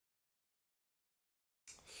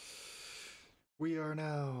We are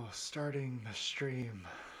now starting the stream.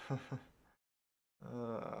 I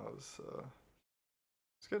was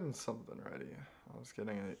getting something ready. I was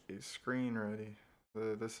getting a screen ready.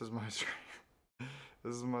 This is my screen.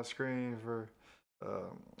 This is my screen for.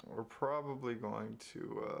 We're probably going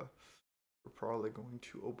to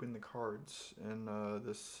open the cards in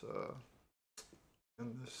this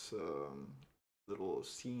little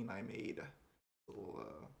scene I made, little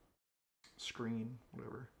screen,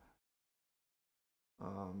 whatever.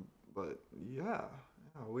 But yeah,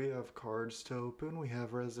 we have cards to open, we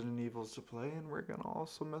have Resident Evils to play, and we're gonna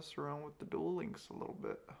also mess around with the Duel Links a little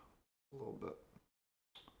bit. A little bit.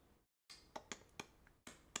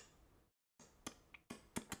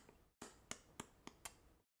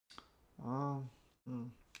 Um, hmm.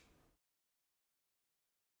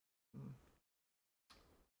 Hmm.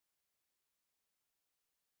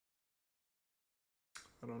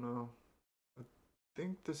 I don't know. I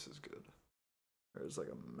think this is good. There's like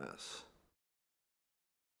a mess.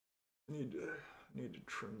 I need to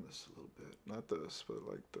trim this a little bit. Not this, but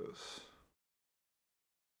like this.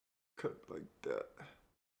 Cut like that.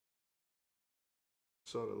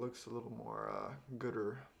 So it looks a little more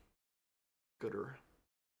gooder.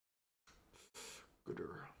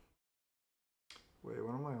 Wait,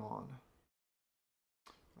 what am I on?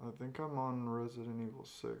 I think I'm on Resident Evil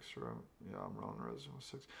 6, or yeah, I'm on Resident Evil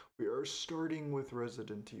 6. We are starting with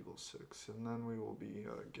Resident Evil 6, and then we will be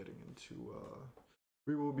getting into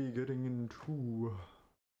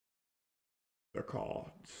the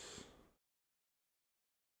cards.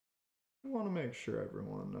 I want to make sure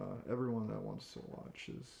everyone that wants to watch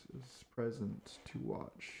is present to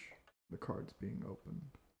watch the cards being opened.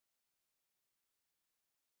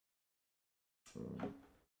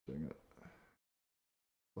 Dang it.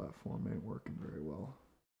 Platform ain't working very well.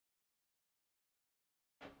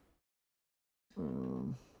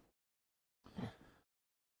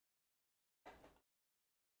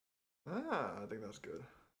 I think that's good.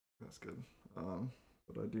 That's good.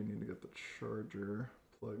 But I do need to get the charger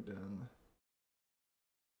plugged in.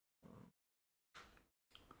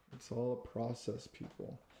 It's all a process,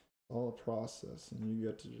 people. All a process, and you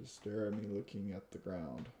get to just stare at me looking at the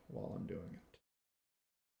ground while I'm doing it.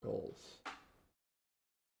 Goals.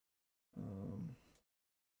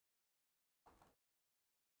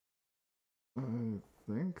 I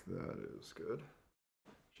think that is good.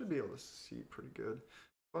 Should be able to see pretty good.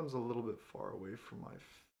 Phone's a little bit far away from my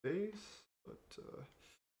face, but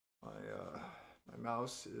my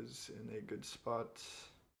mouse is in a good spot.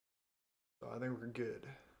 So I think we're good.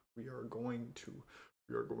 We are going to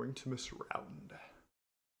mess around.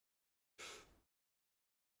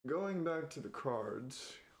 Going back to the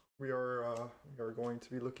cards, we are going to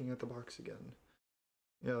be looking at the box again.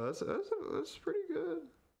 Yeah, that's pretty good.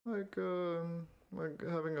 Like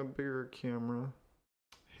having a bigger camera.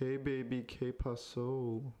 Hey baby, que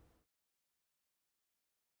paso?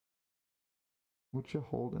 What you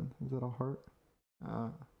holding? Is that a heart?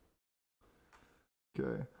 Ah.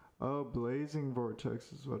 Okay. Oh, Blazing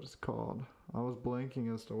Vortex is what it's called. I was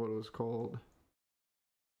blanking as to what it was called.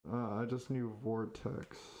 I just knew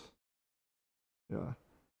Vortex. Yeah.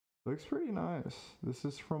 Looks pretty nice. This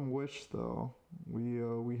is from Wish though.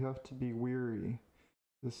 We have to be weary.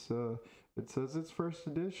 This it says it's first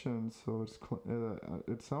edition, so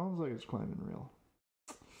it sounds like it's climbing real.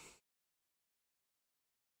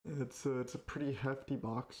 It's a pretty hefty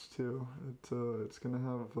box too. It's gonna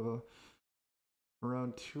have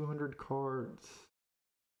around 200 cards,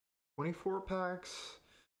 24 packs.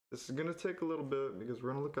 This is gonna take a little bit because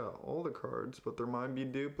we're gonna look at all the cards, but there might be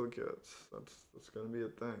duplicates. That's gonna be a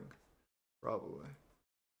thing, probably.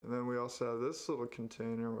 And then we also have this little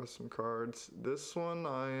container with some cards. This one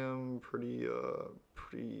I am pretty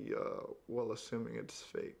well assuming it's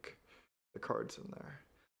fake. The cards in there,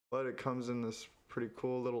 but it comes in this pretty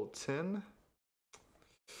cool little tin.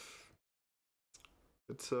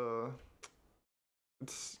 It's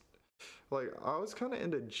like I was kind of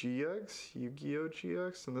into GX, Yu-Gi-Oh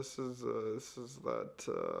GX, and this is that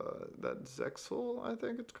Zexal, I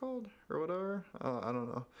think it's called, or whatever. I don't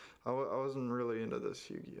know. I wasn't really into this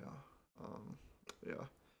Yu-Gi-Oh. Yeah.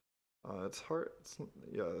 It's hard.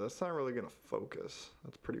 Yeah, that's not really gonna focus.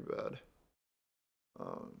 That's pretty bad.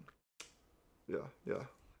 Yeah.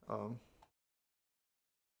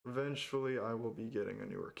 Eventually, I will be getting a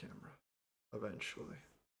newer camera. Eventually.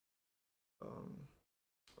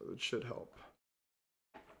 It should help.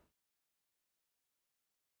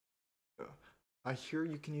 Yeah. I hear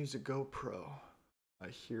you can use a GoPro. I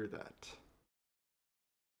hear that.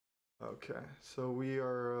 Okay, so we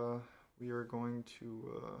are going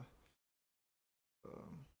to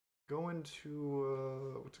go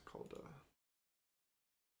into what's it called?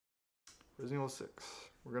 Resident Evil 6.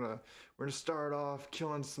 We're gonna start off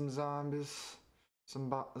killing some zombies.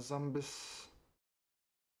 Zombies.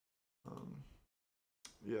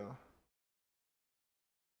 Yeah.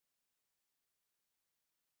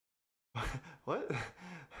 What?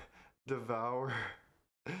 Devour.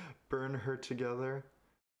 Burn her together.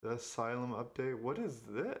 The Asylum update. What is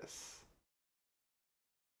this?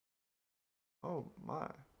 Oh my.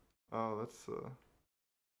 Oh, let's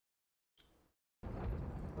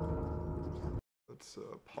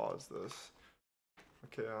pause this.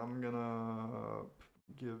 Okay, I'm gonna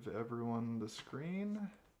give everyone the screen.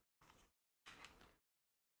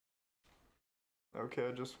 Okay,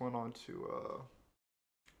 I just went onto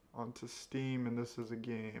Steam, and this is a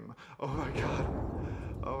game. Oh my god.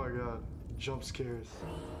 Oh my god. Jump scares.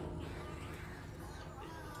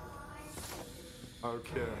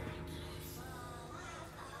 Okay.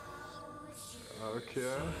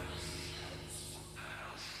 Okay.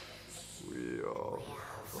 We all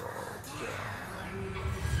fall down.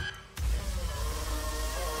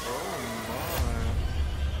 Oh my.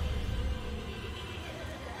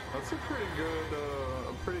 That's a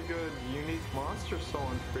pretty good unique monster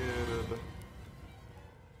someone created.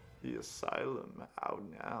 The Asylum, out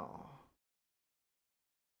now.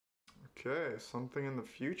 Okay, something in the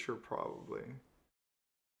future probably.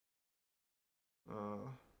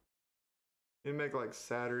 You make like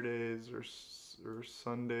Saturdays or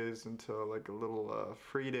Sundays into like a little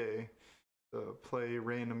free day to play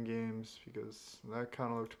random games, because that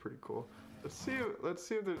kind of looked pretty cool. Let's see if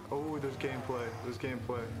there's, oh, there's gameplay. There's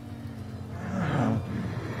gameplay.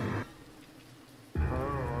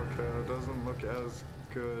 Oh, okay, it doesn't look as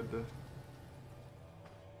good.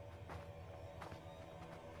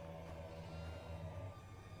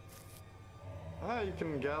 Ah, you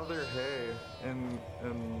can gather hay and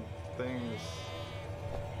things.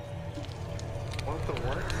 What the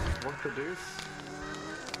what? What the deuce?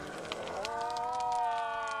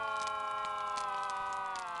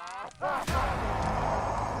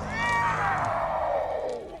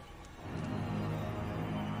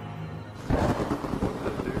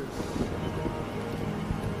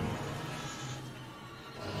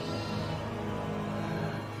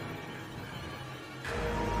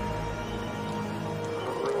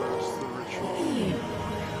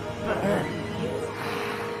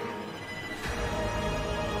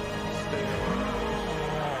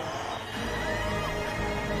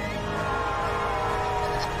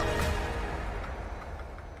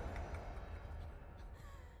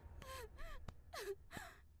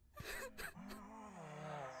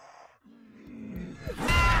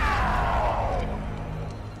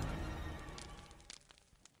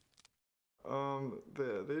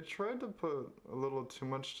 They tried to put a little too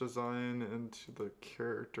much design into the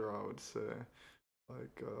character, I would say.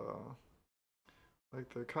 Like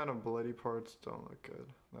the kind of bloody parts don't look good.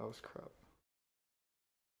 That was crap.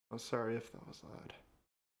 I'm sorry if that was loud.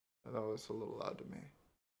 That was a little loud to me.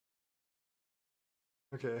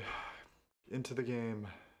 Okay, into the game.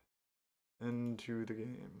 Into the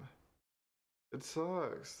game. It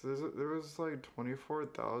sucks. There was like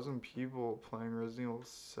 24,000 people playing Resident Evil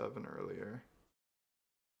 7 earlier.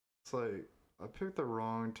 It's like, I picked the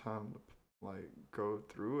wrong time to like go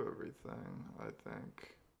through everything, I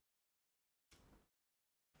think.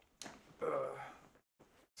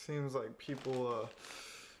 Seems like people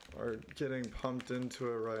are getting pumped into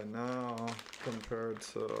it right now compared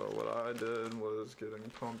to what I did was getting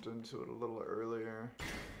pumped into it a little earlier.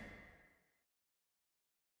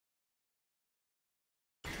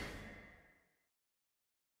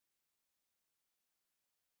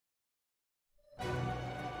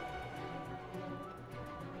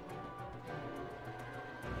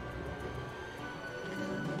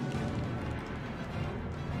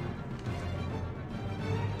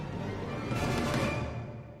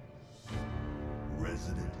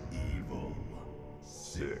 Resident Evil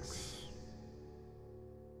 6.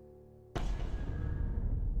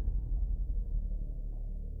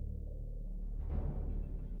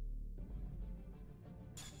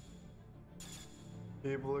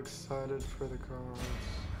 People excited for the cards.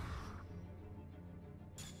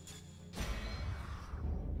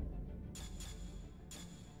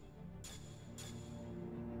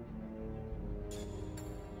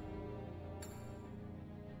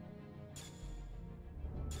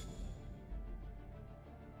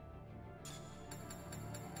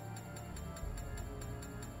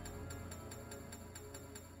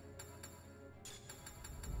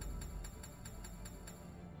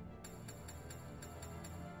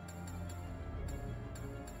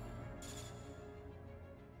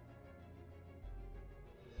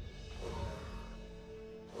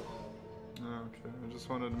 Just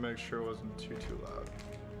wanted to make sure it wasn't too loud.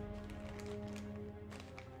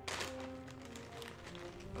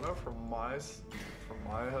 I know from my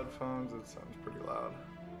headphones it sounds pretty loud.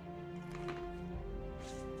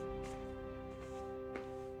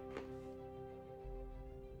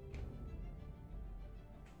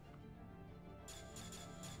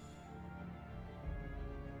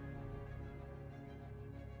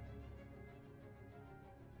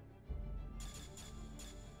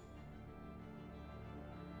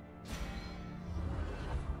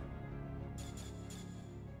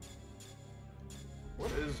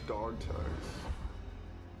 What is dog tags?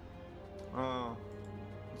 Oh,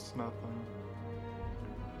 it's nothing.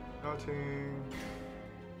 Nothing.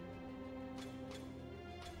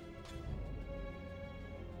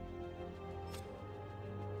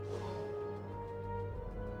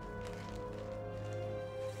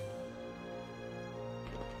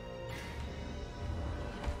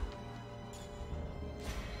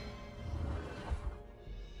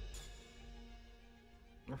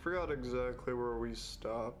 I forgot exactly where we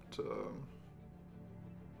stopped.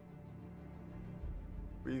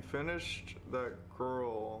 We finished that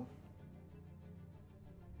girl.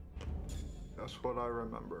 That's what I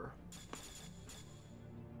remember.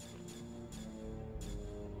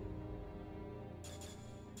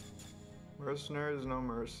 Mercenaries, no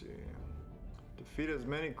mercy. Defeat as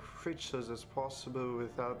many creatures as possible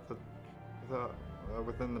within the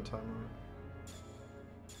time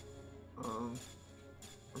limit.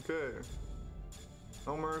 Okay.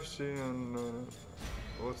 No mercy and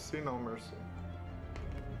let's see no mercy.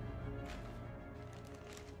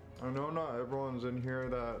 I know not everyone's in here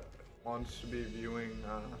that wants to be viewing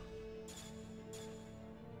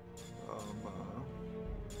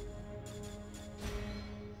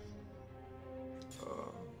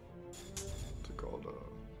what's it called?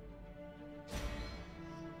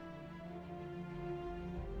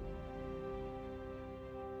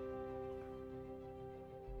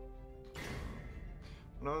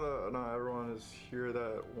 I know that not everyone is here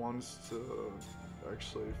that wants to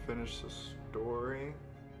actually finish the story.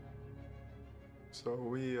 So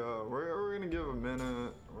we're gonna give a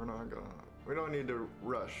minute. We don't need to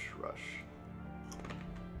rush.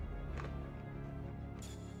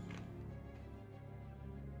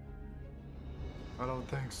 I don't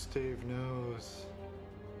think Steve knows.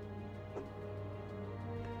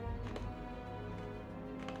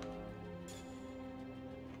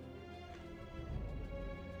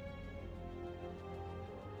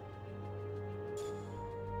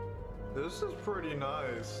 This is pretty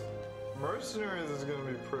nice. Mercenaries is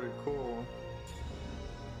gonna be pretty cool.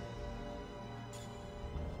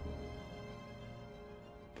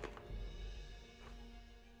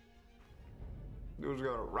 Dude's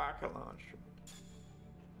got a rocket launcher.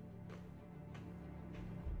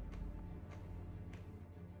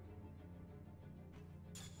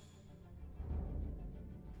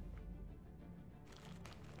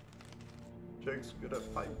 Jake's good at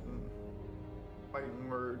fighting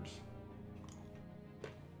words.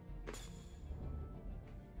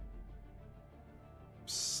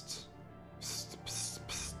 Psst. Psst, psst,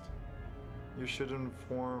 psst. You should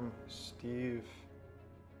inform Steve.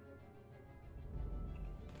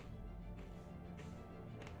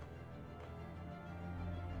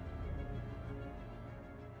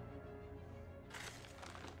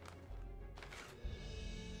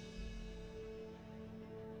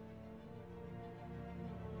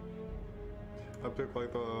 I picked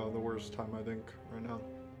like the worst time I think right now.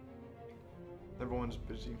 Everyone's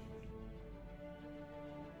busy.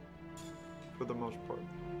 For the most part.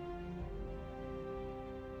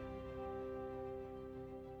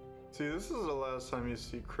 See, this is the last time you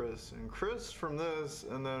see Chris. And Chris from this,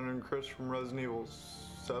 and then Chris from Resident Evil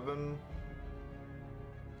 7.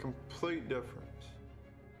 Complete difference.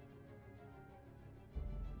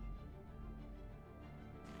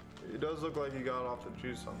 He does look like he got off the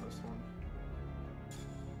juice on this one.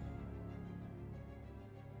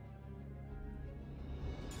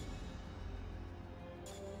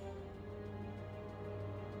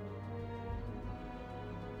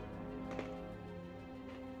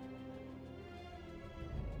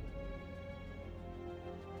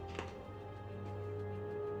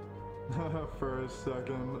 For a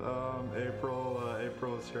second,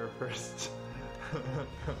 April is here first.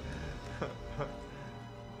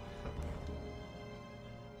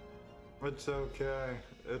 It's okay.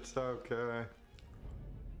 It's okay.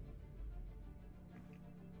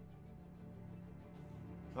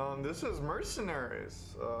 This is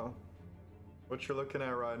Mercenaries. What you're looking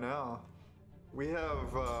at right now. We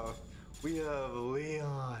have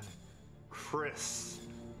Leon, Chris,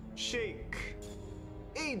 Jake,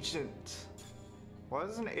 Agent, Why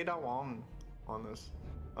isn't Ada Wong on this?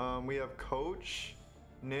 We have Coach,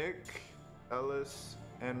 Nick, Ellis,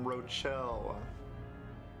 and Rochelle.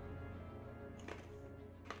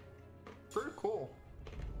 Pretty cool.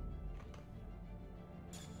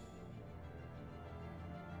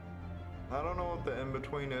 I don't know what the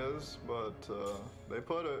in-between is, but they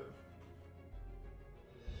put it.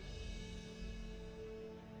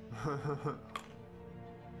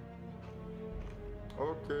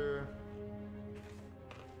 Okay.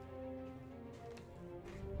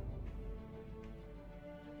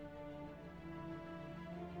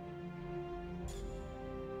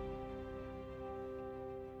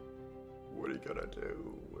 What are you gonna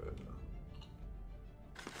do?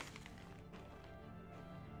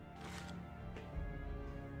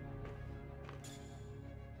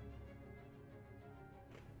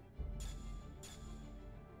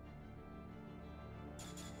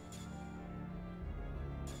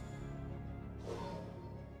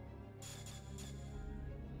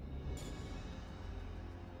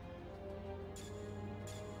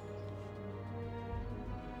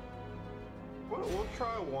 We'll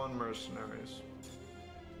try one mercenaries.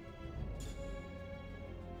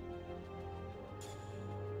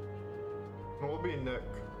 We'll be Nick.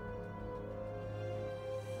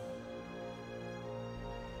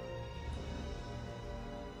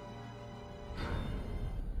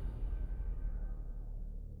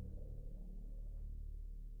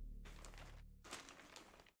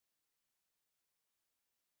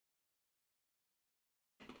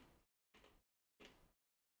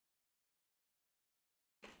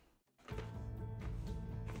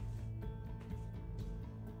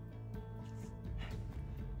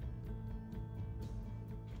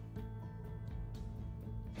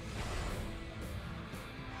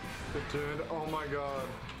 Dude, oh my god,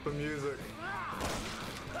 the music.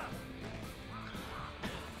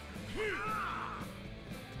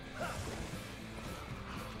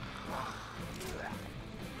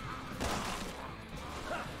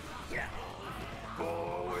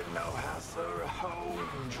 Boy with no house or a home,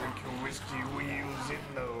 drinking whiskey wheels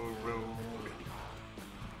in the road.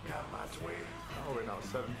 Got my twin. Oh wait, no,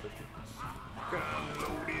 750. Gun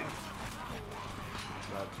loaded.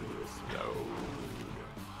 Not to this road.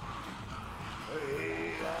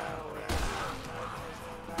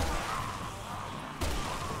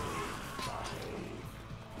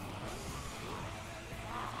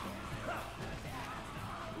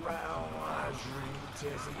 Round my dream,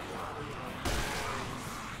 tasting body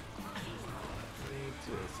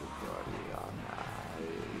all night.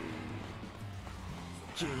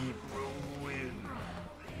 Keep rolling,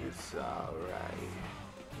 it's alright.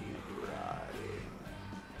 Keep riding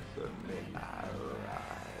the midnight ride.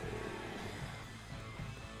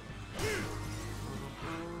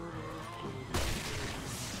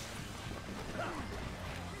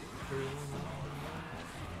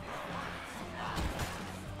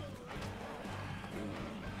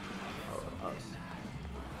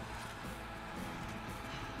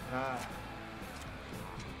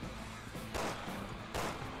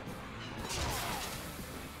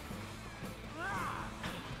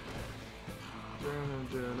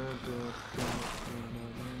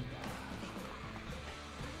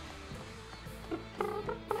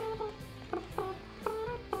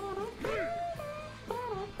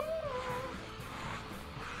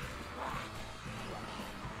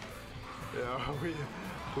 Yeah,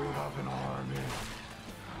 we have an army.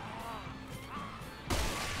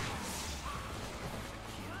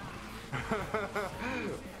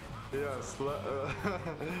 Yes,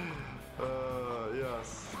 yes.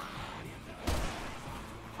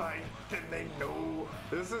 Fight, did they know?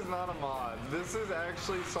 This is not a mod. This is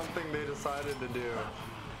actually something they decided to do.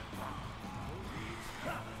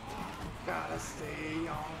 Gotta stay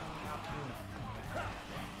on.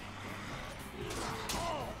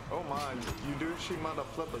 Oh my, you do she mother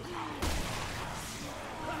flippers.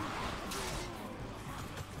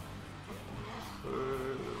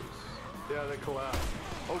 Yeah, they collapse.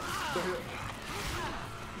 Oh, they're hit.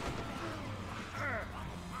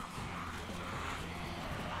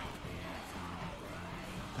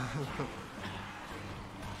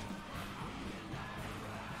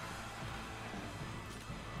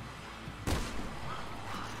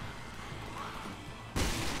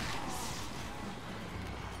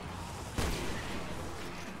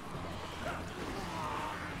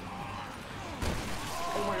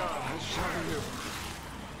 Oh my god, I shot you.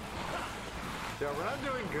 Yeah, we're not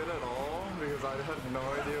doing good at all because I had no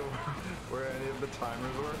idea where any of the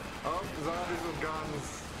timers were. Oh, zombies with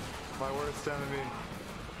guns. My worst enemy.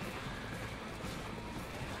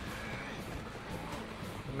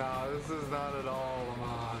 Nah, this is not at all a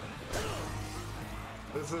mod.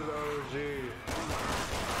 This is OG.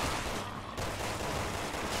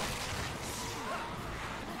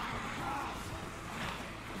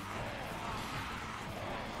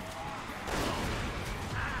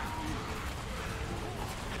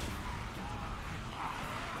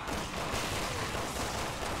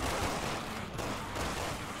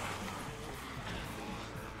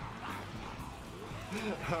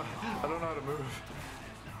 I don't know how to move.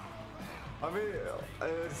 I mean,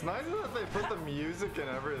 it's nice that they put the music and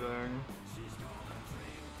everything.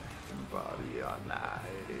 Body on night.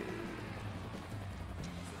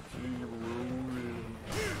 He rolling.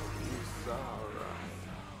 It's alright.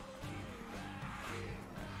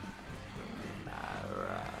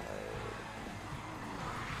 Alright.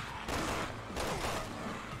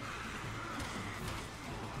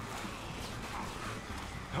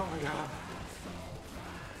 Oh my god.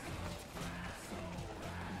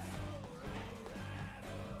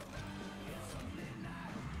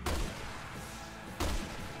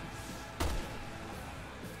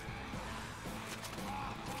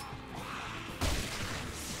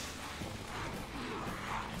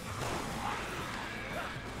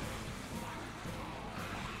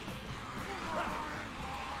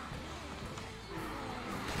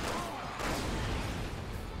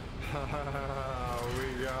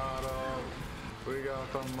 We got them. We got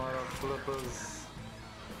the mother flippers.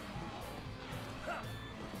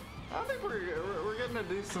 I think we're getting a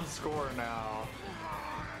decent score now.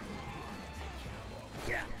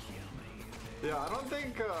 Yeah, I don't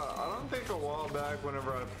think a while back,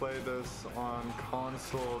 whenever I played this on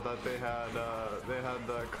console, that they had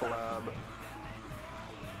the collab.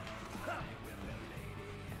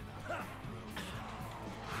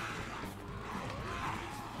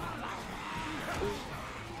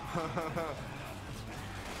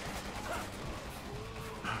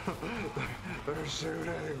 They're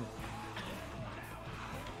shooting.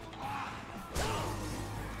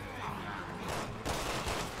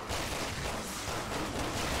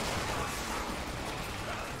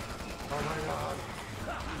 Oh my god.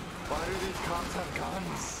 Why do these cops have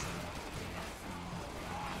guns?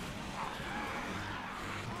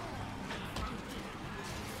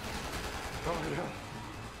 Oh my god.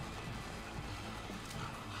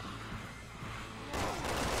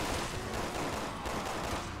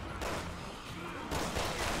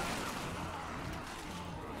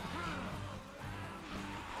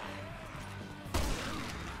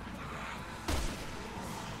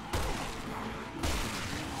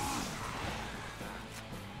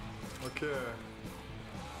 Okay.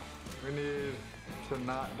 We need to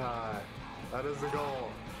not die. That is the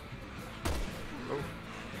goal. Oh.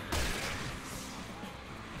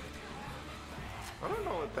 I don't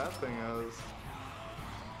know what that thing is.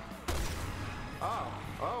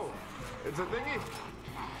 Oh, it's a thingy.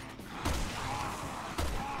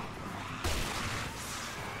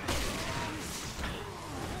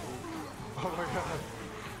 Oh my god.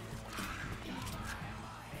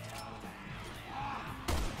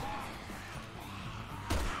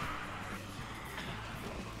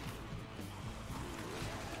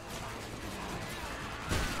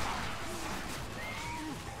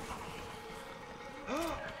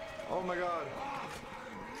 Oh my god.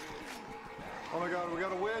 Oh my god, we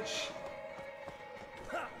got a witch.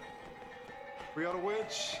 We got a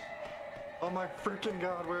witch. Oh my freaking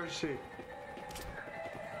god, where is she?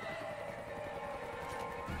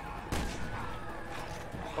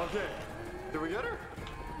 Okay, did we get her?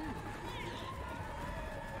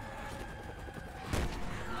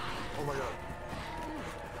 Oh my god.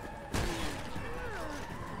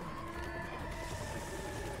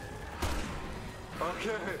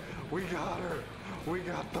 Okay, we got her. We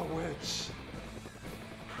got the witch.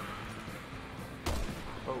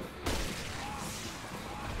 Oh.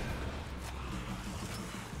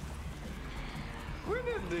 We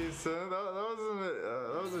did decent.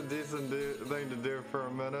 That was a decent thing to do for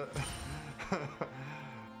a minute.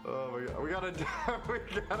 Oh my god, we got a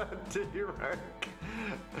D rank.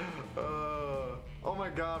 Oh my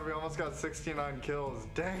god, we almost got 69 kills.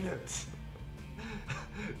 Dang it.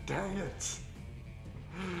 Dang it.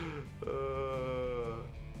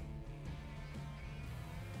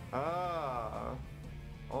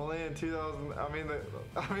 Only in 2000. I mean,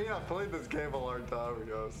 I played this game a long time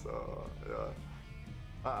ago, so yeah.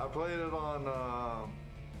 I played it on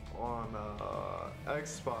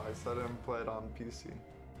Xbox. I didn't play it on PC.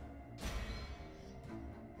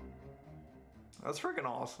 That's freaking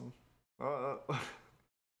awesome.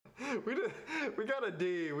 We got a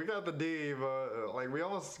D. We got the D, but like we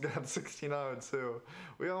almost got 69 too.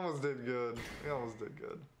 We almost did good. We almost did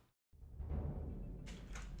good.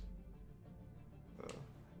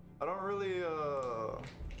 I don't really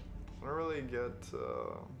normally get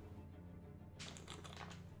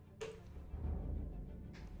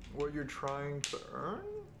what you're trying to earn?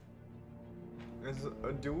 Is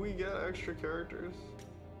do we get extra characters?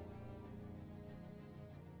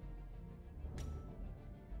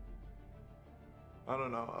 I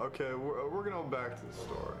don't know. Okay, we're gonna go back to the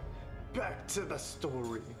story. Back to the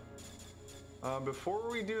story. Before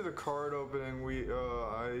we do the card opening,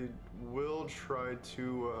 I will try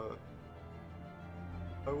to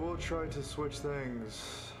switch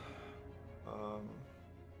things.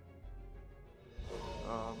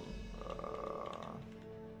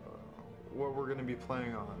 What we're gonna be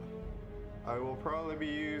playing on. I will probably be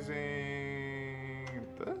using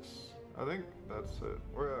this. I think that's it.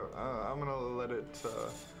 I'm gonna let it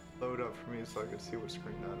load up for me so I can see what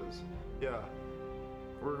screen that is. Yeah.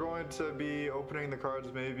 We're going to be opening the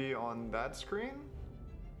cards maybe on that screen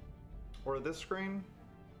or this screen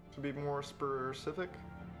to be more specific.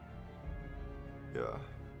 Yeah.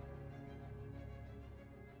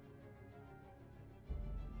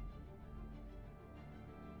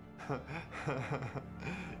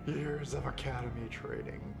 Years of academy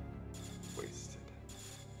trading wasted.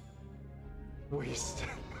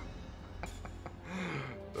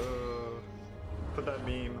 Put that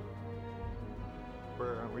meme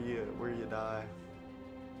where you die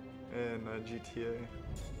in GTA.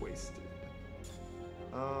 Wasted.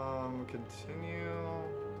 Continue.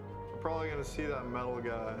 I'm probably gonna see that metal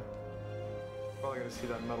guy.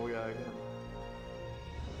 Again.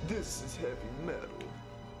 This is heavy metal.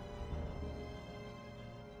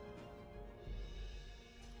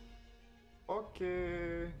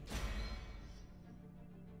 Okay.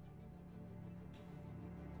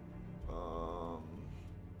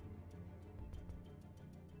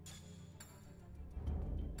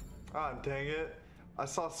 Ah, dang it. I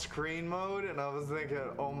saw screen mode and I was thinking,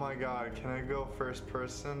 oh my god, can I go first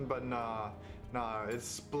person? But nah, it's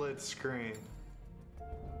split screen.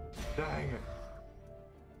 Dang it.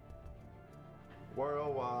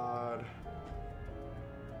 Worldwide.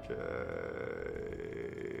 Okay.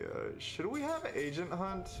 Should we have Agent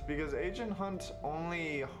Hunt? Because Agent Hunt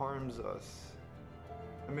only harms us.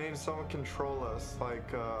 It means someone control us,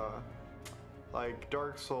 like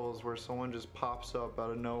Dark Souls, where someone just pops up out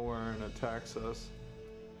of nowhere and attacks us.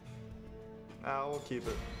 We'll keep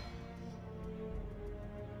it.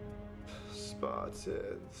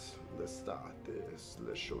 Spotted. Let's start this.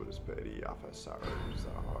 Let's show this petty officer who's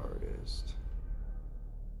the hardest.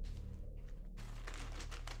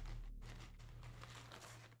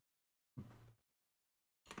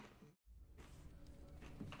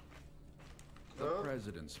 The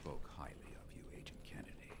president spoke highly of you, Agent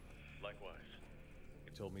Kennedy. Likewise.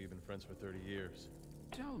 He told me you've been friends for 30 years.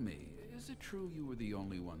 Tell me, is it true you were the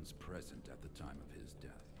only ones present at the time of his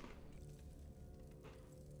death?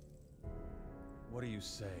 What are you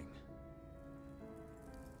saying?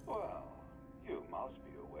 Well, you must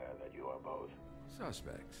be aware that you are both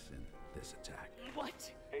Suspects in this attack.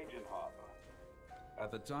 What? Agent Harper,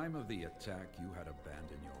 At the time of the attack, you had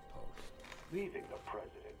abandoned your post. leaving the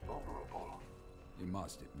president vulnerable. You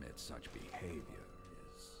must admit such behavior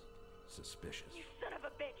is suspicious. You son of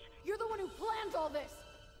a bitch! You're the one who planned all this!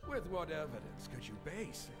 With what evidence could you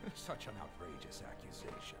base such an outrageous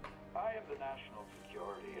accusation? I am the National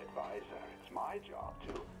Security Advisor. It's my job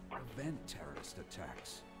to Prevent terrorist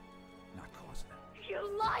attacks, not cause them. You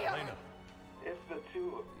liar! Lena! If the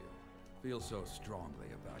two of You feel so strongly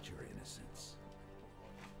about your innocence,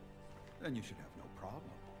 then you should have no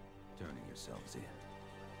problem turning yourselves in.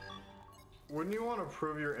 Wouldn't you want to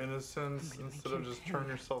prove your innocence instead of just turn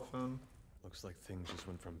yourself in? Looks like things just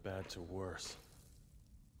went from bad to worse.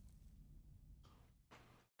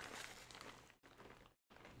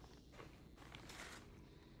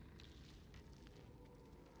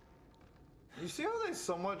 You see how they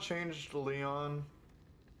somewhat changed Leon?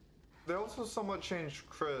 They also somewhat changed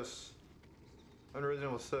Chris in Resident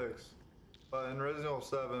Evil 6. But in Resident Evil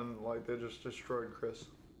 7, like, they just destroyed Chris.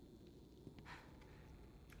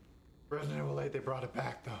 Resident Evil 8, they brought it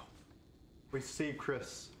back, though. We see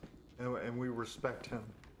Chris, and we respect him.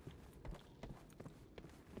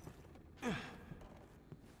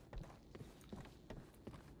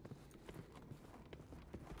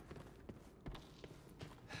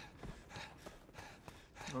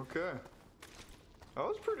 Okay. That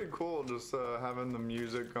was pretty cool, just having the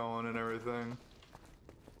music going and everything.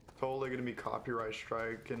 Totally gonna be copyright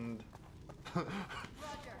strike, and I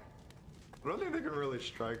don't think they can really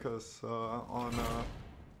strike us on.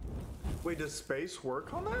 Wait, does space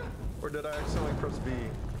work on that, or did I accidentally press B?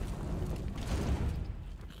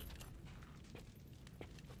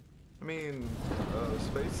 I mean,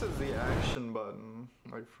 Space is the action button.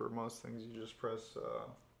 Like for most things, you just press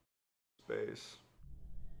space.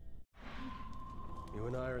 You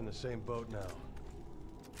and I are in the same boat now.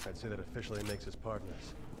 I'd say that officially makes us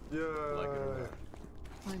partners. Yeah. Like it or not.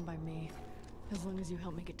 Fine by me, as long as you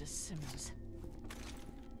help me get to Simmons.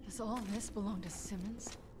 Does all this belong to Simmons?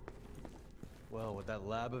 Well, with that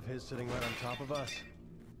lab of his sitting right on top of us,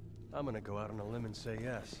 I'm gonna go out on a limb and say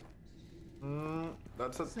yes.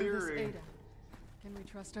 That's a So this theory. Ada, can we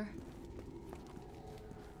trust her?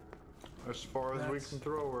 As far as we That's- can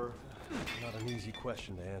throw her. Not an easy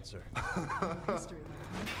question to answer. History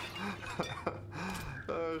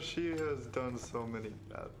lesson. She has done so many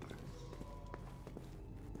bad things.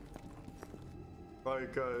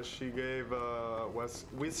 Like, she gave,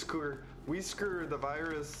 Whisker the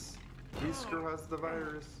virus. Whisker has the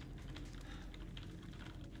virus.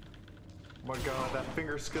 Oh my god, that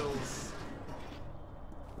finger skills.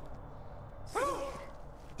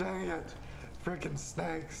 Dang it! Frickin'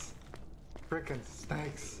 snakes. Frickin'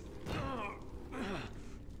 snakes.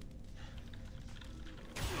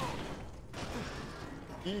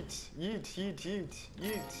 Eat, eat, eat, eat,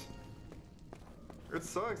 eat. It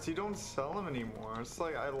sucks, you don't sell them anymore. It's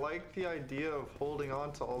like, I like the idea of holding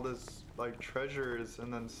on to all this, like, treasures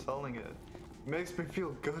and then selling it. It makes me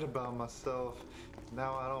feel good about myself.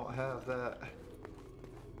 Now I don't have that.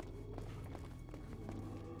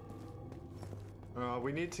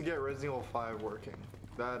 We need to get Resident Evil 5 working.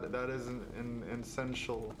 That is an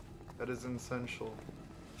essential. That is essential.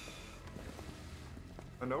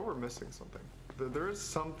 I know we're missing something. There is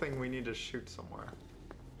something we need to shoot somewhere.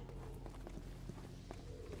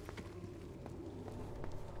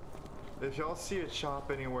 If y'all see a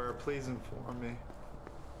chop anywhere, please inform me.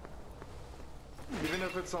 Even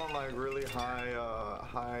if it's on like really high,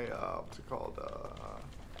 what's it called,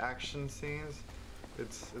 action scenes,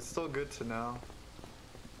 it's still good to know.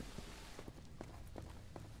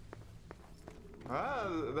 Ah,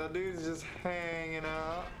 that dude's just hanging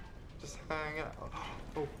out. Just hanging out.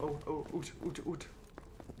 Oh, oot.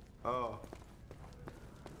 Oh.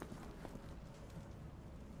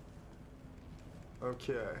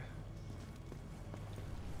 Okay.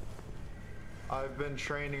 I've been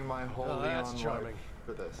training my whole that's Leon charming. life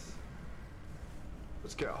for this.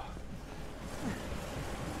 Let's go.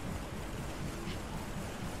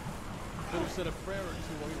 Could have said a prayer or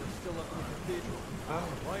two while you were still up in the cathedral.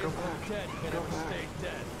 Why go is one back. dead can't Go ever back. stay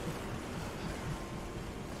dead?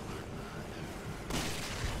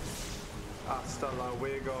 Hasta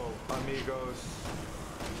luego, amigos.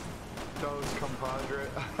 Dos compadre.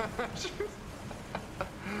 That's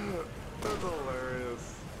hilarious.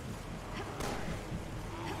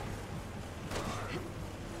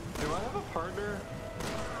 Do I have a partner?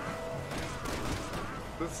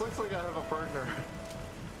 This looks like I have a partner.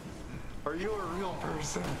 Are you a real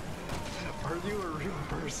person? Are you a real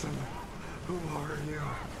person? Who are you?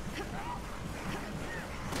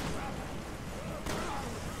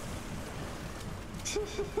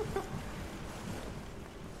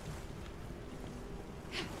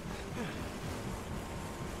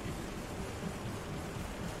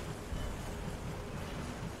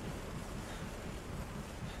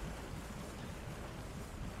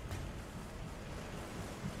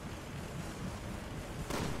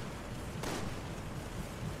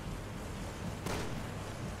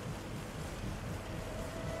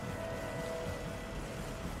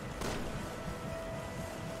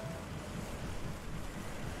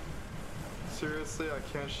 Seriously, I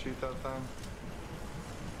can't shoot that thing.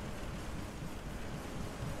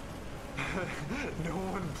 No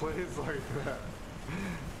one plays like that.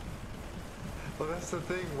 Well, that's the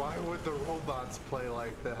thing. Why would the robots play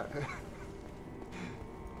like that?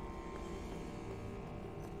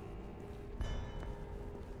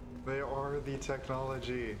 They are the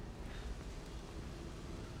technology.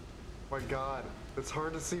 My god, it's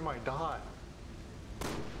hard to see my dot.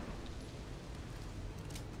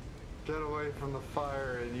 Get away from the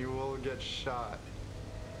fire and you will get shot.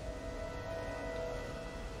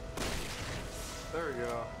 There we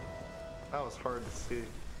go. That was hard to see.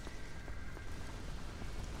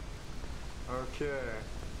 Okay.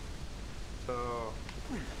 So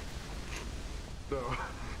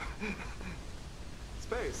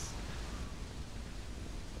space.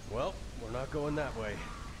 Well, we're not going that way.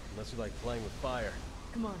 Unless you like playing with fire.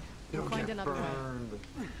 Come on, we'll You'll find get another way. burned.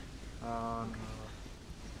 No.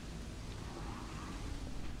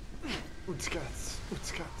 Oots,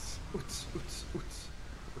 oots.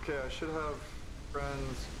 Okay, I should have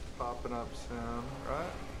friends popping up soon,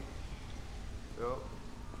 right? Yep.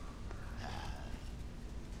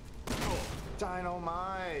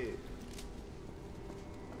 Dynamite!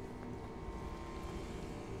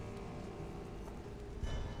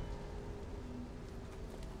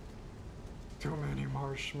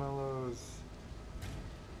 marshmallows.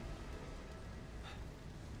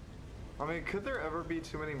 I mean, could there ever be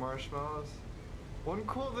too many marshmallows? One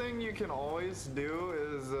cool thing you can always do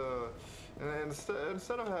is,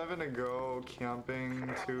 instead of having to go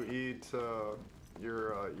camping to eat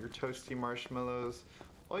your toasty marshmallows,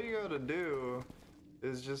 all you gotta do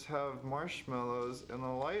is just have marshmallows in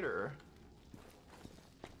a lighter.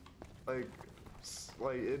 Like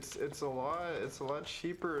it's a lot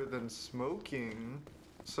cheaper than smoking,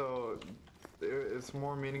 so it's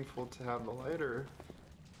more meaningful to have the lighter.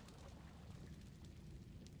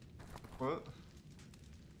 What?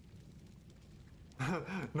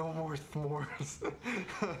 No more s'mores.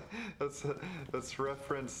 that's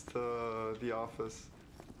reference to The Office.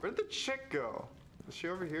 Where'd the chick go? Is she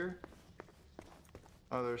over here?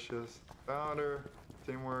 Oh, there she is. Found her.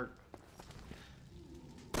 Teamwork.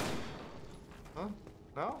 Huh?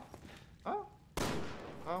 No? Oh?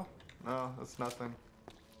 Oh? No, that's nothing.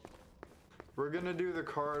 We're gonna do the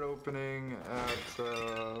card opening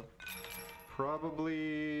at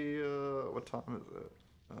probably what time is it?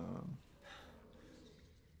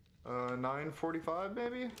 9:45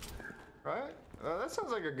 maybe? Right? That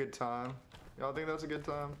sounds like a good time. Y'all think that's a good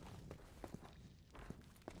time?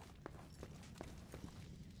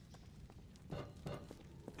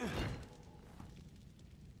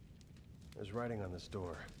 There's writing on this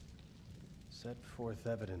door. Set forth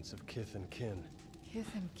evidence of kith and kin.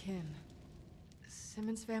 Kith and kin.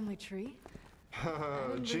 Simmons family tree? I didn't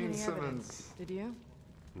bring Gene any Simmons. evidence. Did you?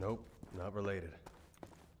 Nope, not related.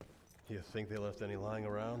 You think they left any lying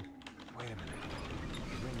around? Wait a minute.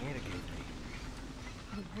 The ring Ada gave me.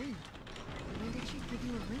 A ring. When did she give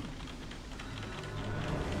you a ring?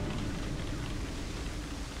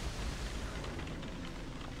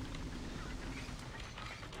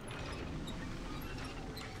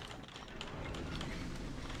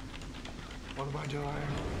 What am I doing?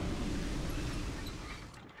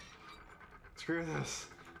 Screw this.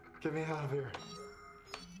 Get me out of here.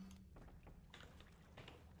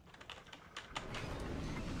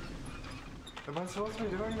 Am I supposed to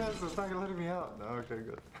be doing this? It's not gonna let me out. No, okay,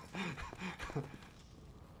 good.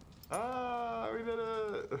 Ah, we did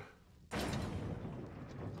it!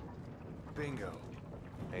 Bingo.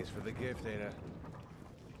 Thanks for the gift, Ada.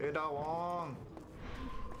 Ada Wong!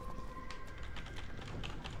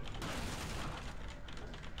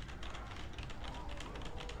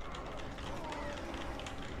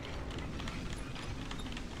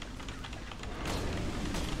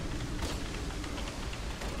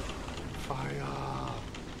 Fire!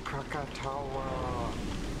 Krakatawa!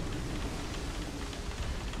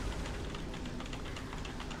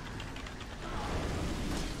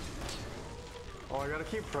 Oh, I gotta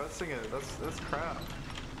keep pressing it. That's crap.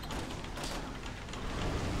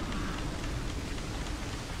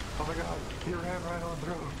 Oh my god, he ran right on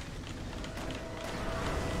through.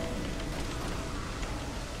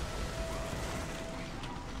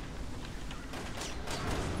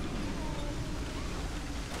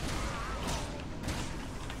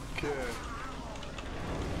 Okay.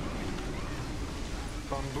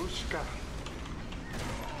 Bambushka.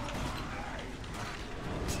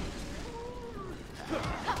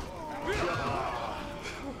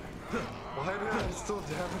 Why did I still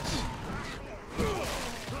damage?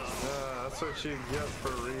 That's what you get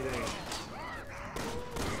for reading.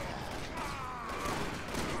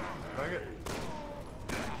 Dang it.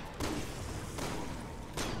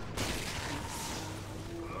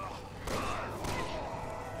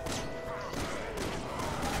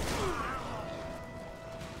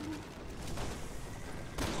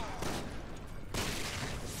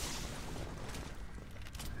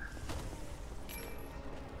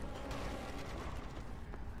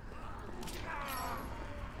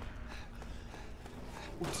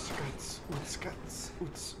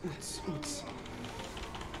 Oots.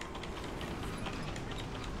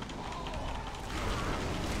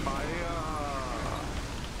 Fire!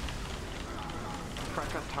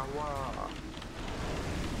 Krakatawa!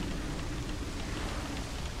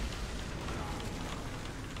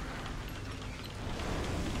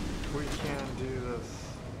 We can do this.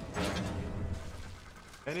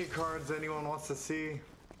 Any cards anyone wants to see?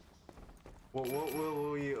 What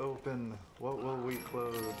will we open? What will we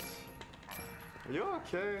close? Are you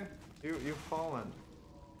okay? You've fallen.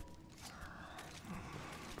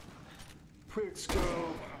 Quick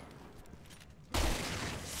scope.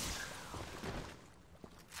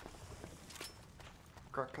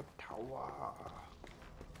 Krakatawa.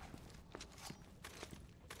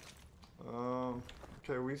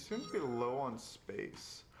 Okay, we seem to be low on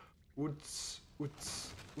space. Oots.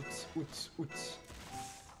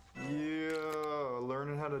 Yeah,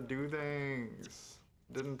 learning how to do things.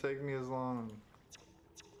 Didn't take me as long.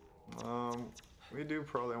 We do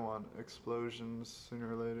probably want explosions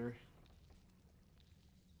sooner or later.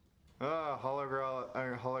 Ah,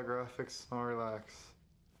 holographic Snorlax.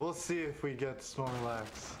 We'll see if we get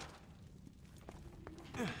Snorlax.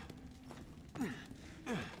 That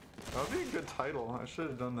would be a good title. I should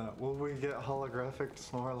have done that. Will we get holographic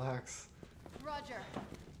Snorlax? Roger.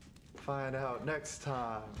 Find out next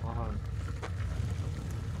time on...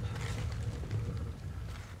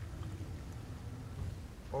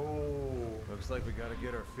 Oh. Looks like we gotta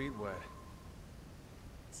get our feet wet.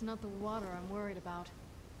 It's not the water I'm worried about.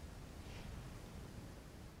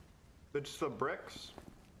 It's the bricks.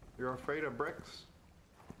 You're afraid of bricks?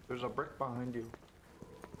 There's a brick behind you.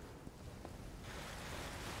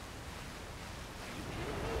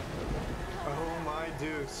 Oh my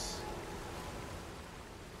deuce.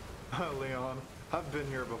 Leon, I've been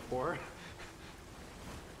here before.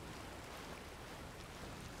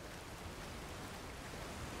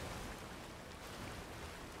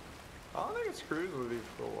 I don't think it screws with you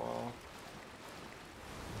for a while.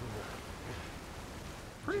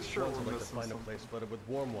 Pretty sure Once we're I'd like to missing find a something. place flooded with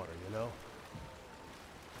warm water, you know?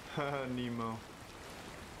 Nemo.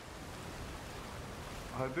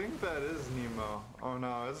 I think that is Nemo. Oh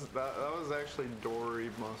no, that was actually Dory,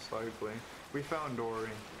 most likely. We found Dory.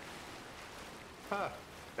 Ha!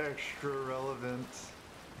 Extra relevant.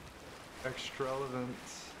 Extra relevant.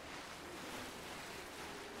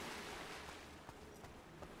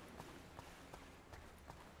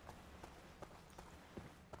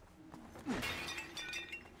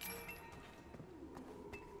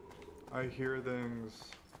 I hear things.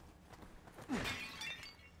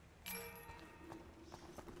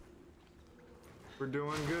 We're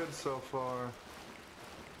doing good so far.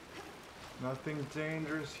 Nothing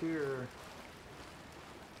dangerous here.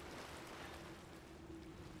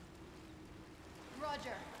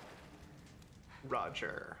 Roger.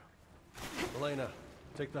 Roger. Elena,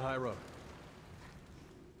 take the high road.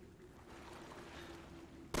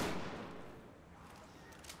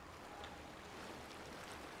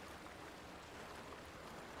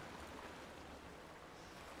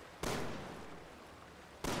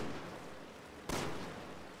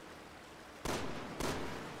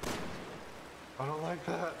 I don't like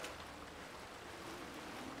that.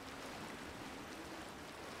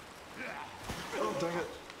 Oh, dang it.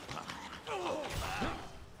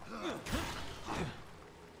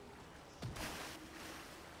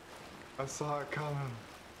 I saw it coming.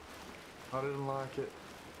 I didn't like it.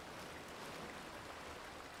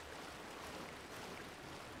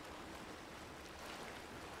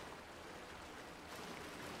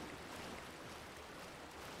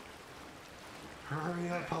 Hurry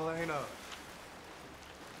up, Helena.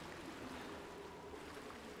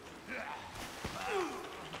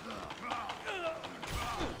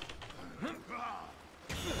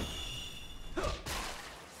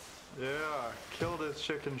 Yeah, kill this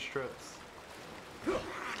chicken strips.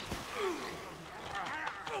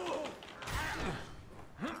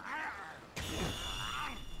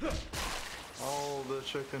 All the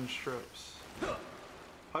chicken strips.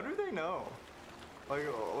 How do they know? Like,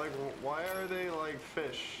 why are they like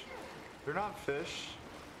fish? They're not fish.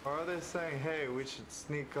 Or are they saying, hey, we should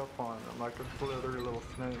sneak up on them like a glittery little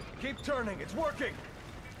snake? Keep turning, it's working!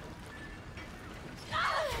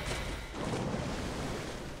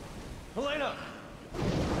 Elena!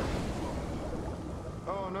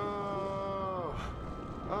 Oh no!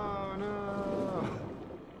 Oh no!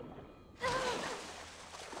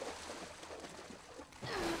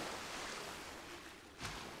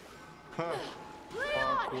 Huh.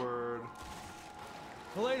 Awkward.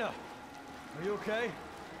 Elena! Are you okay?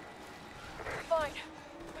 Fine,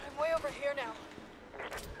 but I'm way over here now.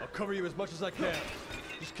 I'll cover you as much as I can.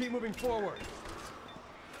 Just keep moving forward.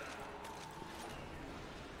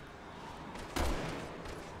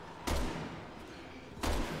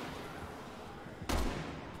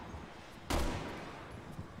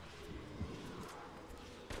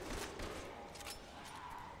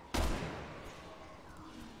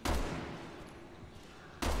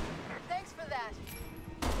 Thanks for that.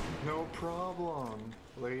 No problem,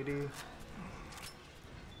 lady.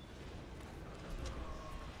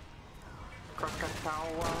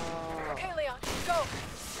 Krakatawa. Okay, Leon, go!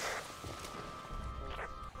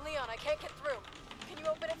 Leon, I can't get through. Can you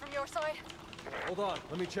open it from your side? Hold on,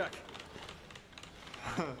 let me check.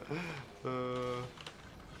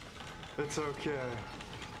 It's okay.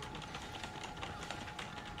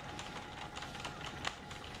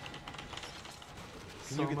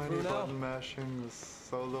 Can So you get many through now? button mashing,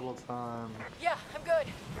 so little time. Yeah, I'm good.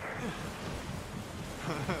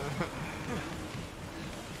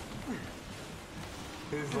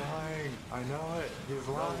 He's lying. I know it. He's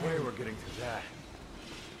No lying. way we're getting through that.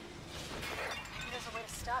 Maybe there's a way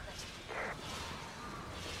to stop it.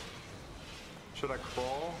 Should I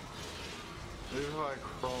crawl? Maybe if I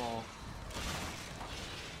crawl.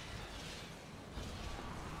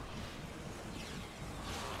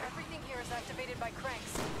 Everything here is activated by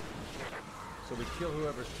cranks. So we kill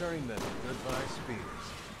whoever's turning them. Goodbye,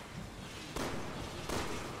 speeders.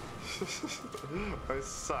 I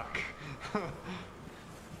suck.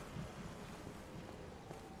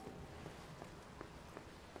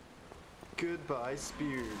 Goodbye,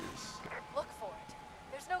 Spears. Look for it.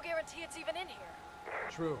 There's no guarantee it's even in here.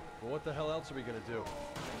 True, but what the hell else are we gonna do?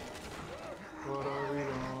 What are we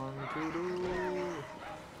going to do?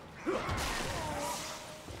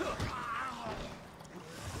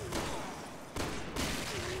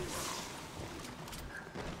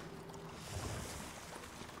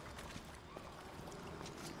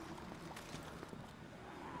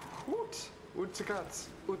 Oot! Oots-a-guts!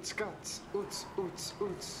 Oots-guts! Oots, oots,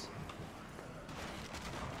 oots.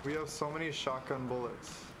 We have so many shotgun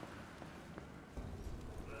bullets.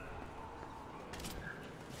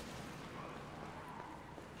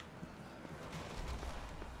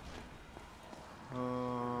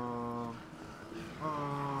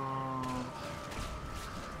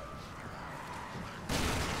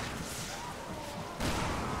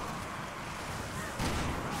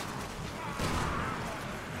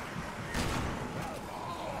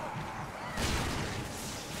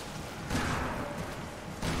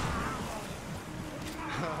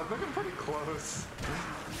 I think I'm pretty close.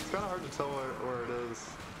 It's kind of hard to tell where it is.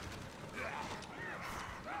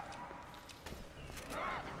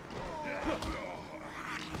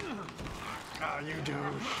 Ah, you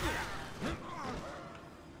douche.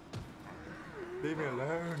 Leave me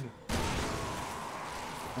alone.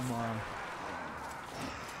 Come on.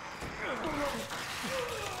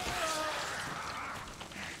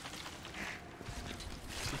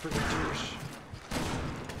 You freaking douche.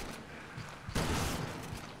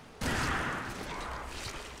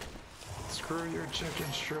 Screw your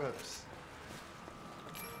chicken strips.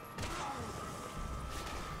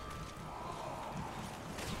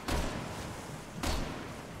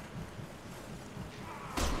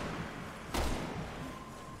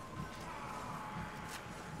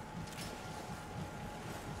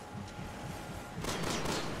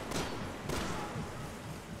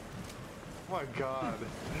 Oh my god,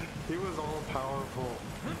 he was all powerful.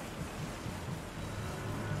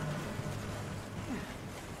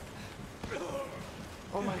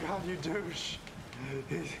 Oh my god, you douche!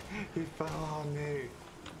 He fell on me.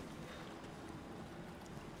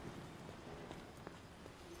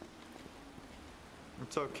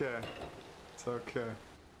 It's okay. It's okay.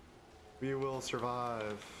 We will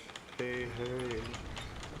survive. Hey, hey.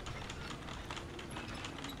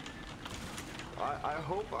 I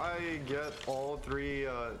hope I get all three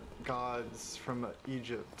gods from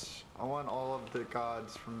Egypt. I want all of the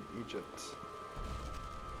gods from Egypt.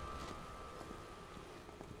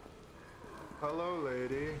 Hello,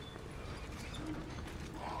 lady.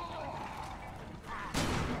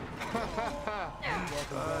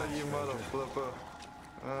 You mother flipper.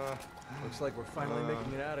 Looks like we're finally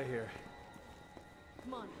making it out of here.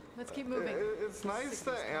 Come on, let's keep moving. It's nice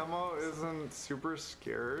that ammo isn't super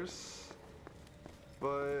scarce,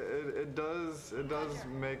 but it does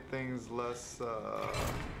make things less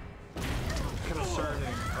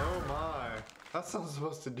concerning. Oh my, that's not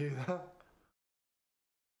supposed to do that.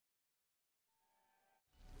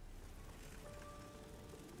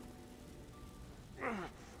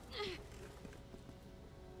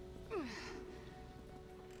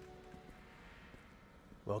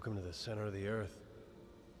 Welcome to the center of the earth.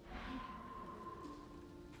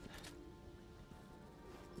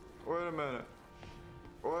 Wait a minute.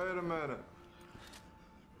 Wait a minute.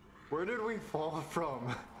 Where did we fall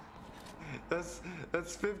from? That's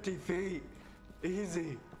 50 feet.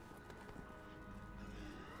 Easy.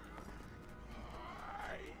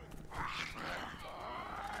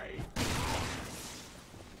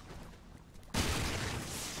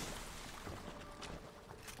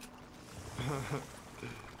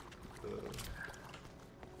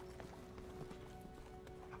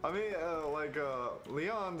 I mean,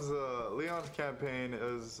 Leon's campaign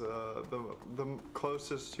is the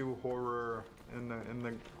closest to horror in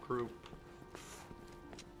the group.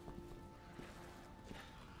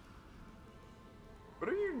 What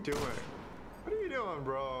are you doing? What are you doing,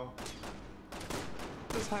 bro?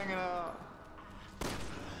 Just hanging out.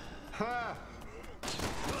 Ha!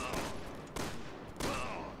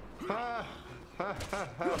 Ha! Ha ha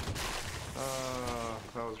ha!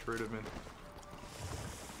 That was rude of me.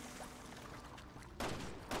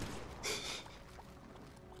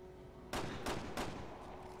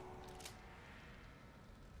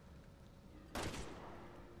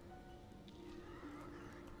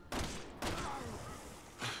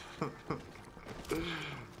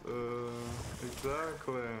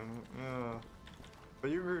 Exactly. Yeah.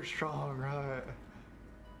 But you grew strong, right?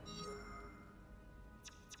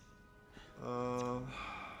 I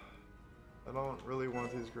don't really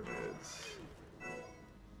want these grenades.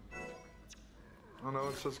 I know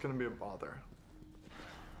it's just gonna be a bother.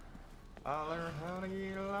 I learned how to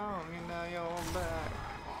get along and now you're back.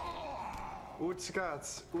 Oots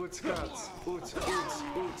guts, oots guts, oots, oots,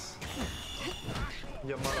 oots.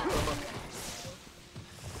 Ya motherfucker.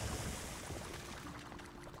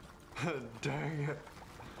 Dang it.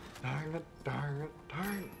 Dang it, dang it,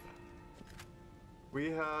 dang it.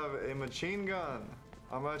 We have a machine gun.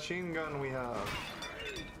 A machine gun we have.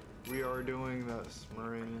 We are doing this,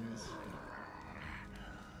 Marines.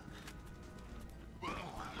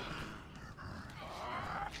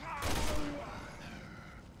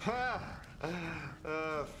 Ha!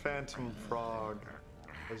 Phantom Frog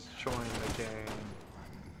has joined the game.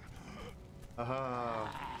 I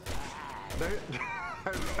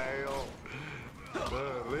fail.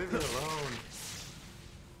 Leave me alone.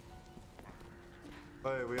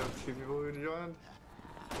 Wait, we have 2 people who joined?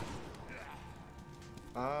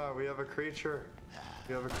 Ah, we have a creature.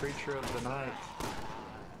 We have a creature of the night.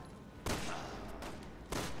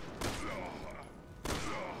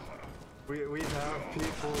 We have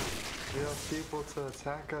people. We have people to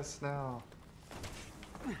attack us now.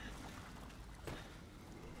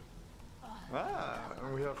 Ah,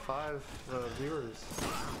 and we have 5 viewers.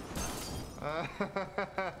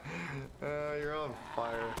 You're on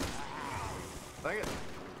fire. Dang it.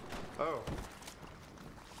 Oh.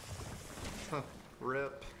 Huh.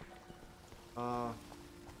 Rip.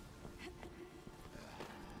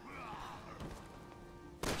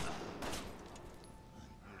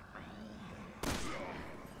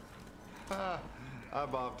 I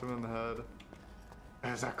bopped him in the head.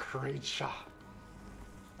 There's a creature.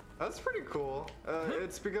 That's pretty cool.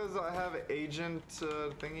 It's because I have agent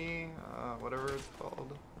thingy, whatever it's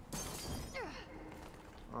called.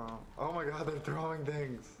 Oh my god, they're throwing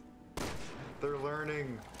things. They're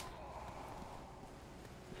learning.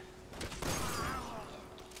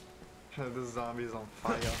 This zombie's on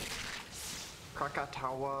fire.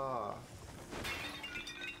 Krakatawa.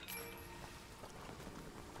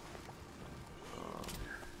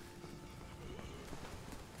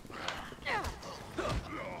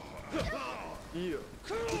 Yeah.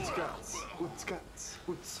 Oots guts. Oots guts.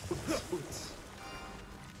 Oots, oots, oots.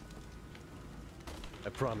 I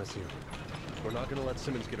promise you, we're not gonna let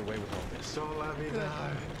Simmons get away with all this. Don't let me Good.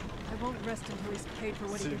 die. I won't rest until he's paid for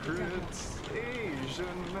what he did to Deborah. Secret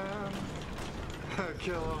Asian man.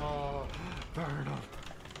 Kill them all. Burn them.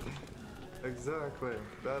 Exactly.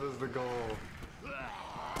 That is the goal.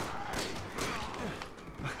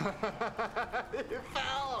 He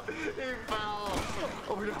fell! He fell!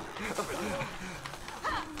 Oh my god!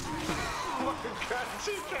 Oh my god,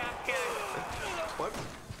 she can't get it! What?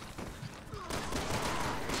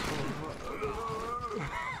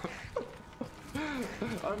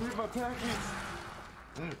 I need my tackies!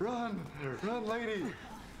 Run! Run, lady!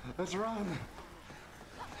 Let's run!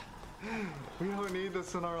 We don't need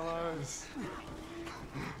this in our lives.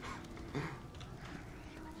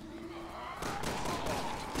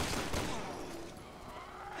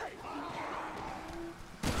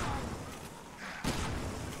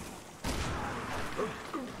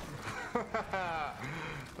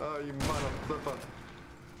 Oh, you mother flipper.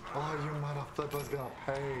 Oh, you mother flippers got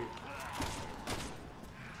paid.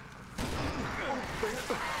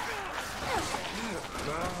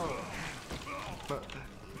 No. But,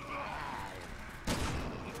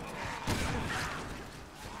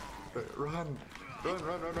 run. Run,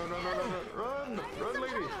 run, run, run, run, run, run, run, run,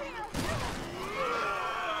 lady.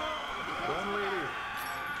 Run, lady.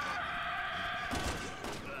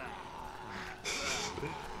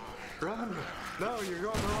 Run! No, you're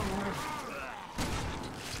going the wrong way.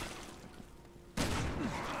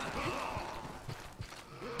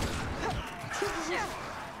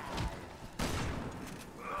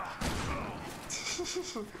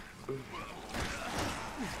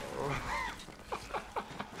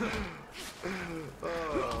 Oh.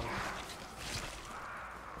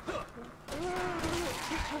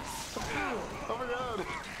 Oh my god!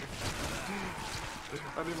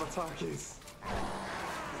 I need my Takis.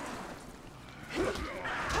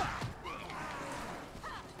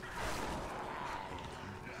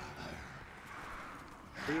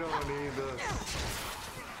 We don't need this.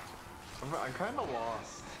 I'm kind of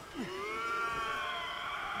lost.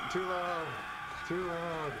 Too loud. Too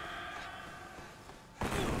loud.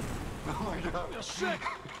 Oh my god. Shit!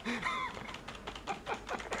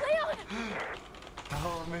 Leon!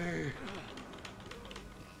 Help me.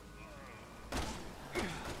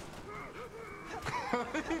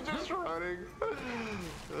 He's just running.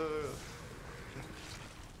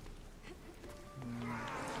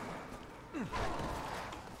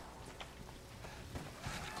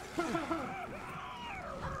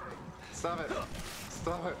 Stop it.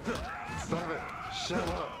 Stop it. Stop it. Shut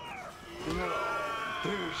up. No.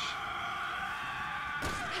 Douche.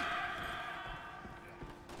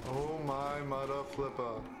 Oh my mother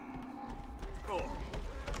flipper. Oh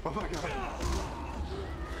my god.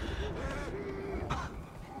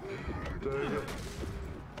 Dang it.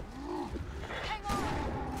 Hang on!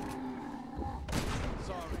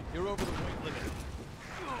 Sorry, you're over the weight limit.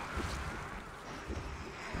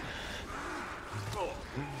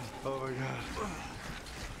 Oh my god.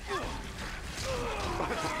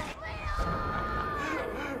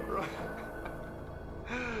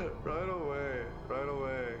 Right away. Right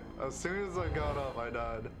away. As soon as I got up, I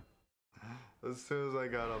died. As soon as I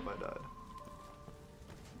got up, I died.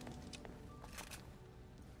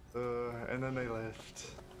 And then they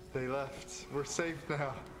left. They left. We're safe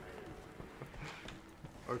now.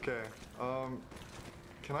 Okay.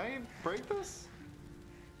 Can I break this?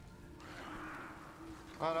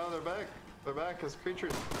 Oh no, they're back. They're back as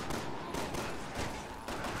creatures.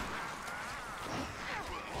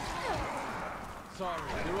 Sorry,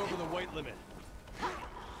 you're over the weight limit.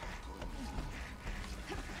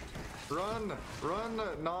 Run! Run!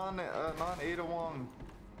 Non-Ada Wong.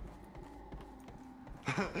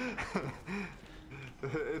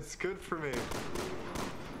 It's good for me.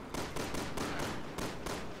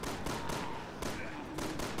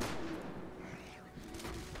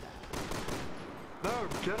 No,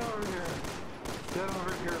 get over here. Get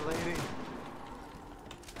over here, lady.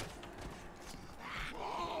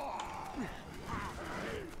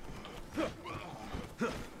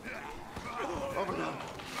 Oh my god.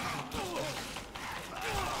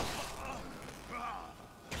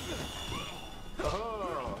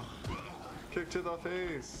 Oh! Kick to the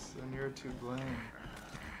face, and you're to blame.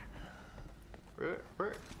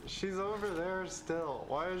 Where? She's over there still.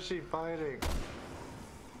 Why is she fighting?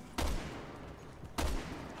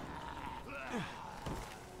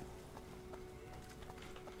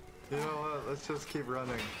 You know what? Let's just keep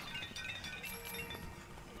running.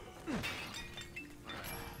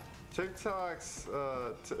 TikToks,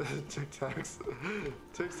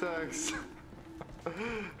 TikToks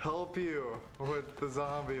help you with the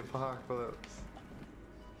zombie apocalypse.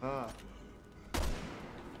 Ah.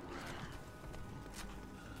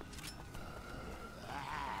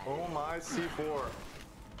 Oh my C4.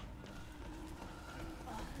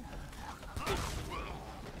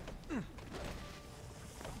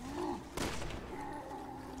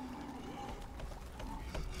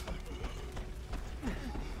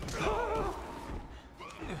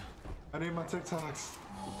 I need my TikToks.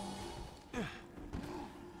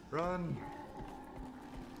 Run.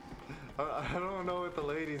 I don't know what the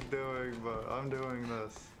lady's doing, but I'm doing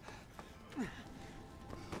this.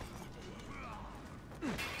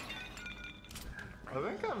 I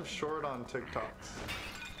think I'm short on TikToks.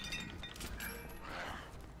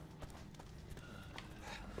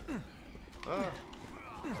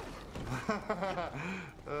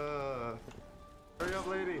 Hurry up,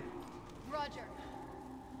 lady. Roger.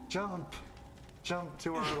 Jump. Jump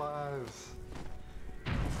to our lives.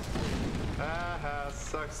 Aha,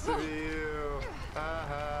 sucks to be you.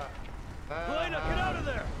 Aha. Helena, get out of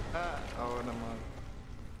there! Oh, never mind.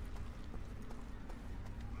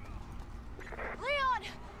 Leon!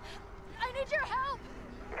 I need your help!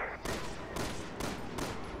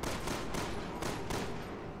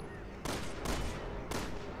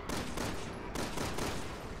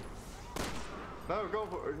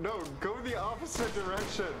 No, go the opposite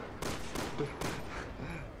direction.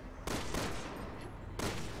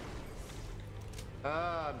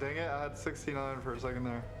 Ah, dang it, I had 69 for a second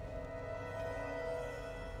there.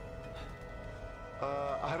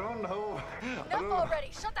 I don't know. Enough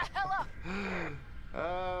already! Shut the hell up!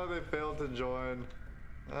 Ah, they failed to join.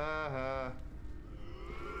 Oh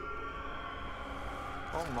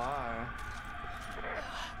my.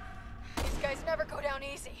 These guys never go down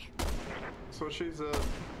easy. That's what she said.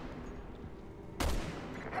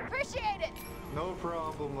 Appreciate it! No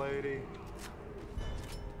problem, lady.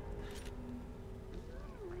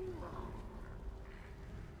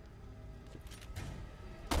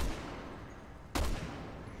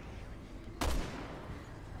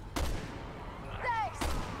 Thanks!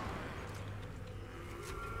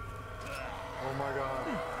 Oh my god.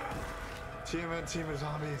 Team of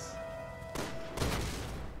zombies.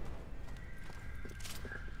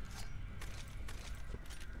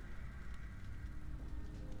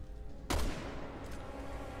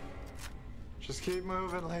 Just keep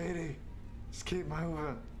moving, lady. Just keep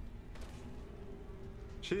moving.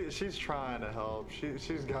 She's trying to help.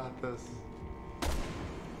 She's got this.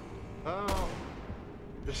 Oh,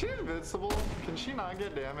 is she invincible? Can she not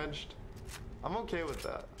get damaged? I'm okay with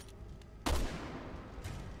that.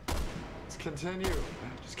 Let's continue.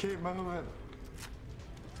 Just keep moving.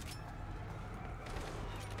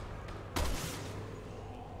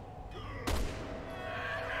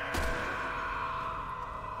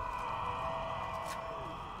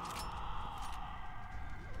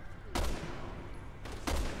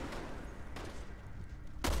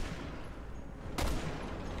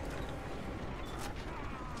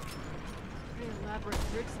 Pretty elaborate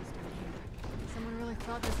rig system here. Someone really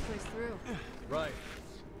thought this place through. Right.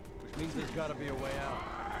 Which means there's gotta be a way out.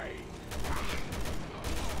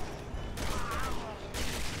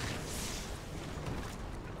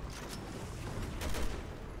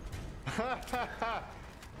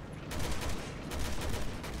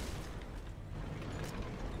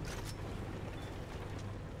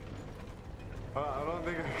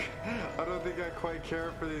 I don't think I quite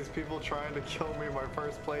care for these people trying to kill me my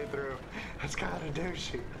first playthrough. That's kinda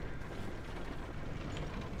douchey.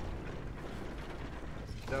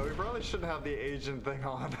 No, we probably shouldn't have the agent thing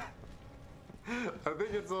on. I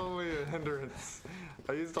think it's only a hindrance.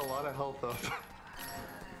 I used a lot of health up.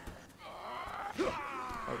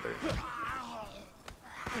 Oh, there.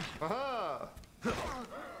 Aha!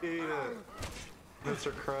 Eat it,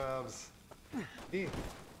 Mr. Krabs. Eat.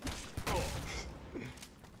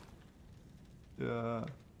 Yeah.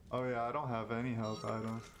 Oh yeah, I don't have any health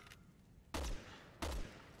items.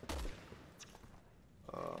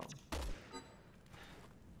 How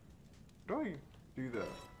do I do that?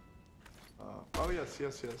 Oh yes.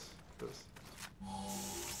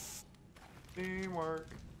 Teamwork.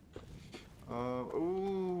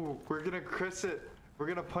 Ooh, we're gonna Chris it. We're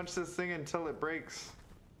gonna punch this thing until it breaks.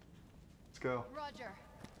 Let's go. Roger.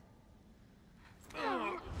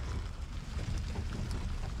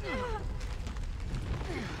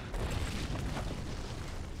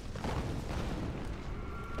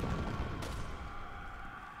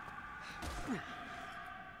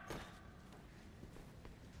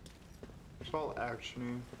 It's all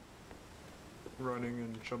actiony. Running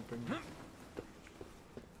and jumping.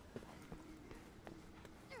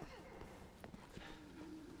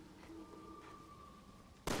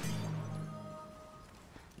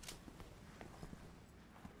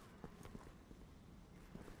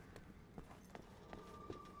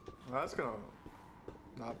 That's gonna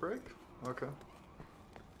not break? Okay.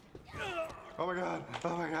 Oh my god,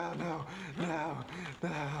 no,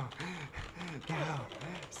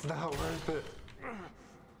 it's not worth it.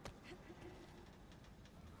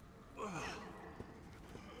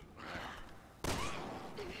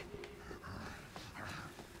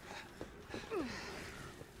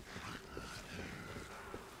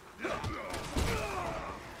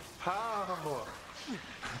 How?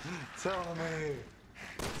 Tell me.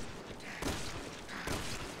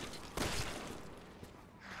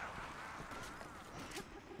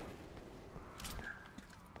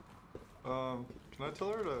 Can I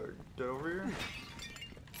tell her to get over here?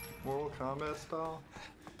 Mortal Kombat style?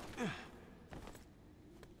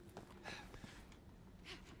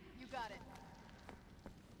 You got it.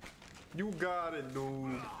 You got it,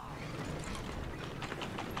 dude.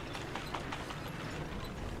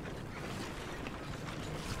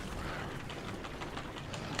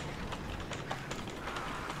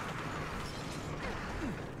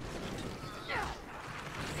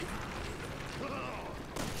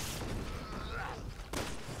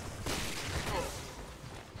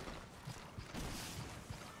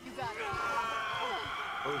 You got it.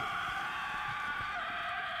 Oh.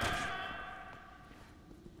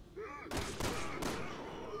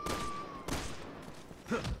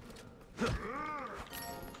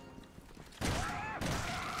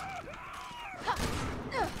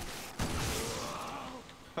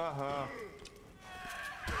 Haha.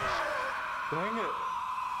 Dang it.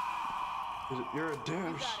 You're a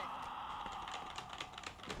douche.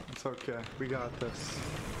 It's okay. We got this.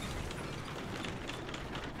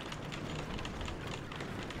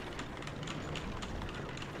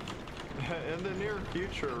 In the near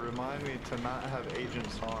future, remind me to not have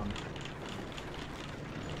agents on.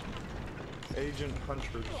 Agent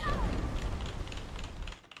hunters.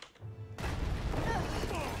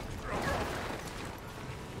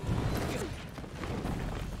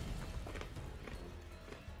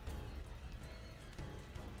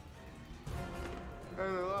 Hey,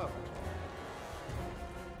 they left.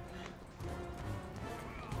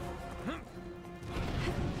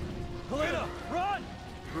 Helena, run!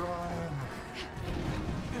 Run.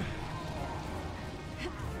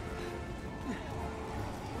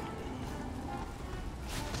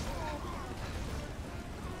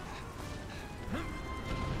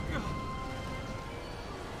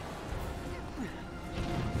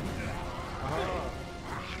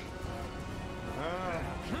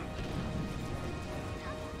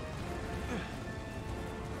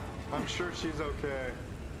 I'm sure she's okay.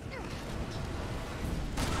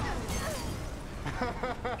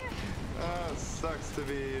 Sucks to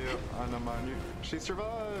be you. Oh, no, mind you. She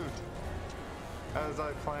survived! As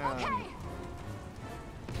I planned. Okay.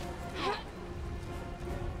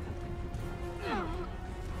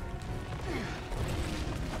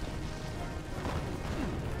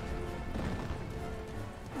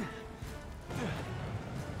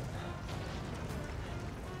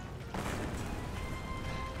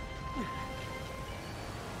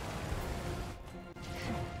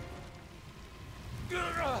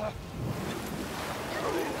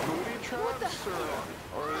 Booty traps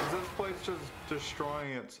or is this place just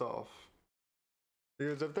destroying itself?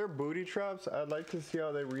 Because if they're booty traps, I'd like to see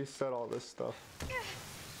how they reset all this stuff.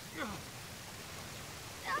 Oh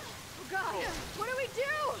God! What do we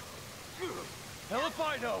do? Hell if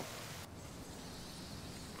I know!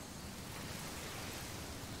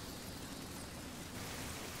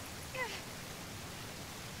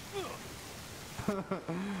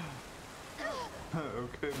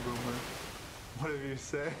 Okay, Boomer. Whatever you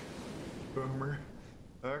say, Boomer.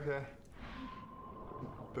 Okay.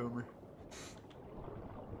 Boomer.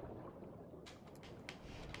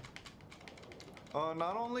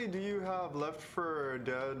 Not only do you have Left 4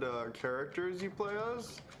 Dead characters you play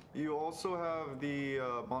as, you also have the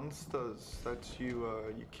monsters that you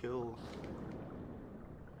kill.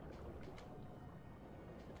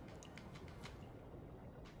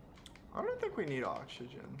 I don't think we need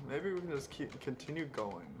oxygen. Maybe we can just continue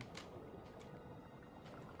going.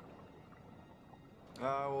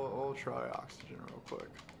 We'll try oxygen real quick.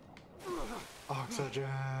 Oxygen!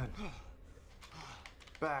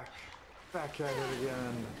 Back at it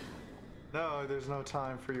again. No, there's no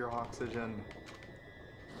time for your oxygen.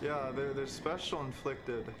 Yeah, they're special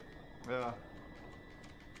inflicted. Yeah.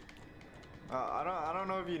 I don't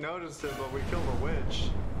know if you noticed it, but we killed a witch.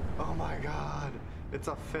 Oh my God, it's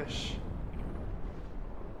a fish.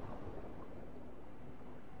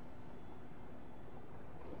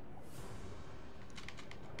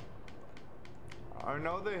 I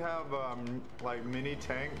know they have like mini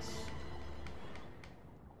tanks.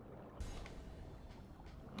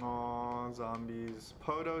 Oh, zombies.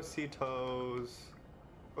 Podocitos.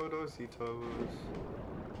 Podocitos.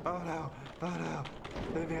 Oh no. Oh no.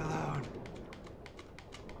 Leave me alone.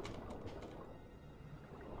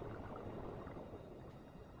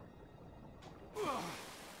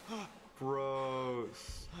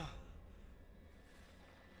 Gross.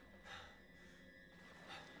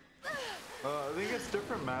 I think it's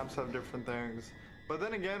different maps have different things. But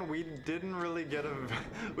then again, we really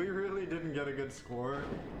didn't get a good score.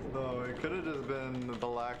 So it could have just been the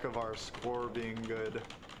lack of our score being good.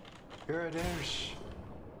 You're a douche.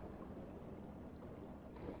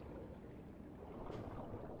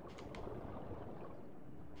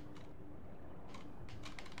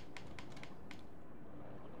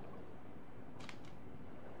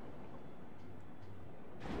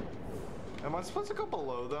 Am I supposed to go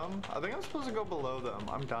below them? I think I'm supposed to go below them.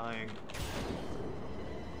 I'm dying.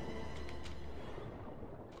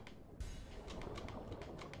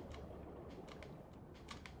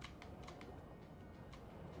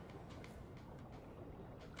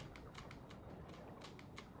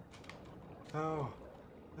 Oh.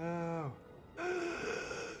 No.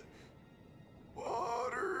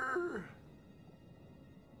 Water.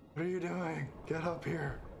 What are you doing? Get up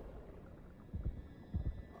here.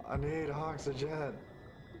 I need oxygen.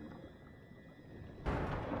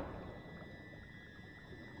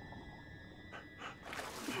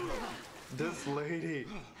 This lady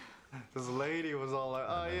was all like,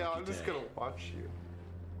 oh yeah, I'm just gonna watch you.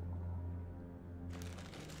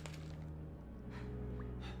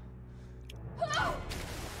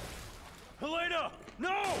 Helena!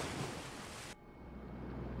 No!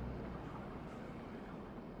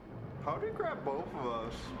 How do you grab both of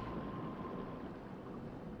us?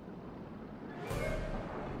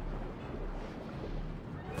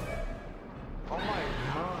 Oh my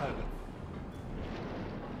God.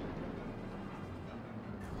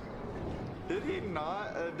 Did he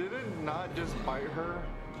not, did it not just bite her?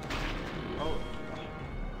 Oh.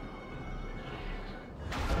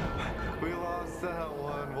 We lost that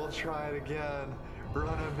one. We'll try it again.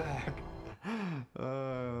 Run it back.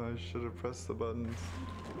 I should have pressed the buttons.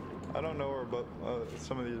 I don't know where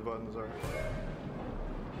some of these buttons are.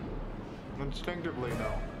 Instinctively,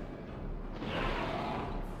 no.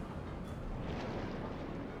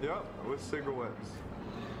 Yep, with cigarettes.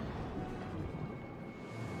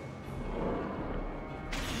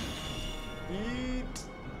 Eat.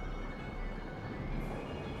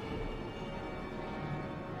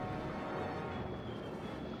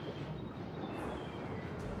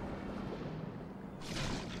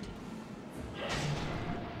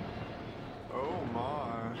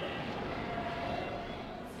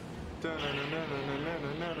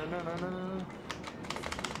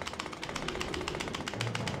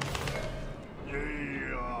 Yeah.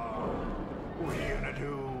 What are you gonna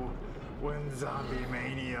do when zombie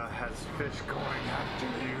mania has fish going after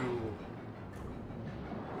you?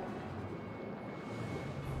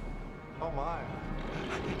 Oh my.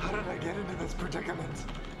 How did I get into this predicament?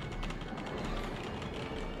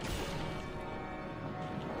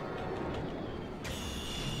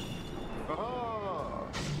 Oh.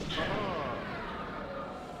 Oh.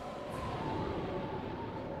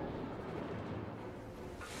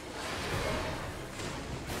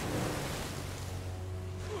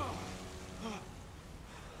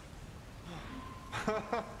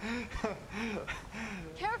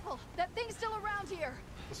 Careful! That thing's still around here!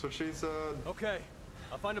 That's what she said. Okay,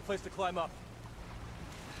 I'll find a place to climb up.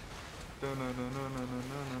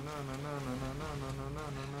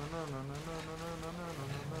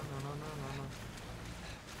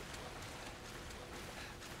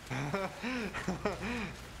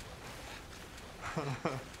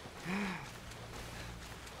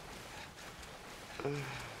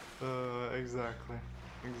 Exactly.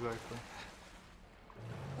 Exactly.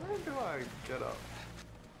 Where do I get up?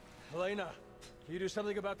 Elena, can you do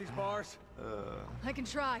something about these bars? I can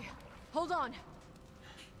try. Hold on.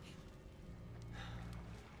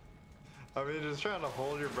 I mean, just trying to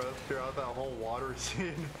hold your breath throughout that whole water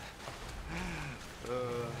scene.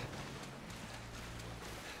 Yeah,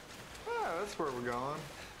 that's where we're going.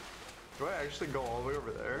 Do I actually go all the way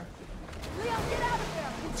over there? Leon, get out of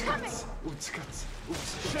there! It's coming! Oops, cuts.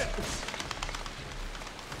 Oops, shit!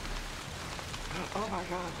 Oh my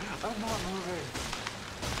god, I'm not moving.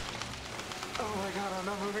 Oh my god, I'm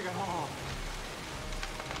not moving at all.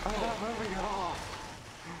 I'm not moving at all.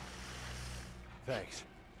 Thanks.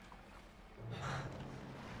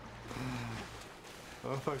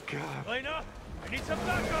 Oh my god. Elena, I need some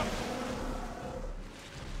backup!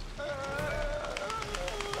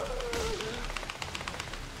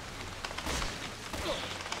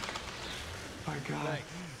 My god.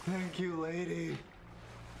 Thanks. Thank you, lady.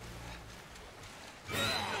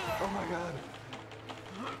 Oh my god.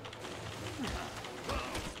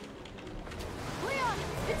 Leon!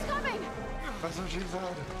 It's coming! That's what she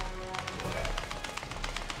said.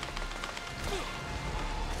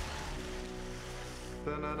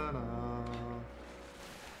 Da-na-na-na.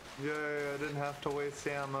 Yay, I didn't have to waste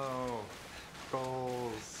ammo.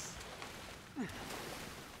 Goals. You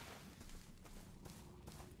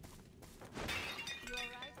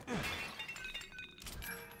alright?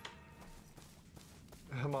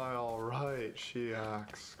 Am I alright? She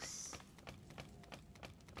asks.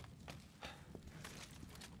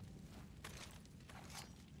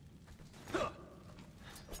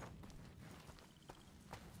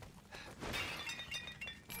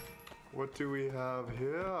 What do we have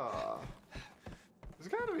here? There's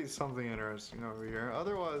gotta be something interesting over here.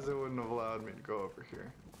 Otherwise, it wouldn't have allowed me to go over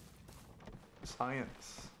here.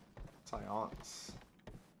 Science. Science.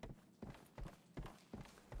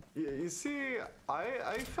 Yeah, you see,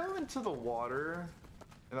 I fell into the water,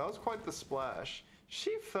 and that was quite the splash.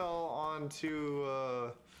 She fell onto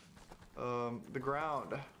the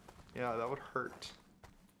ground. Yeah, that would hurt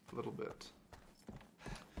a little bit.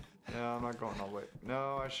 Yeah, I'm not going all the way.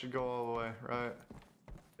 No, I should go all the way, right?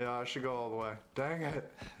 Yeah, I should go all the way. Dang it.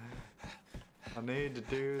 I need to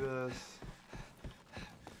do this.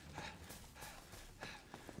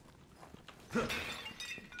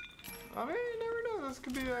 I mean, you never know. This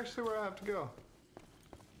could be actually where I have to go.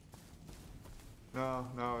 No,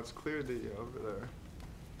 no, it's clear the over there.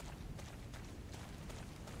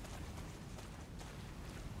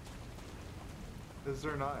 Is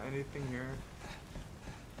there not anything here?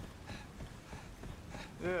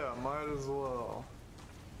 Yeah, might as well.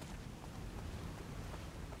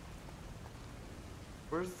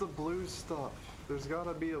 Where's the blue stuff? There's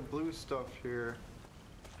gotta be a blue stuff here.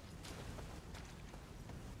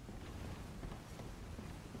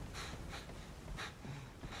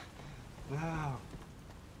 No.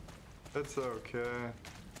 It's okay.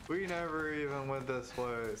 We never even went this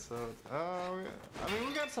way, so... I mean,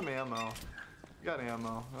 we got some ammo. We got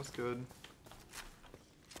ammo. That's good.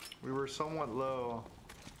 We were somewhat low.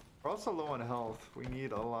 We're also low on health. We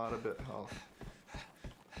need a lot of bit health.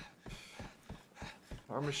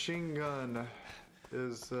 Our machine gun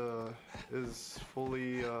is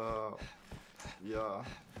fully yeah,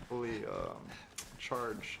 fully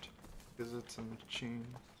charged because it's a machine.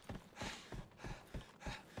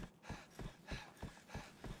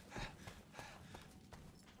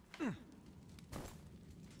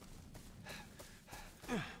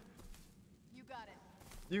 You got it.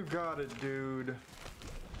 You got it, dude.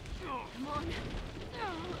 Come on.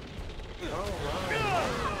 I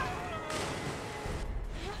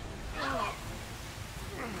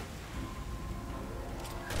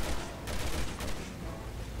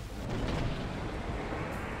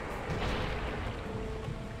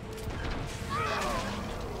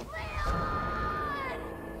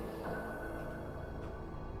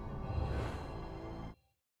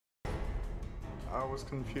was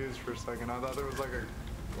confused for a second. I thought there was like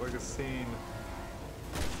a scene.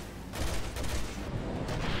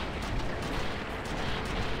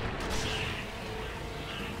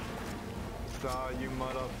 You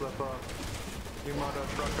mother flipper. You mother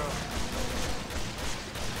trucker.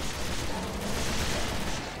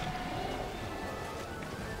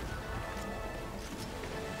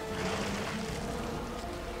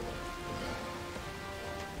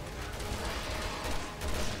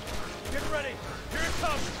 Get ready! Here it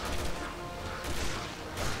comes!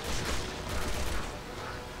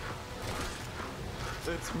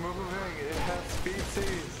 It's moving. It has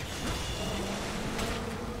species.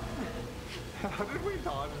 How did we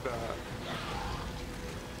dodge that?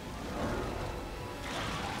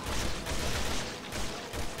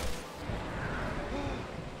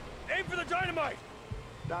 Aim for the dynamite!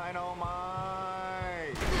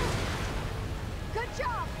 Dynamite! Good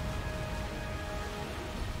job!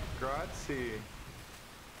 Grazie.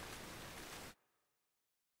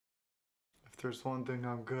 If there's one thing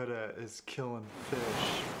I'm good at, is killing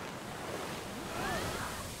fish.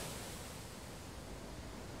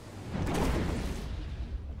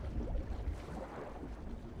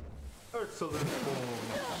 Excellent form.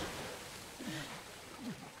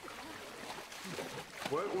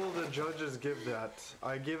 What will the judges give that?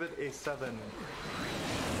 I give it a 7.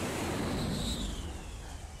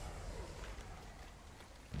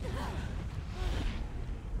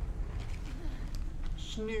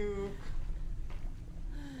 Snook.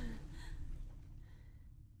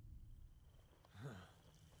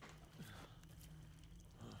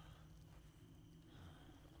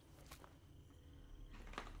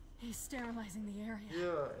 He's sterilizing the area.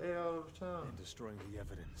 Yeah, 8 out of 10. And destroying the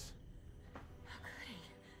evidence. How could he?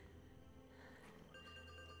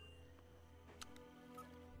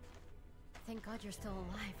 Thank God you're still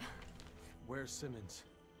alive. Where's Simmons?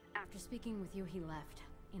 After speaking with you, he left.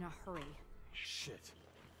 In a hurry. Shit.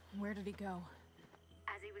 Where did he go?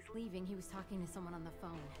 As he was leaving, he was talking to someone on the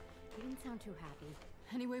phone. He didn't sound too happy.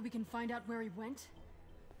 Any way we can find out where he went?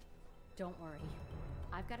 Don't worry.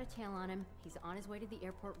 I've got a tail on him. He's on his way to the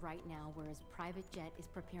airport right now, where his private jet is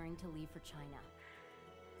preparing to leave for China.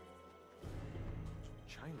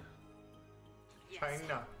 China? Yes.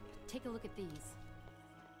 China. Take a look at these.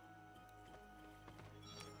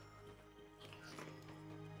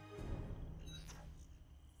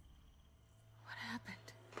 What happened?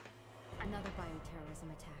 Another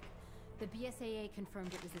bioterrorism attack. The BSAA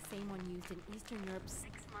confirmed it was the same one used in Eastern Europe 6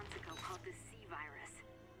 months ago, called the C virus.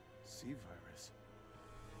 C virus?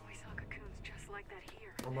 We saw cocoons just like that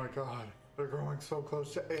here. Oh my god. They're growing so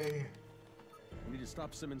close to A. We need to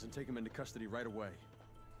stop Simmons and take him into custody right away.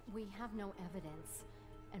 We have no evidence.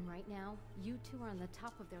 And right now, you two are on the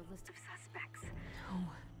top of their list of suspects. No.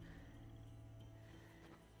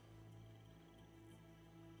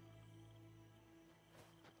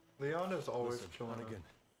 Leon is always Listen, killing Hunnigan, him.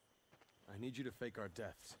 I need you to fake our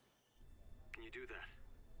deaths. Can you do that?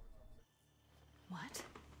 What?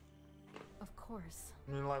 Of course.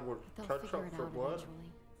 I mean, like, with They'll ketchup figure it for out what?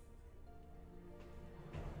 eventually.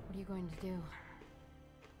 What are you going to do?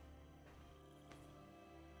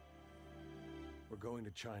 We're going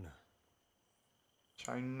to China.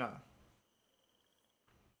 China.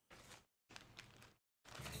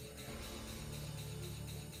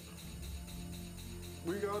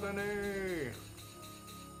 We got an A!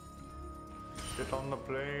 Get on the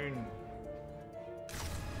plane.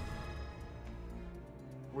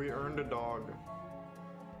 We earned a dog.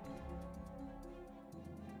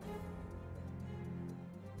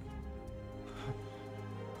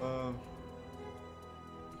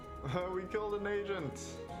 We killed an agent.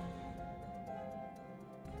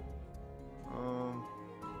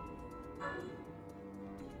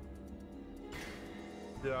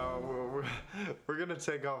 Yeah, we're gonna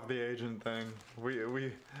take off the agent thing. We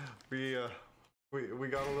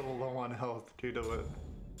got a little low on health due to it.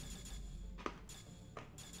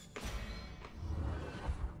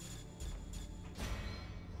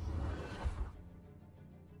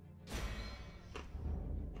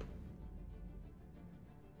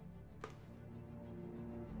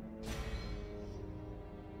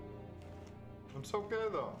 It's okay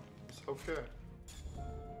though. It's okay.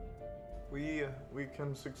 We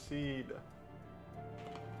can succeed.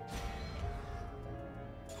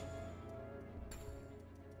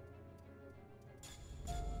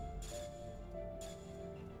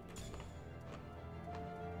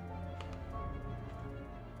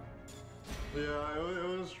 Yeah,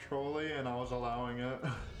 it was trolly and I was allowing it.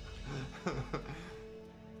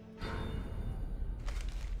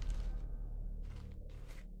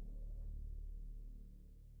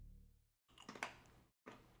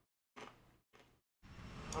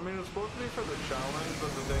 I mean, it's supposed to be for the challenge, but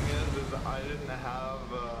the thing is I didn't have,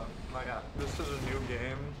 this is a new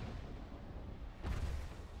game.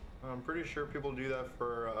 I'm pretty sure people do that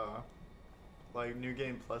for, like, new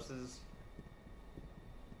game pluses.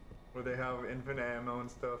 Where they have infinite ammo and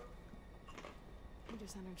stuff. We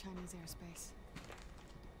just entered Chinese airspace.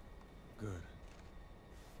 Good.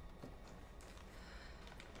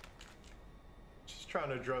 Just trying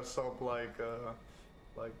to dress up like, How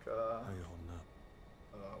you holding up?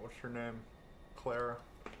 what's her name? Clara.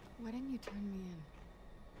 Why didn't you turn me in?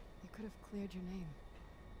 You could have cleared your name.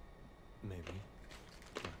 Maybe.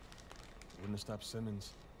 But wouldn't have stopped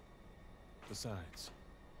Simmons. Besides,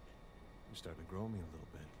 you started to grow me a little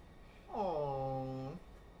bit. Oh.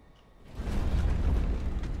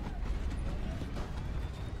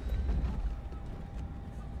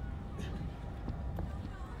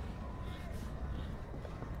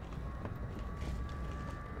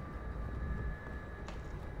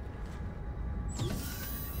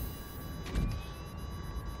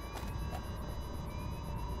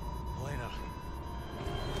 Elena.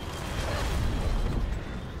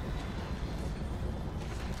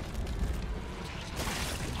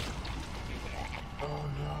 Oh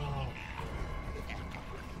no.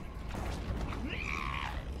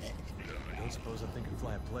 You don't suppose I think I can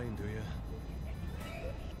fly a plane, do you?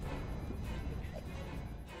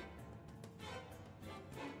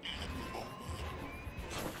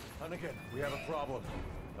 Hunnigan, we have a problem.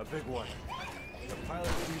 A big one. The pilot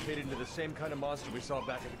mutated into the same kind of monster we saw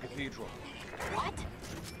back at the cathedral. What?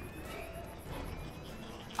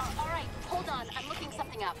 All right, hold on. I'm looking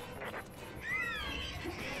something up.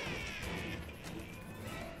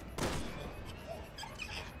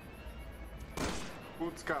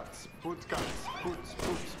 Boots guts, boots,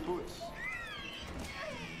 boots.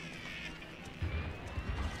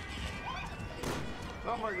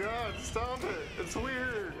 Oh my god, stop it! It's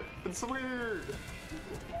weird! It's weird!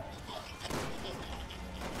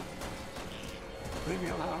 Leave me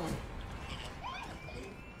alone!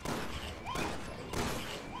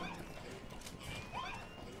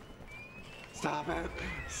 Stop it!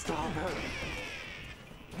 Stop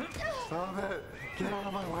it! Stop it! Get out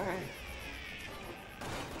of my way!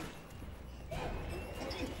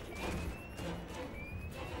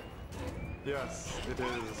 Yes, it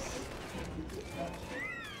is.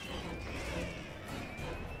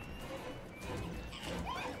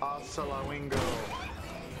 Asalawingo.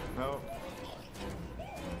 No.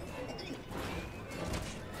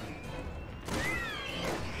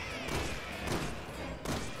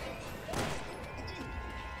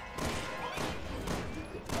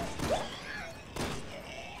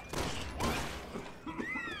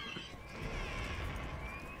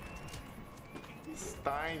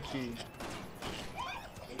 Stanky.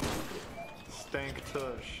 Stank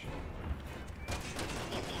tush.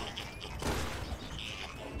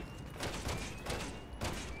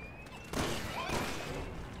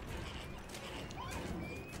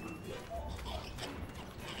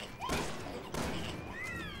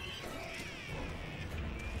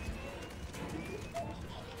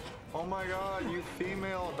 Oh my god, you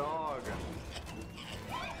female dog.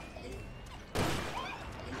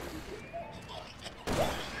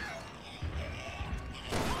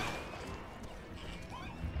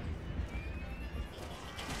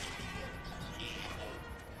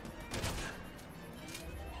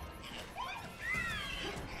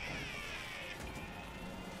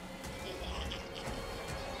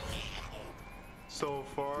 So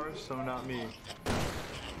far, so not me.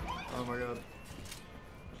 Oh my god.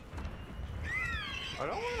 I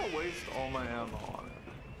don't want to waste all my ammo on it.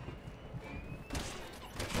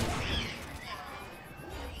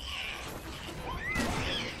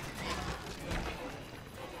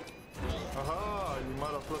 Aha, you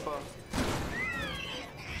mother flipper.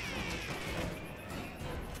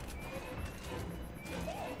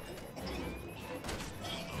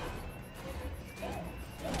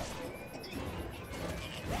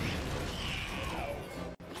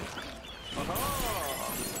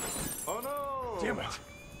 Oh no! Damn it!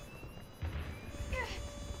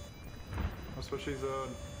 That's what she said.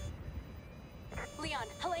 Leon,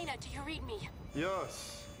 Helena, do you read me?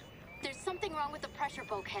 Yes. There's something wrong with the pressure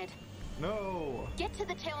bulkhead. No. Get to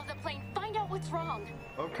the tail of the plane, find out what's wrong.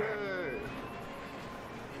 Okay.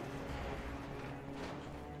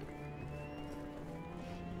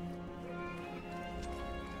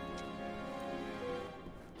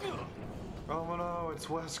 Oh no, it's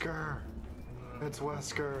Wesker. It's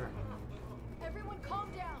Wesker. Everyone calm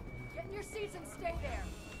down. Get in your seats and stay there.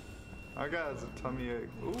 Our guy has a tummy ache.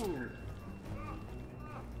 Ooh.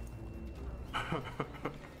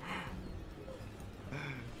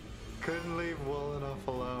 Couldn't leave well enough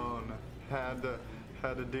alone. Had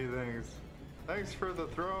to do things. Thanks for the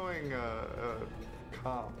throwing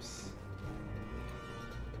comps.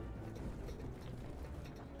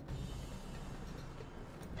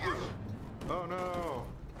 Oh no!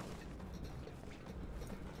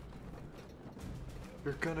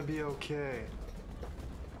 You're gonna be okay.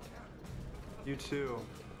 You too.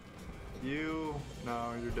 You...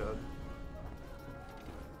 No, you're dead.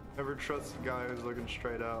 Never trust a guy who's looking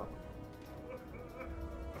straight out.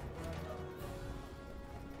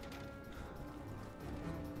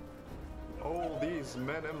 Oh, these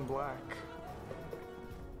men in black.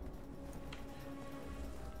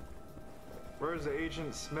 Where's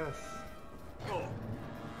Agent Smith?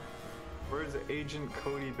 Where's Agent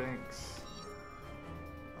Cody Banks?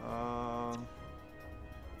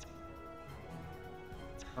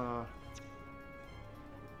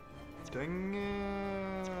 Dang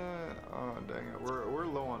it. Oh, dang it. We're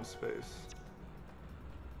low on space.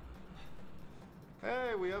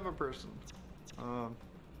 Hey, we have a person. Dang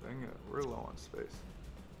it. We're low on space.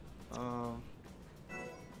 Can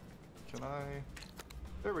I?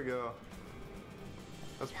 There we go.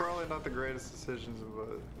 That's probably not the greatest decisions,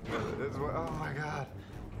 but it's what. Oh my god.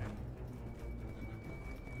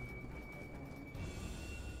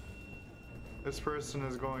 This person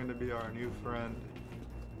is going to be our new friend.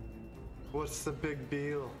 What's the big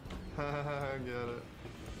deal? I get it.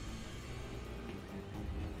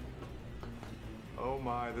 Oh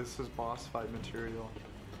my, this is boss fight material.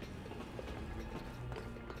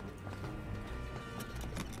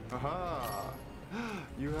 Aha!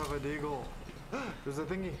 You have a deagle. There's a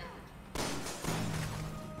thingy.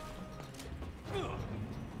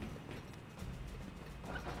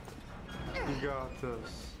 You got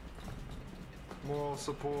this. Moral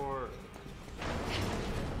support.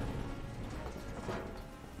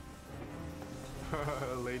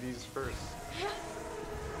 Ladies first.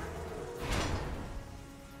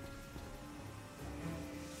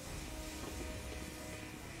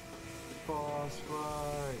 Boss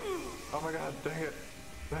fight. Oh my god, dang it.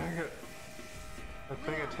 Dang it. That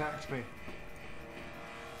thing attacked me.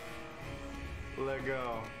 Let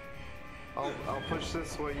go. I'll push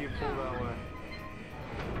this way, you pull that way.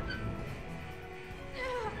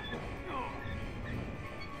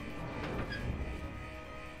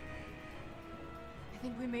 I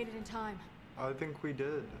think we made it in time. I think we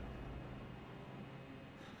did.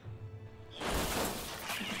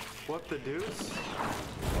 What the deuce?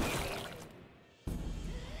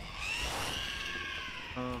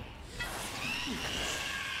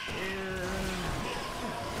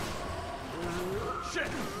 Shit!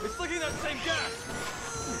 It's leaking that same gas!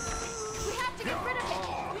 We have to get rid of it!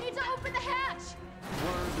 We need to open the hatch!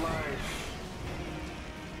 Word life.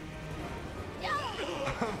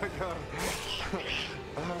 Oh my god.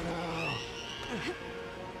 Oh no.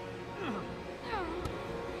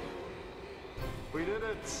 We did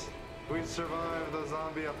it! We survived the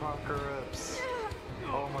zombie apocalypse.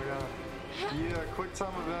 Oh my god. Yeah, quick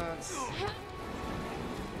time events.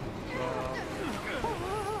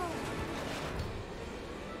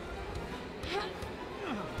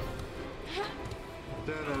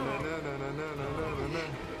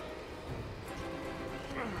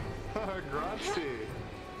 Grazie.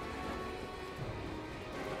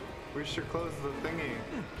 We should close the thingy.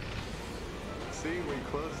 See, we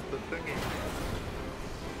closed the thingy.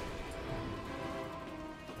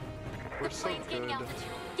 We're so Plane's gaining good. altitude.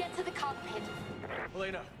 Get to the cockpit.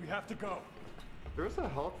 Elena, we have to go. There was a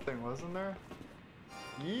health thing, wasn't there?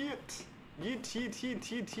 Yeet! Yeet, yeet, yeet,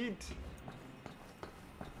 yeet, yeet.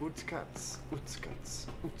 Utskats, utskats,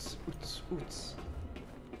 uts.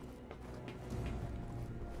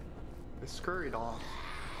 They scurried off.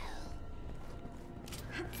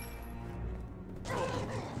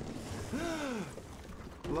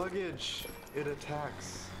 Luggage! It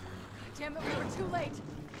attacks. Damn it, we were too late.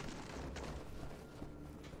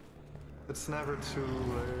 It's never too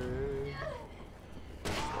late.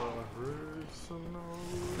 Hurts the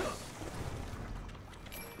nose.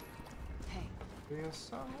 Hey,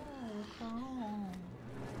 Yes,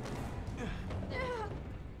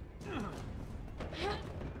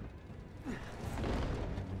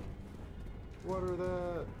 what are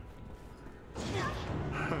that?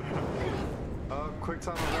 Quick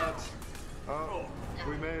time event. Oh,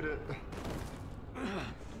 we made it.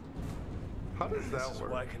 How does that This is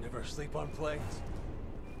work? why I can never sleep on planes.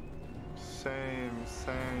 Same,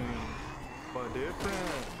 but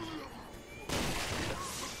different.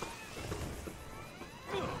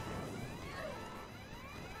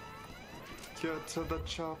 Get to the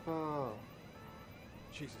chopper.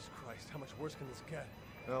 Jesus Christ, how much worse can this get?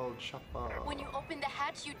 El chopper. When you open the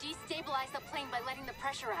hatch, you destabilize the plane by letting the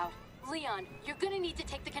pressure out. Leon, you're gonna need to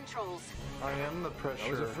take the controls. I am the pressure. I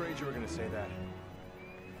was afraid you were gonna say that.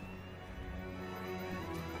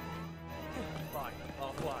 Fine,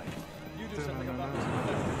 I'll fly. You do something about this.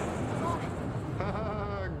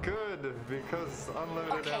 Good, because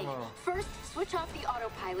unlimited Okay, ammo. first switch off the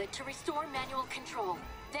autopilot to restore manual control.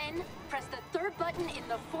 Then press the third button in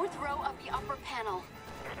the fourth row of the upper panel.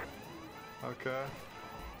 Okay.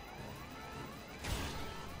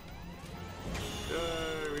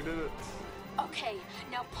 Yay, we did it. Okay,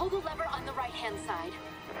 now pull the lever on the right-hand side.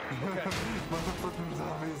 Motherfucking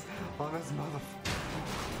zombies on this motherfucker.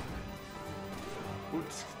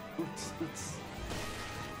 Oops, oops, oops.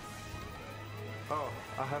 Oh,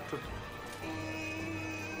 I have to.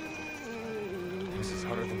 This is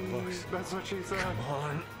harder than it looks. That's what she said. Come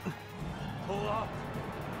on. Pull up.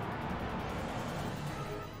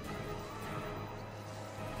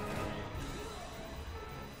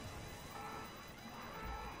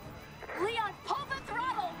 Leon, pull the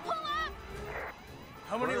throttle! Pull up!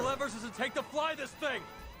 How many levers does it take to fly this thing?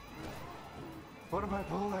 What am I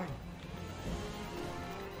pulling?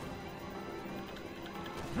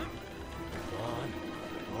 Come on.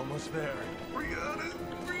 Almost there. We got it!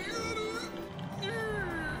 We got it!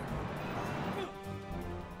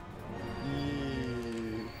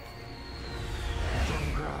 Yee. Some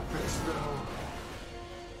graphics though.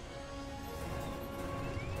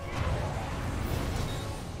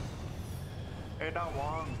 Hey, that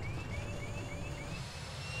Wong.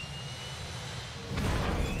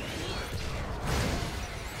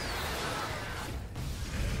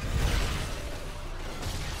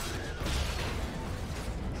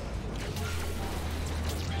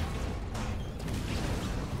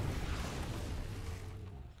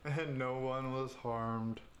 And no one was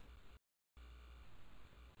harmed.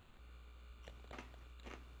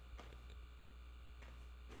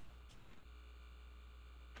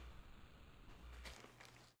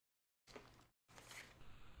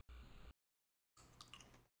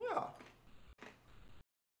 Yeah.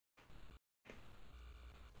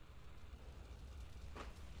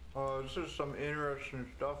 Oh, this is some interesting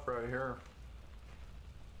stuff right here.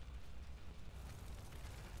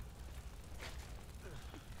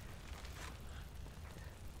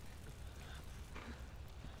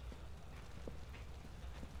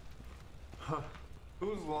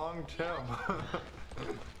 Who's Long Tim?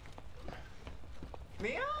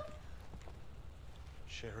 Mia?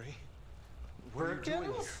 Sherry? What are you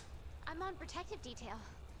doing here? I'm on protective detail.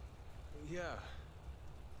 Yeah.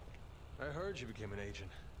 I heard you became an agent.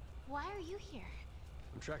 Why are you here?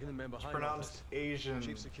 I'm tracking the man behind Pronounced all this. Asian.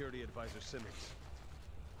 Chief Security Advisor Simmons.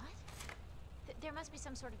 What? There must be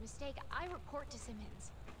some sort of mistake. I report to Simmons.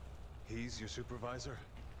 He's your supervisor?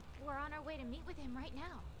 We're on our way to meet with him right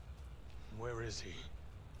now. Where is he?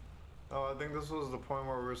 Oh, I think this was the point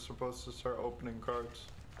where we were supposed to start opening cards.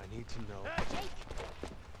 I need to know. Jake!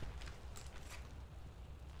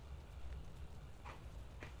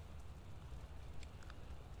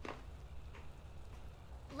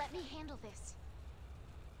 Let me handle this.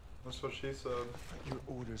 That's what she said. Your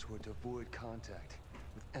orders were to avoid contact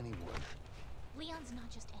with anyone. Leon's not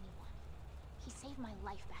just anyone. He saved my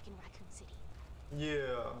life back in Raccoon City.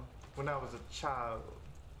 Yeah, when I was a child.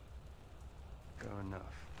 Fair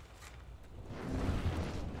enough.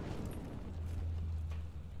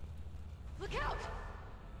 Look out!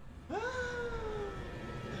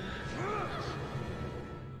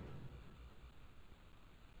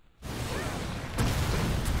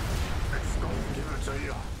 It's gonna give it to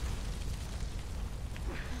you.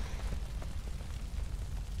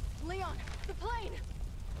 Leon, the plane!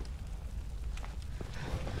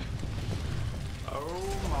 Oh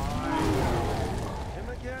my. Him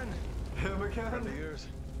again? Him Friend of again? yours.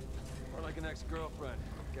 Or like an ex-girlfriend.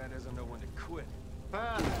 Guy doesn't know when to quit.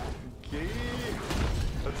 Ah, gee.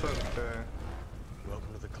 That's okay.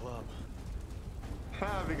 Welcome to the club.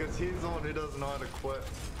 Ha, because he's the one who doesn't know how to quit.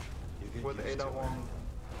 You get With used Ada to it. Wong.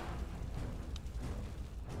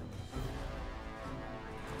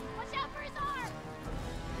 Watch out for his arm!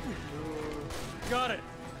 Got it!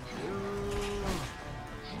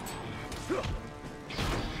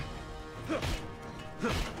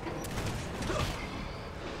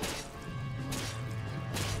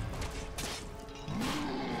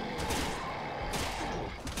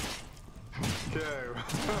 Okay.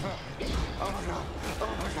 Oh my god.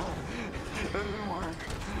 Oh my god. It didn't work.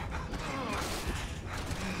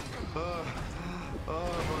 Oh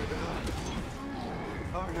my god.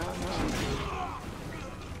 Oh god, no.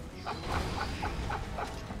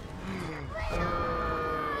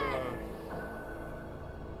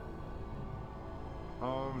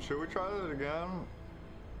 should we try that again?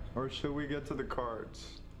 Or should we get to the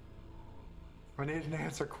cards? I need an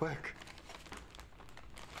answer quick.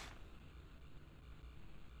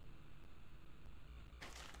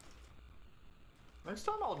 Next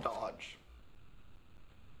time I'll dodge.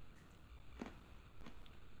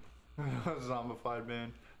 Zombified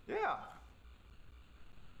man. Yeah.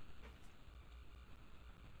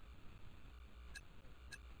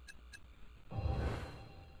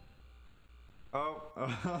 Oh.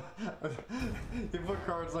 You put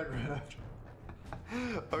cards like right after.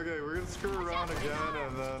 Okay, we're gonna screw around again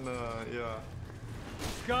and then, yeah.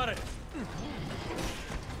 Got it!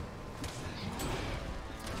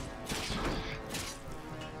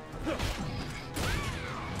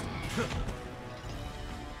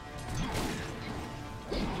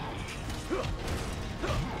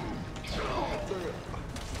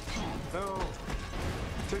 No!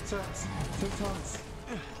 Tic-tacs! Tic-tacs!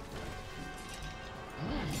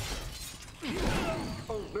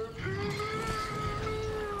 Oh, no!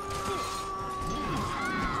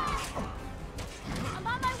 I'm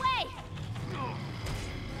on my way!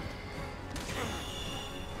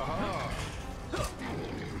 Ah!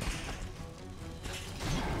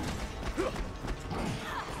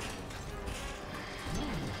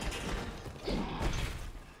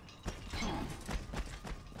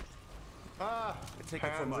 Ah! Take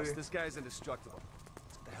it from us. Pansy. This guy's indestructible.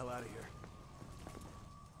 Let's get the hell out of here.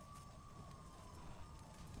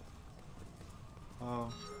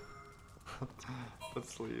 Oh.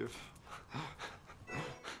 Let's leave.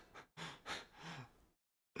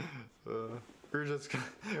 We're just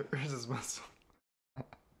messing.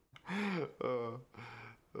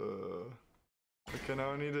 Okay,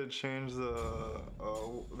 now I need to change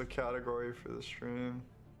the category for the stream.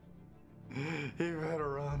 He better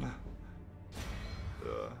run.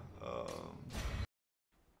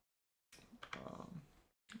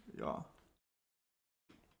 Yeah.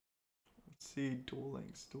 Let's see, Duel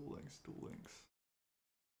Links.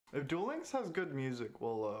 If Duel Links has good music,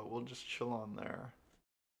 we'll just chill on there.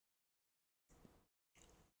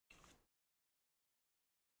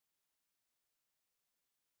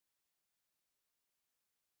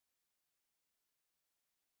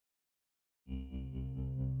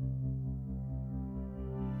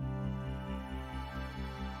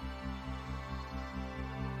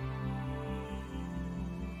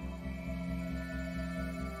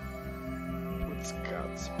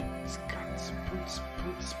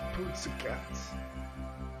 Cats.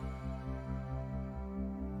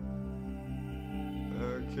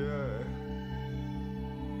 Okay.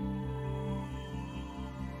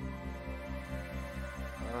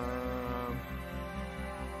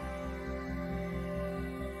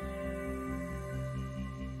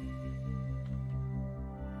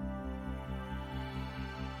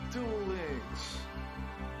 Duel Links.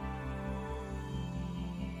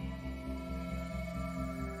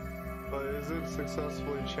 But is it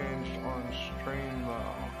successfully changed on stream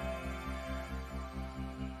though?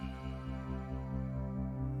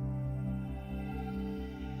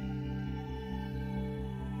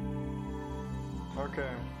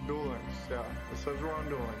 Okay, Duel Links, yeah. It says we're on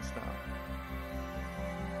Duel Links now.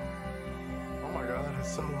 Oh my god,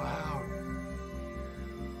 it's so loud.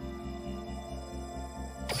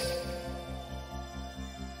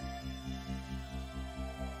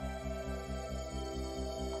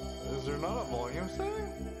 Is there not a volume setting?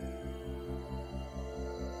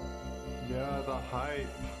 Yeah, the hype.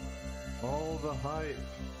 All the hype.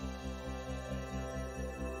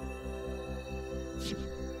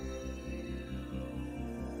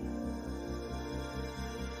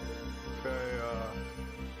 Okay,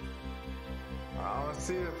 I'll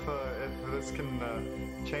see if this can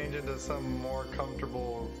change into some more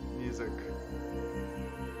comfortable music.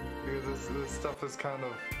 Because this stuff is kind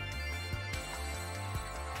of...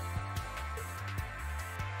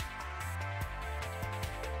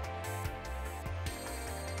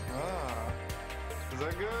 Is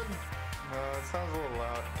that good? It sounds a little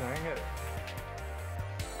loud. Dang it.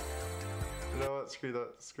 You know what? Screw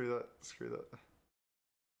that.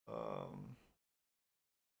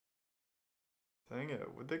 Dang it.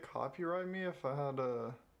 Would they copyright me if I had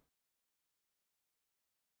a...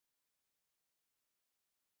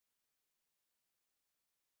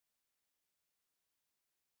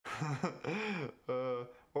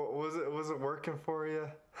 was it working for you?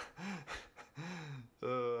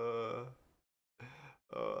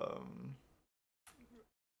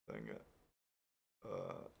 Dang it.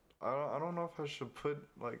 I don't know if I should put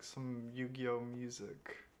like some Yu-Gi-Oh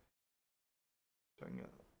music. Dang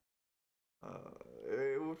it.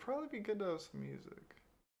 It would probably be good to have some music.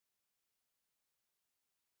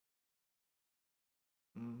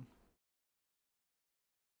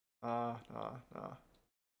 Nah.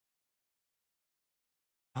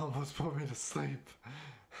 Almost put me to sleep.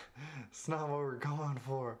 It's not what we're going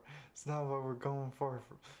for. It's not what we're going for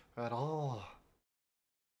at all.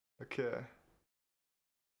 Okay.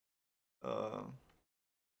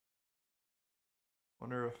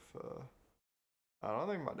 Wonder if I don't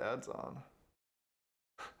think my dad's on.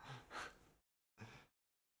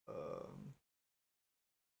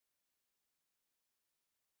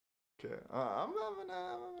 Okay. I'm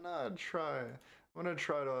gonna try. I'm gonna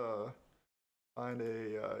try to find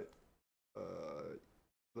a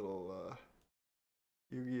little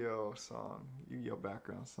Yu-Gi-Oh song, Yu-Gi-Oh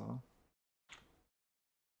background song.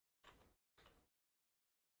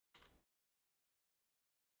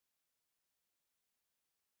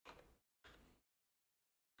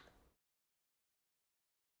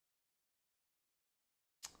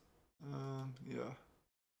 Yeah.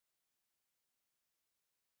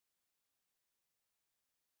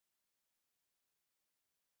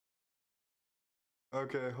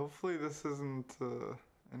 Okay, hopefully this isn't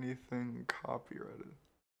anything copyrighted.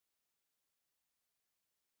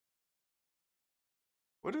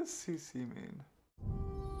 What does CC mean?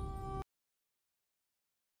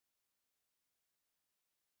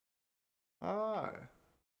 Ah,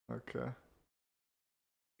 okay.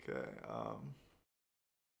 Okay,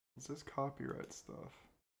 is this copyright stuff?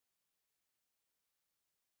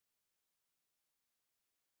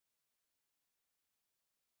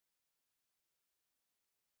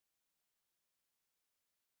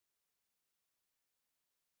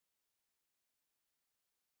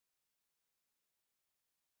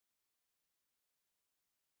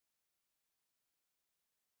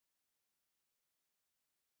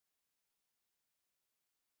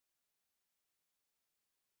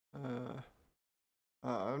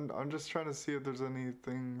 I'm just trying to see if there's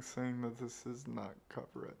anything saying that this is not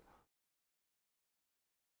copyright.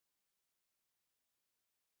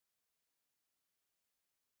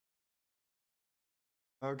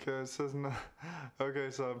 Okay, it says no.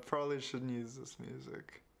 Okay, so I probably shouldn't use this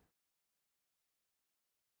music.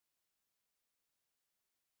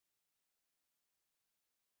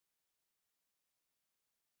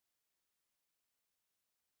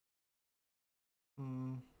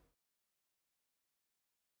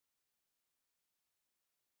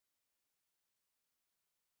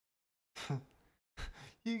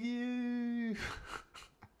 Yu-Gi-Oh!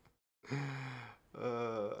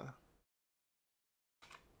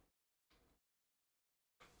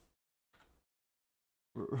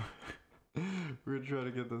 We're gonna try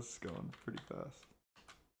to get this going pretty fast.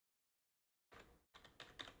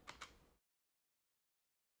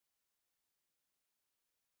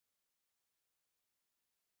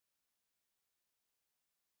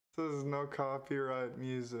 This is no copyright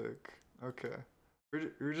music. Okay.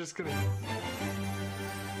 We're just gonna...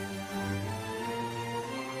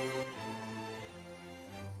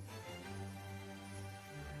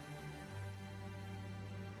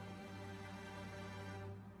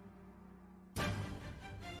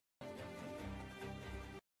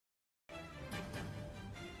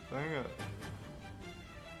 Dang it.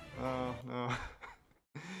 Oh, no.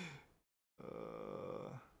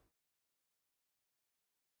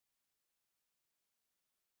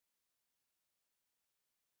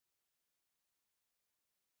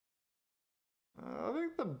 I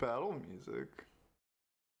think the battle music.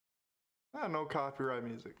 No copyright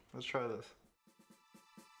music. Let's try this.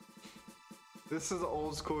 This is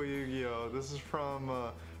old school Yu-Gi-Oh! This is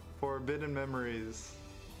from Forbidden Memories.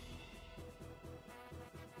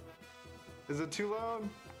 Is it too loud?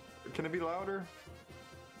 Can it be louder?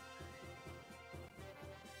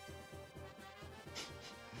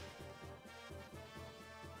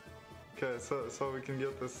 Okay, so we can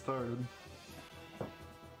get this started.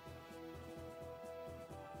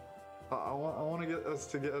 I want to get us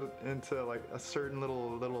to get into like a certain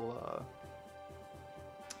little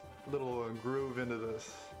groove into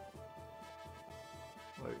this.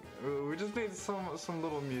 Like we just need some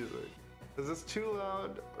little music. Is this too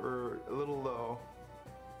loud or a little low?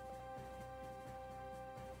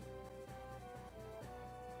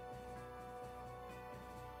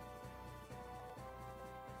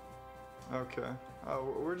 Okay.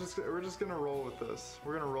 We're just gonna roll with this.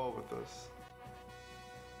 We're gonna roll with this.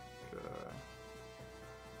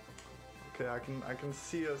 Okay, I can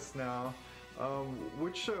see us now.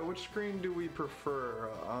 Which screen do we prefer?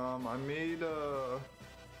 I made I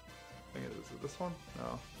think is it this one?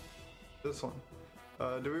 No, this one.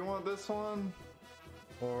 Do we want this one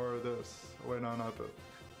or this? Wait, no, not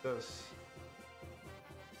this.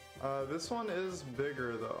 This one is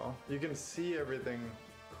bigger though. You can see everything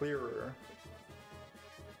clearer.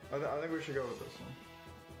 I think we should go with this one.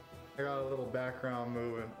 I got a little background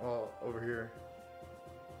moving all over here.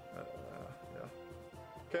 Yeah.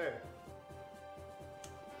 Okay.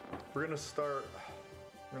 We're gonna start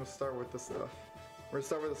with this stuff. We're gonna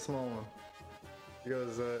start with a small one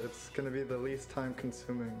because it's gonna be the least time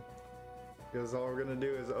consuming. Because all we're gonna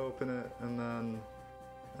do is open it and then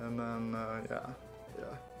yeah.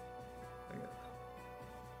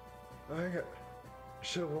 Dang it. I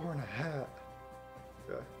should have worn a hat.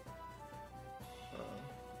 Okay.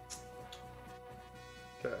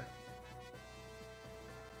 Okay.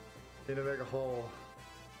 Need to make a hole.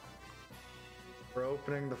 We're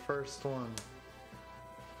opening the first one.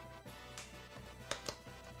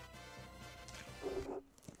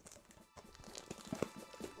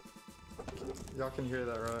 Y'all can hear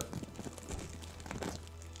that, right?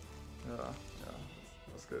 Yeah,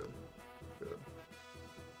 that's good. Good.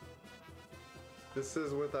 This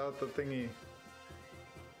is without the thingy.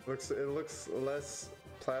 It looks less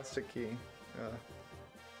plasticky. Yeah.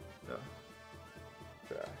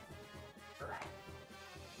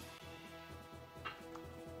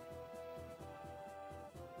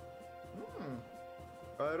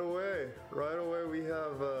 Right away we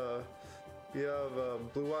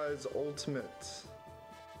have Blue Eyes Ultimate.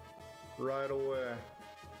 Right away.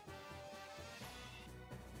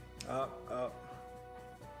 Up.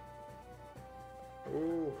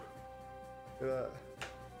 Ooh. Look at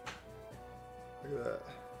that.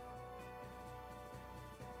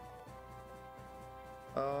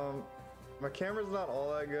 My camera's not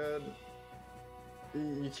all that good.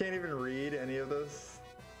 You can't even read any of this.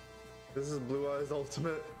 This is Blue Eyes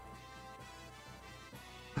Ultimate.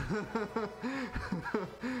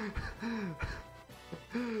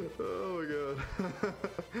 Oh my god.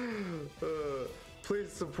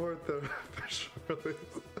 Please support the official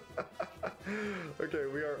release. Okay,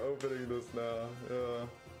 we are opening this now. Yeah.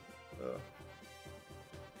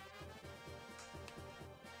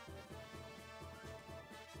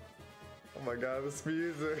 Oh my god, this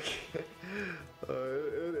music.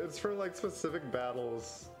 It's from like specific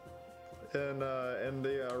battles in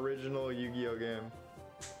the original Yu-Gi-Oh game.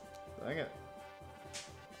 Dang it.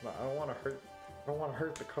 I don't want to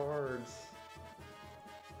hurt the cards.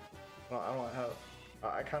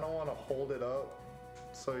 I kind of want to hold it up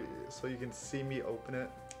so you can see me open it.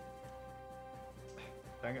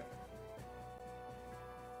 Dang it.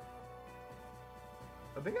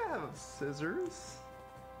 I think I have scissors.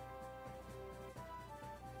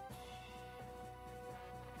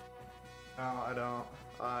 No, I don't.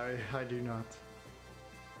 I do not.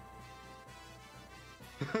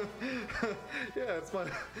 Yeah,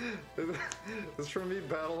 it's from me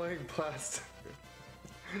battling plastic.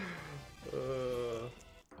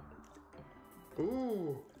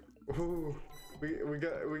 Ooh, we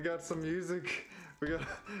got some music. We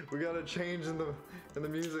got a change in the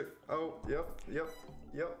music. Oh, yep.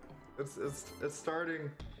 It's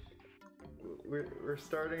starting. We're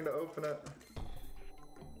starting to open it.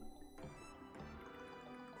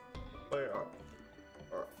 Wait,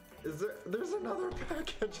 there's another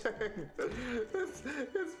packaging.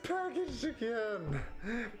 It's packaged again.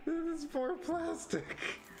 This is more plastic.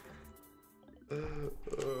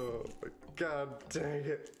 Oh my god, dang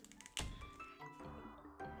it.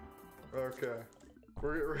 Okay,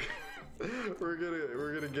 we're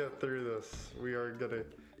gonna get through this. We're gonna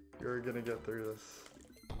get through this.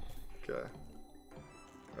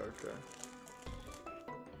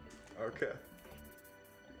 Okay.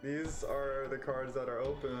 These are the cards that are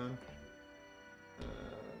open.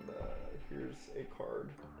 And here's a card.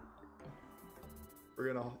 We're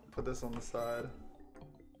gonna put this on the side.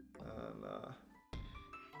 And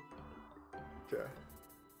okay.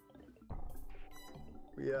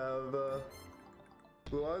 We have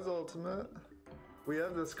Blue Eyes Ultimate. We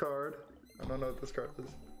have this card. I don't know what this card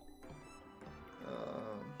is.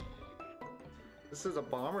 This is a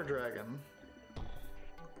Bomber Dragon.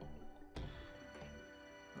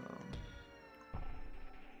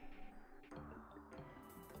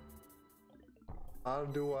 Out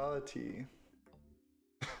of duality.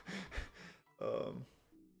 Okay,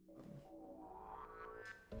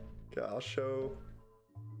 I'll show.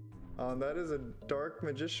 That is a Dark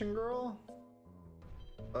Magician Girl,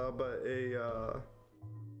 but a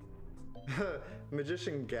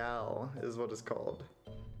Magician Gal is what it's called.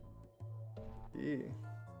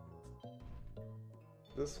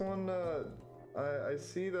 This one, I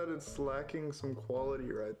see that it's lacking some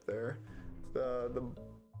quality right there.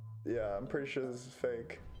 Yeah, I'm pretty sure this is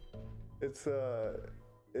fake. It's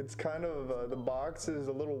kind of, the box is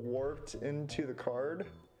a little warped into the card.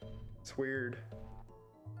 It's weird.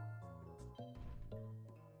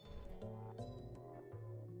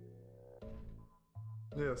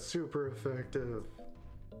 Yeah, super effective.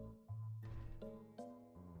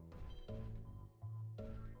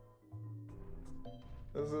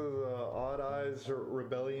 This is Odd Eyes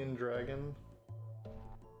Rebellion Dragon.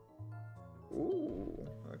 Ooh,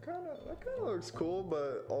 that kind of looks cool,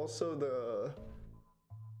 but also the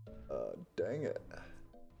dang it.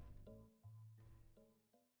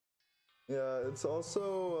 Yeah, it's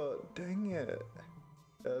also dang it.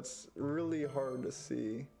 That's really hard to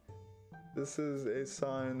see. This is a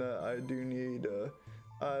sign that I do need. It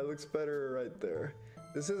looks better right there.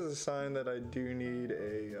 This is a sign that I do need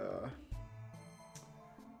a.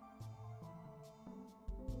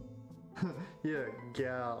 Yeah,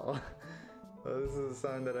 gal. This is a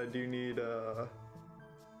sign that I do need a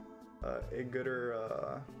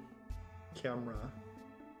gooder camera.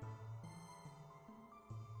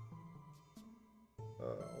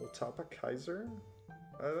 Otapa Kaiser,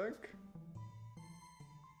 I think.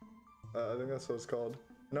 I think that's what it's called.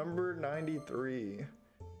 Number 93.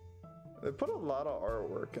 They put a lot of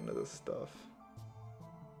artwork into this stuff.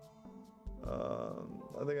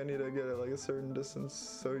 I think I need to get it like a certain distance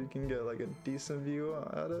so you can get like a decent view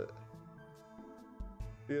at it.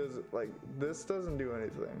 Because like this doesn't do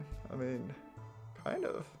anything. I mean, kind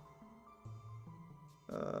of.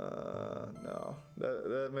 No,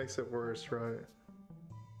 that makes it worse, right?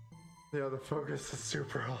 Yeah, the focus is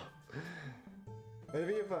super off.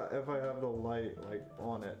 Maybe if I have the light like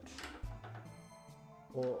on it,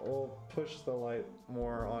 we'll push the light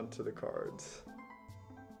more onto the cards,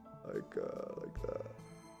 like that.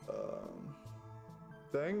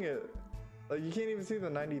 Dang it! Like you can't even see the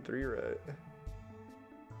 93 right.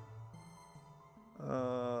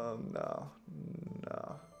 No.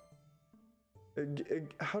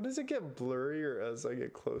 How does it get blurrier as I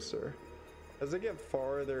get closer? As I get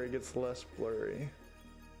farther, it gets less blurry.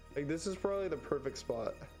 Like this is probably the perfect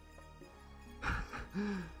spot.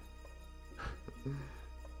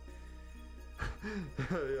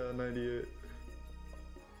 Yeah, 98.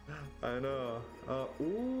 I know.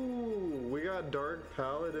 Ooh, we got Dark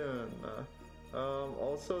Paladin.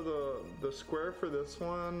 Also the square for this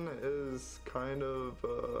one is kind of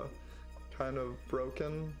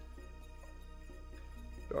broken.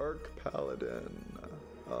 Dark Paladin.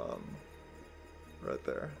 Right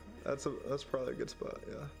there. That's probably a good spot.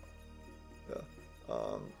 Yeah.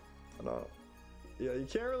 I don't. Yeah, you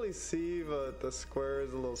can't really see, but the square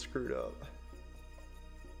is a little screwed up.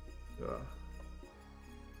 Yeah.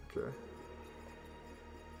 Okay.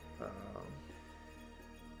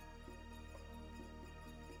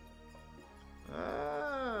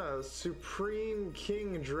 Supreme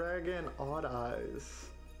King Dragon Odd Eyes.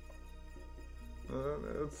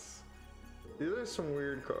 These are some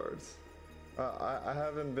weird cards. I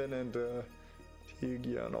haven't been into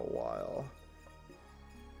Yu-Gi-Oh in a while.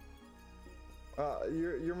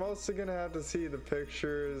 You're mostly gonna have to see the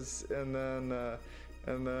pictures, and then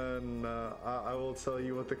I will tell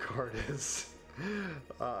you what the card is.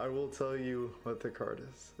 I will tell you what the card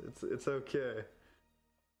is. It's okay.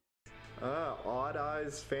 Odd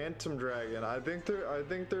Eyes Phantom Dragon. I think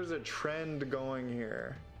there's a trend going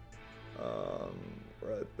here.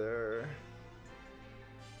 Right there.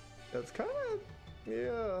 That's kind of,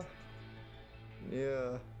 yeah.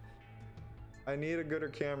 I need a gooder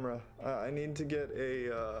camera. I need to get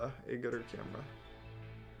a gooder camera.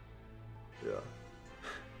 Yeah.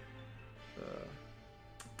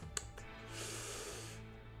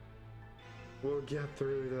 We'll get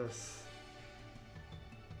through this.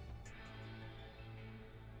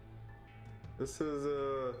 This is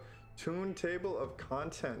a tune table of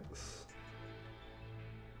contents.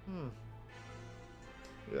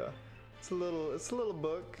 Yeah, it's a little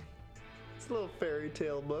book. It's a little fairy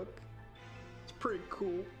tale book. It's pretty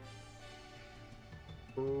cool.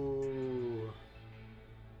 Ooh.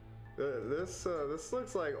 This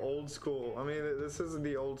looks like old school. I mean, this is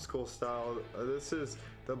the old school style. This is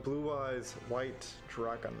the Blue Eyes White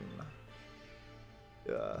Dragon.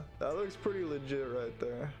 Yeah, that looks pretty legit right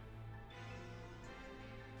there.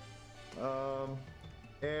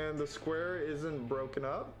 And the square isn't broken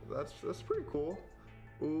up. That's pretty cool.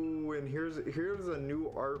 Ooh, and here's a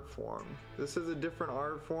new art form. This is a different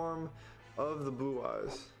art form of the Blue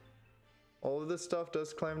Eyes. All of this stuff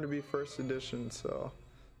does claim to be first edition, so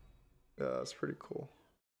yeah, that's pretty cool.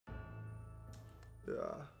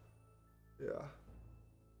 Yeah.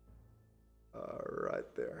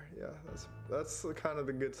 Right there. Yeah, that's kind of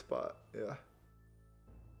the good spot. Yeah.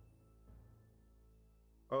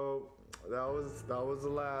 Oh, that was the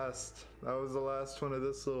last. That was the last one of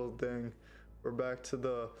this little thing. We're back to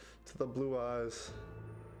the Blue Eyes,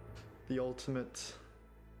 the ultimate.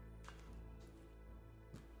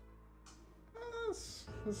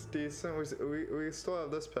 It's decent. We still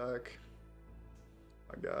have this pack.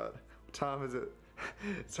 Oh my god. What time is it?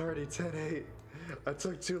 It's already 10:08. I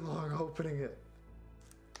took too long opening it.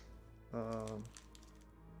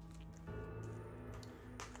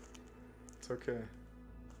 It's okay.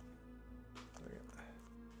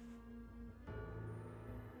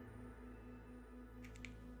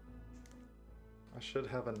 I should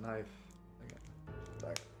have a knife.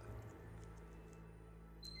 Dang it.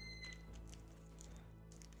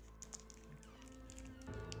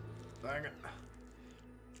 Dang it.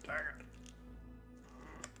 Dang it.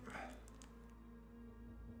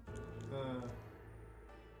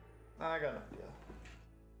 I got an idea.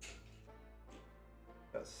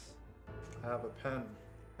 Yes. I have a pen.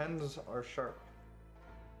 Pens are sharp.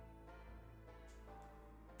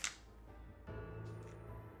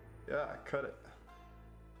 Yeah, cut it.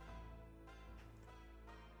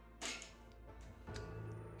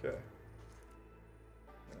 Okay.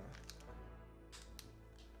 Yeah.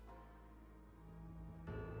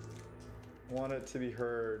 Want it to be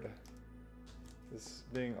heard. This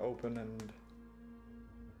being open and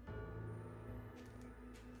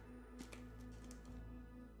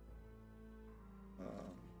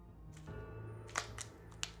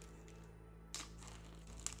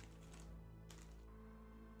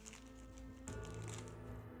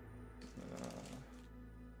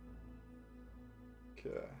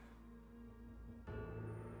okay.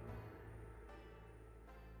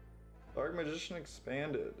 Dark Magician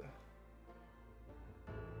expanded.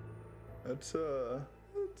 It's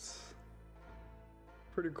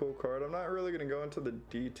pretty cool card. I'm not really gonna go into the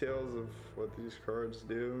details of what these cards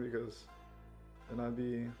do because then I'd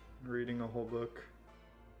be reading a whole book.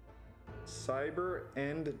 Cyber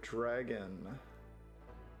End Dragon.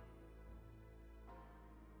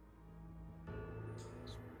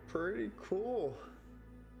 It's pretty cool.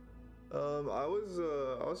 I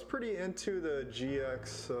was pretty into the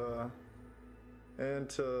GX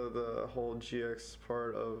into the whole GX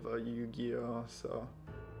part of Yu-Gi-Oh, so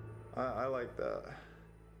I like that.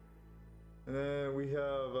 And then we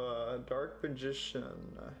have Dark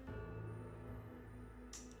Magician.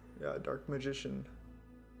 Yeah, Dark Magician.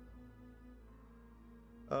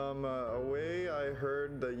 A way I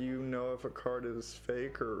heard that you know if a card is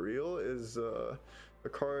fake or real is a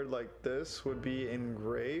card like this would be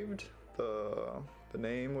engraved. The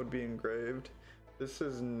name would be engraved. This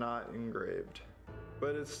is not engraved,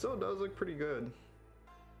 but it still does look pretty good.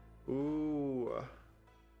 Ooh,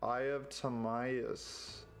 Eye of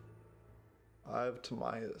Timaeus. Eye of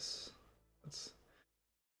Timaeus.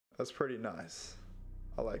 That's pretty nice.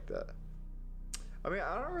 I like that. I mean,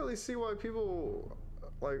 I don't really see why people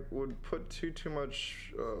like would put too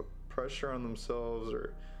much pressure on themselves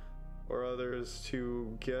or others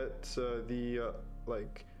to get the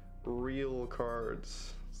like real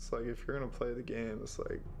cards. It's like if you're gonna play the game, it's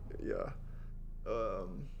like yeah.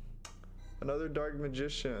 Another Dark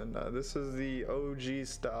Magician. This is the OG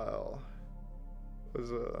style.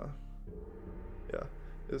 Yeah,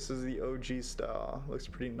 this is the OG style. Looks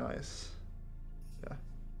pretty nice. Yeah.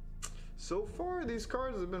 So far, these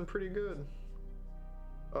cards have been pretty good.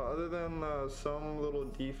 Other than some little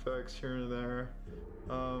defects here and there.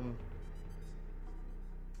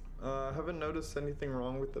 I haven't noticed anything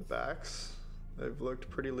wrong with the backs. They've looked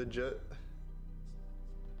pretty legit.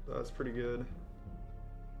 So that's pretty good.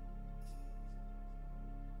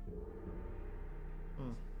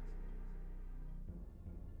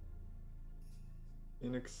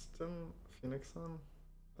 Phoenixon?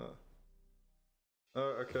 Oh,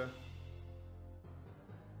 okay.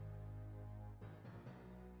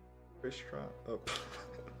 Restaurant. Oh,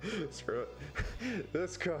 screw it.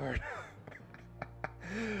 This card.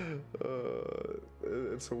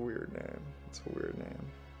 It's a weird name. It's a weird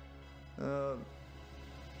name.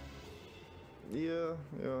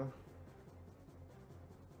 Yeah.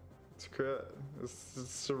 It's correct.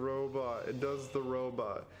 It's a robot. It does the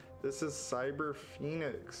robot. This is Cyber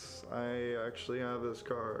Phoenix. I actually have this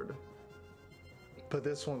card. But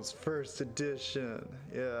this one's first edition.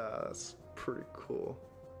 Yeah, that's pretty cool.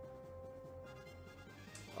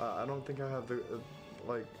 I don't think I have the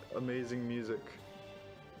like amazing music.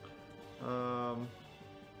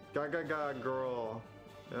 Gaga girl.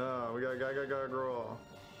 Yeah, we got Gaga girl.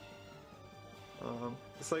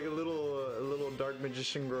 It's like a little dark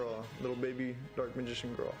magician girl, little baby dark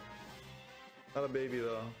magician girl. Not a baby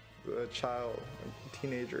though, a child, a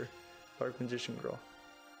teenager, dark magician girl.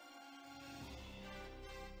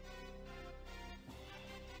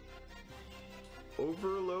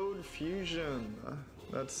 Overload fusion.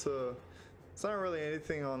 That's it's not really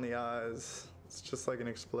anything on the eyes. It's just like an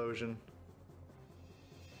explosion.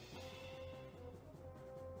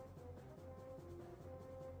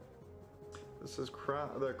 This is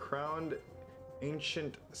the crowned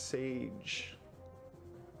ancient sage.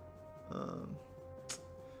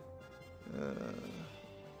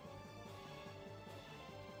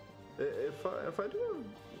 If I do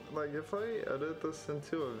like if I edit this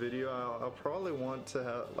into a video, I'll probably want to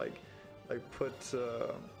have like put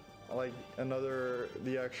like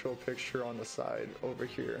the actual picture on the side over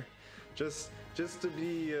here, just to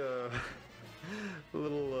be a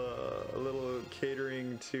little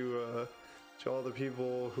catering to all the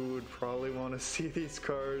people who would probably want to see these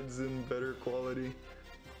cards in better quality.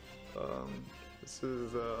 This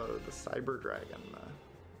is the Cyber Dragon.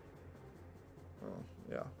 Oh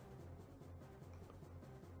yeah.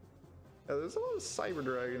 Yeah, there's a lot of Cyber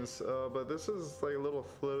Dragons, but this is like a little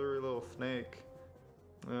flittery little snake.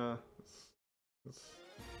 Yeah,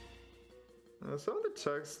 some of the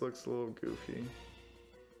text looks a little goofy.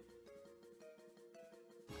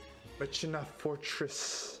 Machina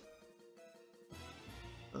Fortress.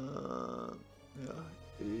 Yeah.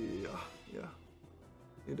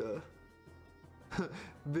 Need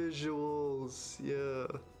visuals, yeah.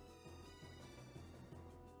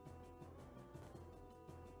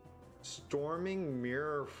 Storming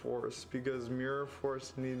Mirror Force, because Mirror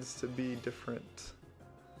Force needs to be different.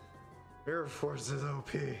 Mirror Force is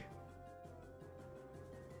OP.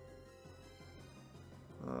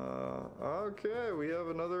 Okay, we have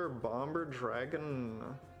another Bomber Dragon.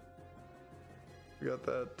 We got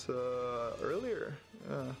that earlier.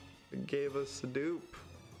 Yeah, it gave us a dupe.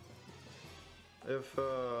 If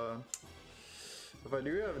I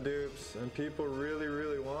do have dupes and people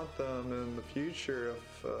really want them in the future,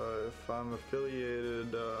 if I'm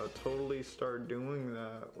affiliated, totally start doing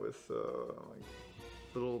that with like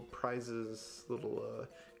little prizes, little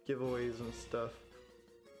giveaways and stuff.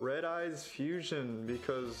 Red Eyes Fusion,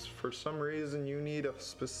 because for some reason you need a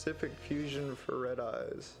specific fusion for Red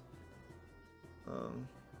Eyes.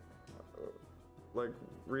 Like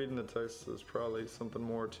reading the text, there's probably something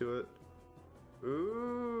more to it.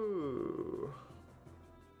 Ooh,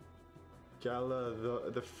 Gala,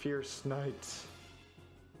 the Fierce Knight.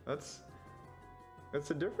 That's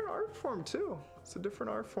a different art form too. It's a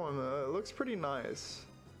different art form. It looks pretty nice.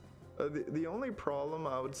 The only problem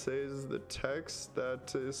I would say is the text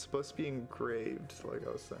that is supposed to be engraved, like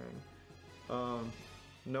I was saying.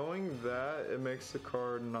 Knowing that, it makes the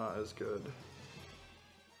card not as good.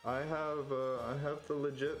 I have the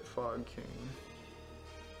legit Fog King.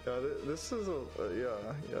 Yeah, this is the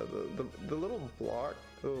little block,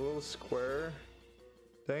 the little square.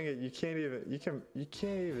 Dang it, you can't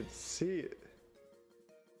even see it.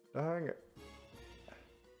 Dang it.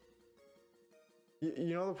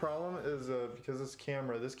 You know the problem is because this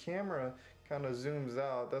camera kind of zooms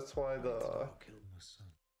out. That's why the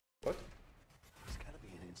what? It's gotta be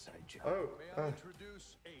an inside job. Oh, May I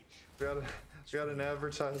introduce H? got an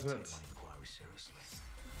advertisement.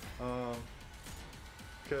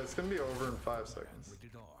 Okay, it's gonna be over in 5 seconds.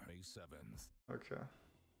 Rated R, May 7th. Okay.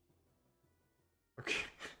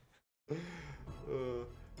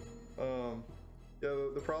 Yeah,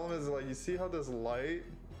 the problem is, like, you see how this light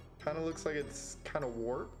kind of looks like it's kind of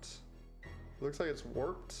warped? It looks like it's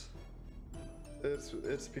warped.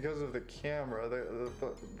 It's because of the camera.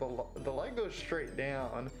 The light goes straight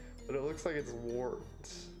down, but it looks like it's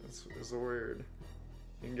warped. It's weird.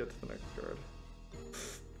 You can get to the next card.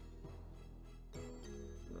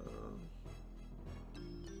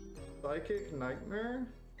 Psychic Nightmare.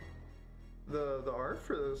 The art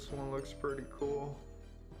for this one looks pretty cool.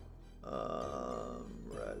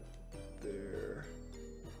 Right there.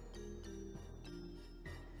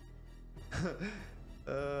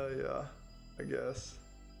 Yeah, I guess.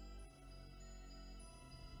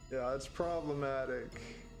 Yeah, it's problematic.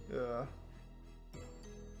 Yeah.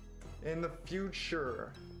 In the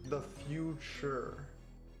future,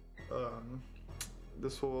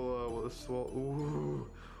 this will, ooh.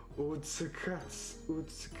 Uts.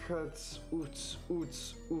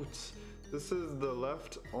 This is the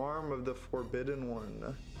left arm of the Forbidden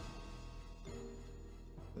One.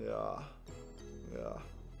 Yeah.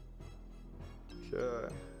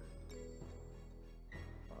 Okay.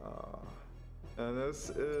 And this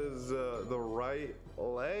is the right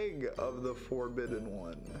leg of the Forbidden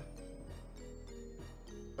One.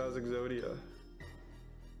 How's Exodia?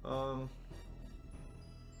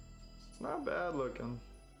 It's not bad looking.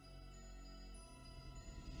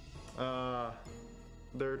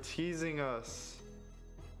 They're teasing us.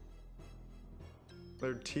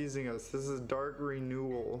 This is Dark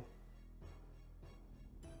Renewal.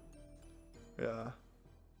 Yeah.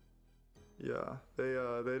 They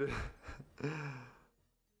did.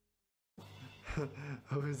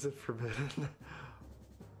 Oh, is it forbidden?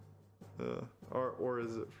 Or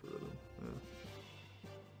is it forbidden?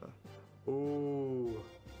 Ooh.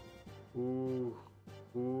 Ooh.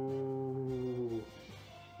 Ooh.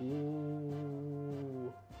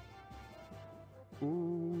 Ooh.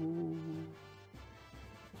 Ooh.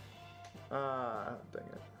 Ah, dang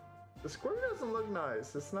it. The square doesn't look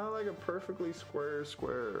nice. It's not like a perfectly square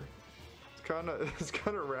square. It's kind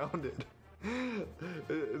of rounded.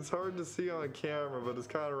 It's hard to see on camera, but it's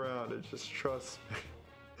kind of rounded. Just trust me.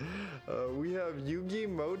 We have Yugi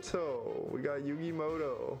Moto. We got Yugi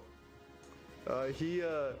Moto. He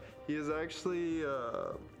is actually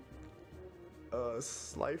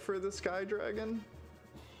Slifer the Sky Dragon,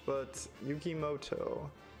 but Yugi Moto.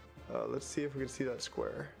 Let's see if we can see that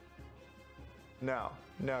square. No,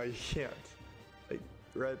 you can't. Like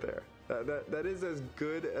right there. That is as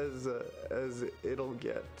good as it'll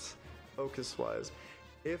get, focus-wise.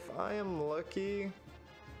 If I am lucky,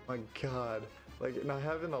 my God, like not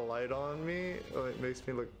having a light on me, it makes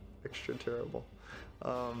me look extra terrible.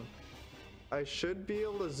 I should be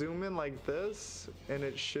able to zoom in like this, and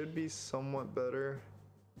it should be somewhat better,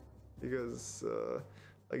 because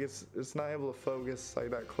like it's not able to focus like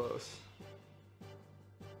that close.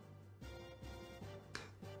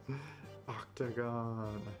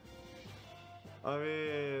 Octagon. I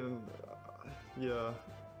mean, yeah.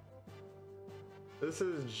 This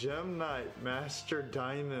is Gem Knight Master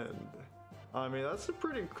Diamond. I mean, that's a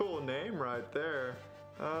pretty cool name right there.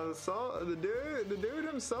 The dude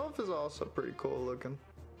himself is also pretty cool looking.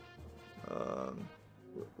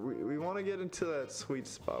 We want to get into that sweet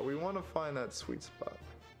spot. We want to find that sweet spot.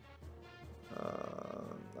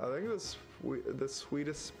 I think the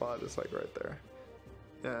sweetest spot is like right there.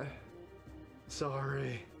 Yeah.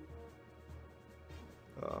 Sorry.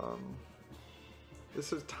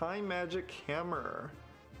 This is Time Magic Hammer.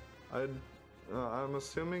 I'm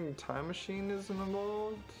assuming Time Machine isn't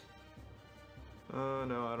involved.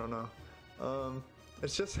 No, I don't know.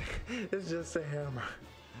 It's just a hammer.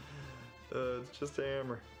 It's just a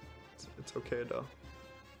hammer. It's okay though.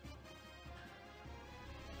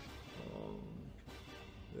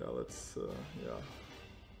 Yeah, let's yeah.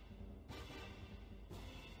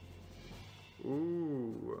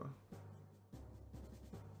 Ooh.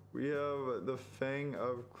 We have the Fang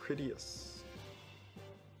of Critias.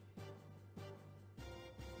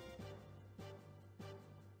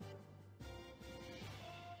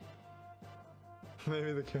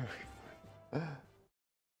 Maybe the character.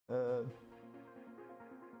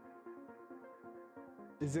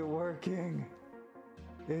 Is it working?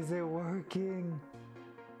 Is it working?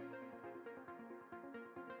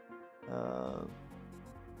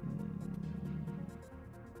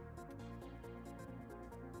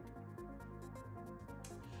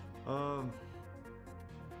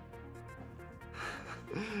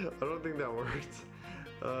 I don't think that worked.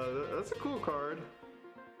 That's a cool card.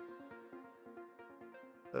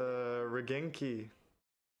 Regenki.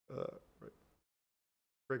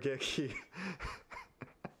 Regeki.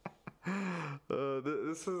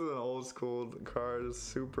 This is an old school card. It's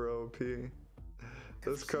super OP.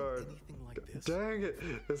 This card. Like dang it!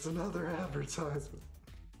 It's another advertisement.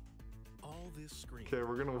 All this screen. Okay,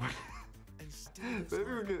 we're gonna win.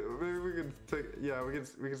 Maybe we can take. Yeah, we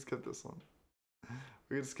can skip this one.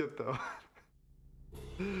 We can skip that one.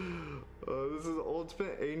 This is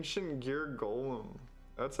Ultimate Ancient Gear Golem.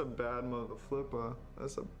 That's a bad mother flipper.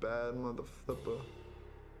 That's a bad mother flipper.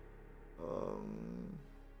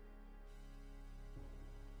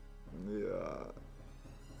 Yeah.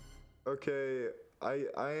 Okay, I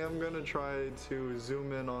am gonna try to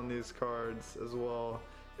zoom in on these cards as well.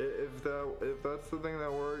 If that's the thing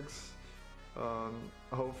that works,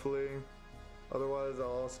 hopefully. Otherwise,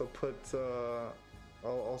 I'll also put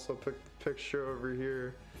the picture over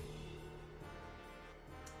here.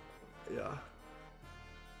 Yeah.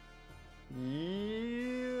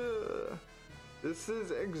 Yeah. This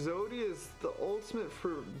is Exodius, the Ultimate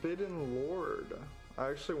Forbidden Lord. I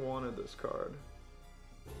actually wanted this card.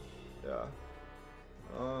 Yeah.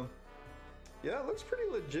 Yeah, it looks pretty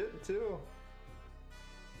legit too.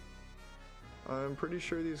 I'm pretty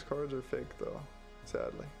sure these cards are fake though,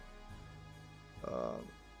 sadly.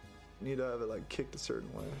 Need to have it like kicked a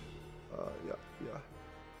certain way. Yeah.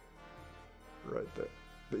 Right there.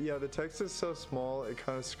 But yeah, the text is so small, it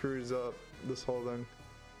kind of screws up this whole thing.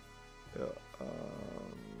 Yeah,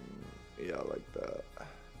 yeah, like that.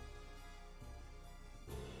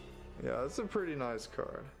 Yeah, it's a pretty nice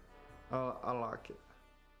card. I like it.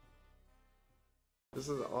 This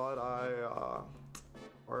is Odd Eye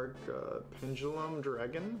Arc Pendulum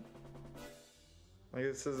Dragon. I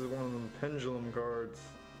guess this is one of them pendulum cards.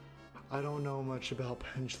 I don't know much about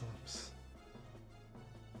pendulums.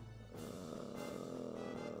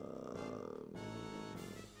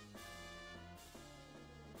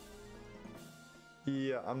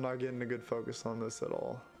 Yeah, I'm not getting a good focus on this at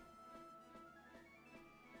all.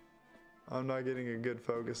 I'm not getting a good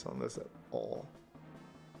focus on this at all.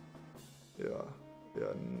 Yeah,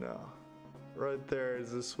 no. Right there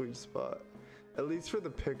is the sweet spot. At least for the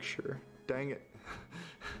picture. Dang it.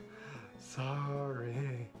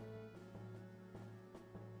 Sorry.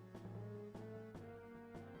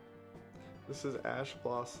 This is Ash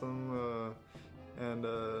Blossom and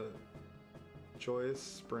Joyous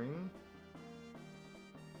Spring.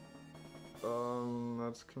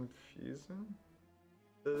 That's confusing.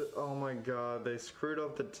 Oh my god, they screwed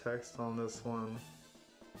up the text on this one.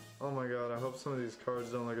 Oh my god, I hope some of these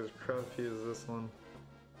cards don't look as crappy as this one.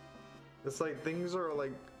 It's like things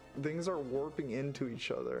are warping into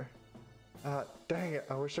each other. Dang it,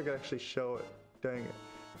 I wish I could actually show it. Dang it.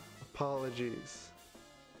 Apologies.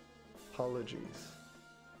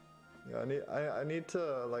 Yeah, I need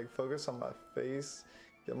to like focus on my face,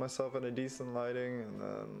 get myself in a decent lighting, and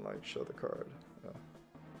then like show the card. Yeah.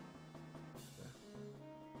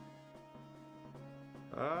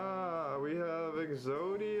 We have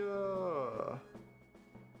Exodia.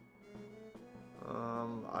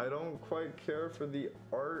 I don't quite care for the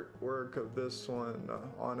artwork of this one,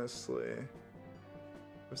 honestly.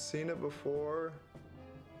 I've seen it before,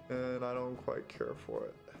 and I don't quite care for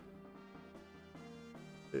it.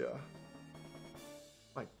 Yeah.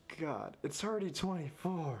 My god, it's already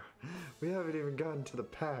 24. We haven't even gotten to the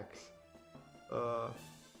packs.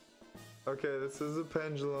 Okay, this is a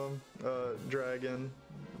pendulum dragon,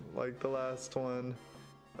 like the last one.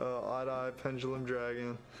 Odd Eye Pendulum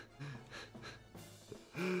Dragon.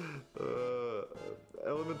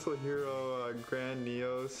 Elemental Hero Grand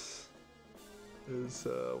Neos is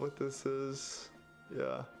what this is.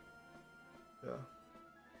 Yeah.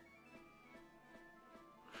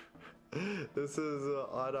 This is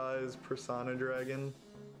Odd Eye's Persona Dragon.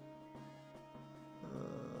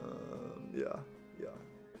 Yeah.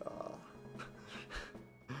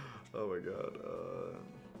 Oh my god.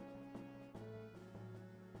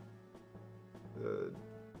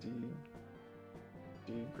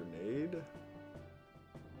 D grenade?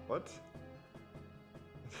 What?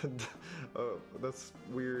 Oh, that's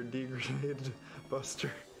weird. D grenade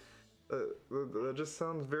buster. That just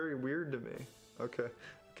sounds very weird to me. Okay,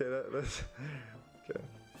 that's okay.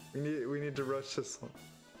 We need to rush this one.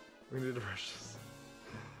 We need to rush this.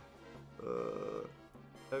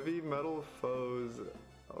 Heavy metal foes.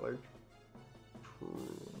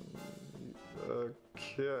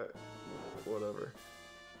 Okay, whatever.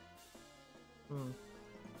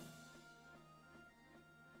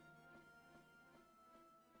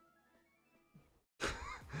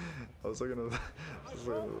 I was looking at. It's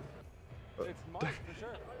Mark for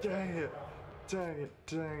sure. Dang it! Hey,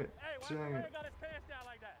 why got his pants down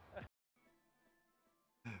like that?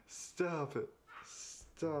 Stop it!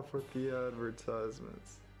 Stop with the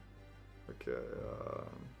advertisements. Okay.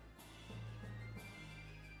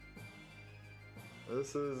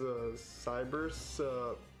 This is a Cybers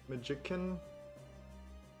Magician.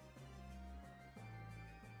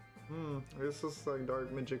 This is like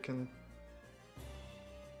Dark Magician.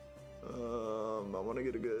 I want to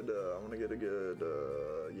get a good.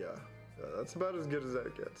 Yeah, that's about as good as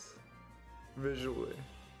that gets, visually.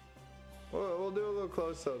 Well, we'll do a little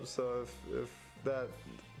close up. So if that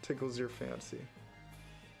tickles your fancy,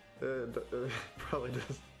 it probably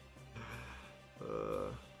does.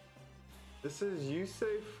 This is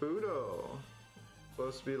Yusei Fudo.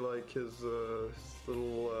 Supposed to be like his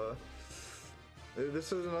little.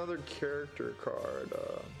 This is another character card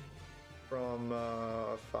from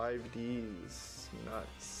 5Ds.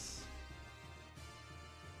 Nuts.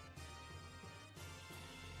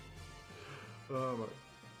 Oh my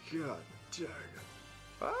god, dang it.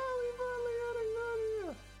 Oh, we finally got Exodia!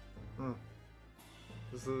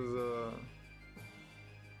 This is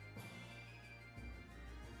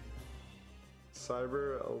Cyber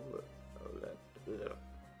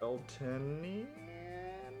Elteni.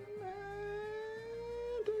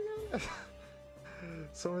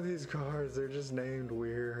 Some of these cards, they're just named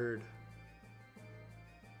weird.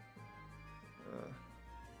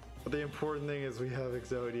 But the important thing is we have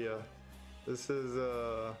Exodia. This is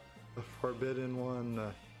the forbidden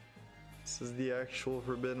one. This is the actual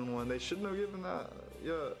forbidden one. They shouldn't have given that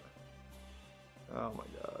yet. Oh my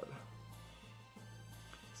god.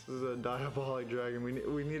 This is a diabolic dragon. We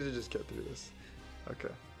need to just get through this.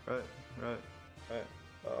 Okay. Right. Yeah.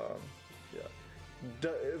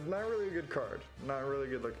 It's not really a good card. Not a really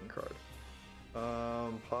good looking card.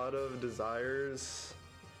 Pot of Desires.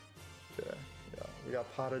 Okay. Yeah. We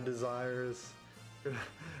got Pot of Desires. We're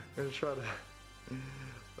gonna try to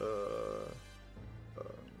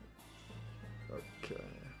Okay.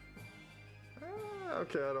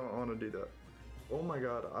 Okay, I don't want to do that. Oh my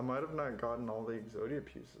god, I might have not gotten all the Exodia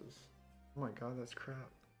pieces. Oh my god, that's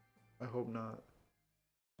crap. I hope not.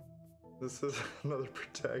 This is another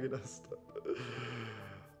protagonist.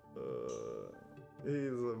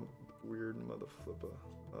 He's a weird mother flipper.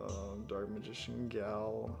 Dark Magician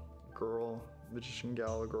Gal girl. Magician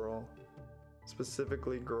Gal girl.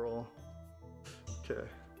 Specifically girl. Okay,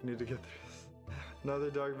 need to get through this. Another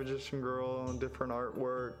Dark Magician girl, different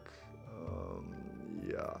artwork.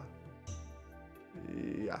 Yeah.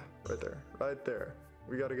 Yeah, right there. Right there.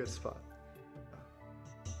 We got a good spot.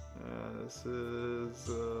 This is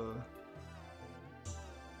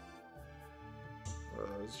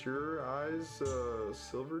your eyes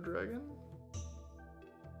silver dragon?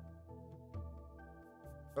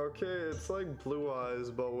 Okay, it's like blue eyes,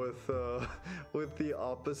 but with the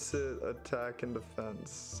opposite attack and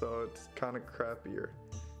defense, so it's kind of crappier.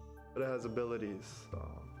 But it has abilities.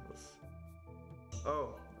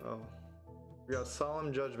 So oh, we got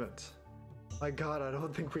Solemn Judgment. My God, I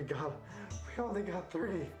don't think we got. We only got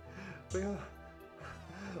 3. We got.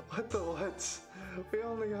 What the what? We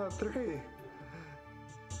only got 3.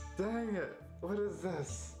 Dang it! What is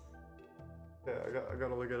this? Yeah, I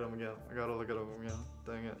gotta look at him again.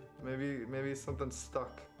 Dang it. Maybe something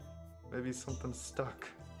stuck. Maybe something stuck.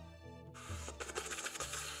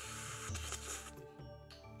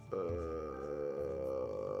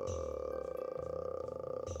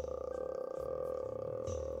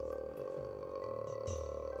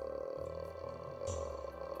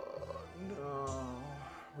 No,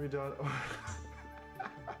 we don't.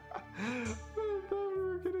 I thought we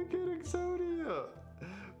were gonna get Exodia.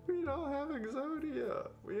 We don't have Exodia.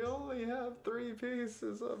 We only have 3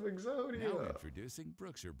 pieces of Exodia. Now introducing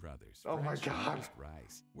Brookshire Brothers. Oh my God. Fresh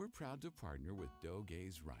rice. We're proud to partner with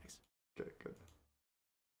Doge's Rice. Okay, good.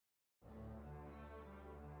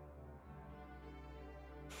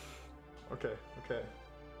 Okay.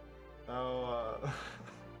 Now,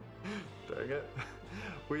 dang it.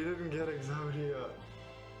 We didn't get Exodia.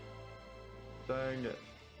 Dang it.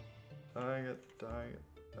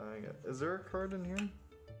 Is there a card in here?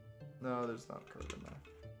 No, there's not a card in there.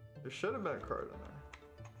 There should have been a card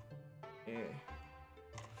in there.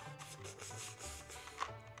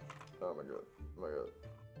 Oh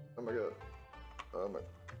my god.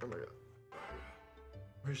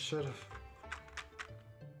 We should have.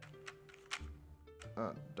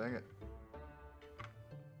 Ah, dang it.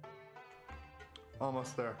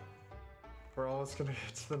 Almost there. We're almost gonna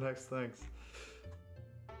get to the next things.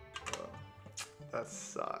 That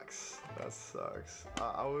sucks. I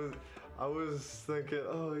was thinking,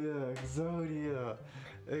 oh yeah,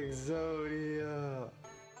 Exodia.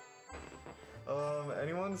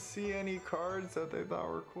 Anyone see any cards that they thought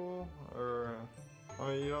were cool? Or, I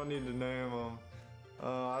mean, you don't need to name them.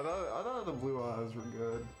 I thought the blue eyes were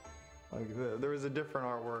good. Like there was a different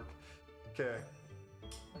artwork. Okay,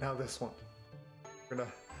 now this one. We're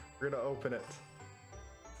gonna open it.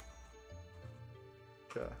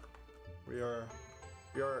 Okay, we are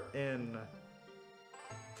in.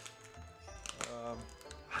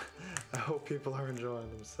 I hope people are enjoying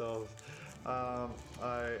themselves. I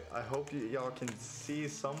hope y'all can see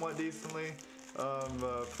somewhat decently.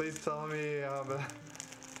 Please tell me how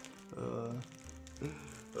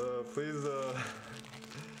please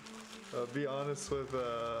be honest with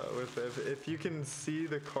if you can see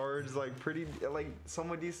the cards like pretty like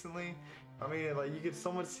somewhat decently. I mean, like you could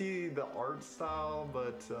somewhat see the art style,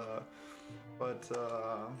 but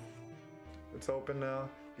it's open now.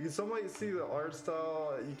 You can somewhat see the art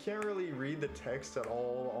style. You can't really read the text at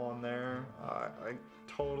all on there. I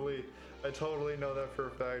totally know that for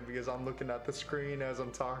a fact because I'm looking at the screen as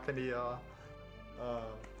I'm talking to y'all. Oh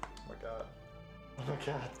my god.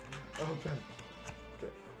 Open.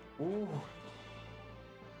 Okay. Ooh.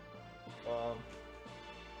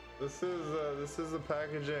 This is the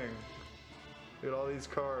packaging. Look at all these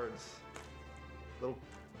cards. Little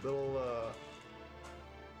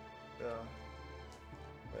yeah,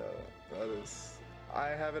 that is. I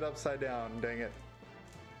have it upside down. Dang it.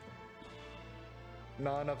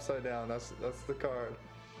 Non-upside down. That's the card.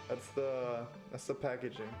 That's the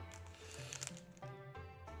packaging.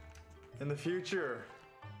 In the future,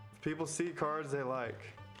 if people see cards they like,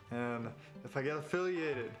 and if I get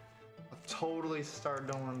affiliated, I'll totally start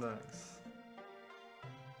doing things.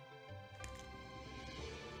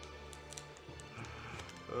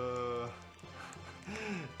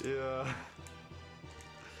 Yeah.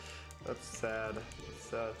 That's sad.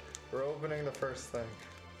 We're opening the first thing.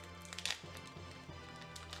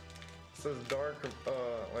 It says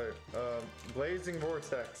Blazing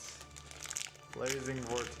Vortex. Blazing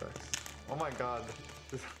Vortex. Oh my god.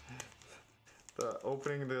 The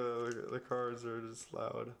opening the cards are just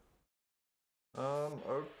loud.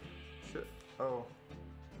 Oh shit. Oh.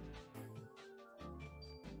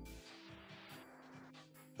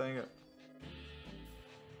 Dang it.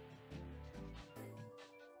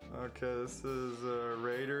 Okay, this is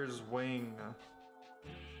Raider's Wing.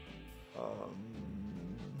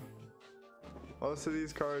 Most of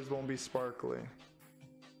these cards won't be sparkly.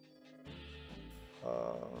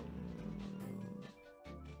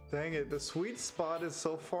 Dang it, the sweet spot is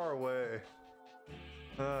so far away.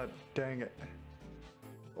 Dang it.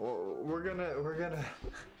 We're gonna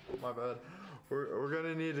my bad. We're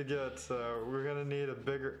gonna need to get we're gonna need a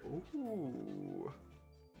bigger ooh.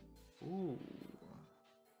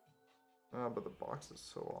 But the box is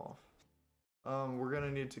so off. We're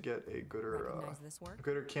gonna need to get a gooder this work? a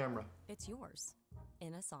gooder camera. It's yours.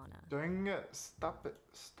 In a sauna. Dang it, stop it,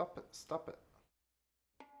 stop it, stop it.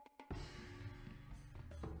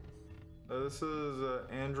 This is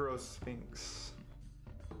Androsphinx.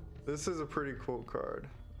 This is a pretty cool card.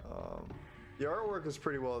 The artwork is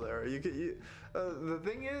pretty well there. The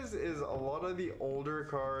thing is a lot of the older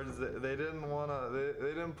cards they didn't wanna they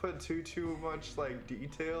didn't put too much like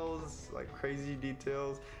details, like crazy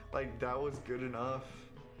details. Like that was good enough.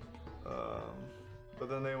 But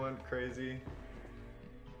then they went crazy.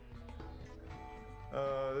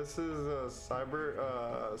 This is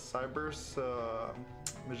Cyber's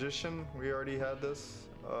Magician. We already had this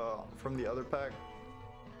from the other pack.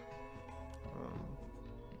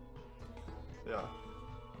 Yeah.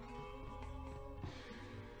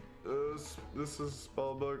 This is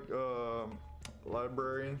Spellbook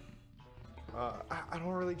Library. I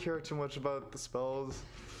don't really care too much about the spells.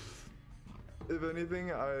 If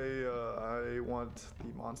anything, I want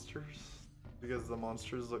the monsters because the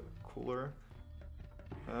monsters look cooler.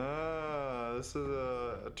 This is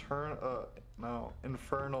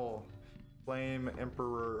Infernal Flame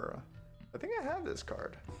Emperor. I think I have this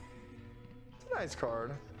card. It's a nice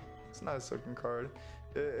card. It's a nice looking card.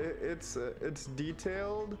 It's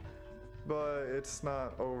detailed, but it's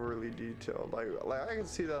not overly detailed. Like I can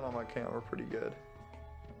see that on my camera pretty good.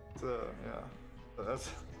 Yeah, that's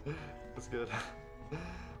good.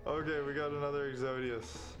 Okay, we got another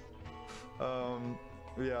Exodius.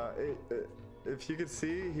 Yeah, if you could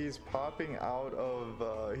see, he's popping out of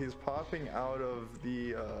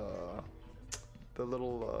the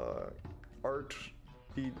little art,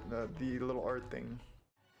 the little art thing.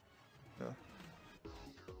 Yeah.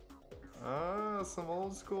 Some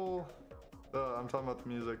old school. I'm talking about the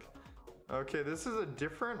music. Okay, this is a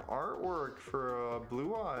different artwork for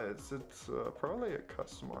Blue Eyes. It's probably a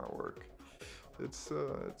custom artwork. It's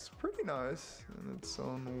pretty nice in its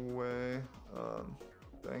own way.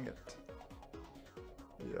 Dang it.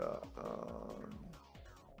 Yeah.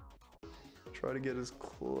 Try to get as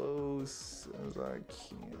close as I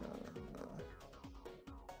can.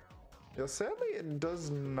 Yeah, sadly it does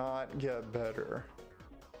not get better.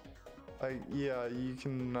 Like, yeah, you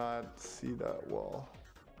cannot see that well.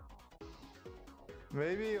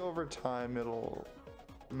 Maybe over time it'll...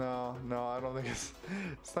 No, I don't think it's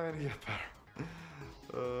not gonna get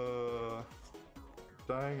better.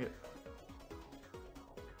 Dang it.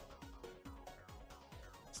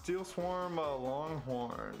 Steel Swarm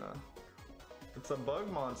Longhorn. It's a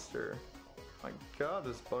bug monster. My god,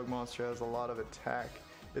 this bug monster has a lot of attack.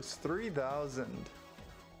 It's 3,000.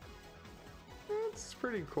 It's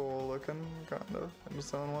pretty cool looking, kind of, in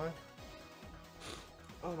its own way.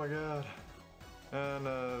 Oh my god. And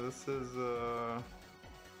this is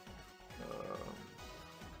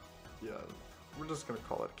yeah, we're just gonna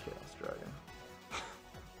call it Chaos Dragon.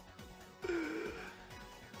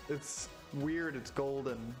 It's weird, it's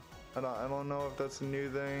golden. I don't know if that's a new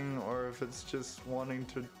thing or if it's just wanting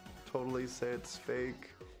to totally say it's fake.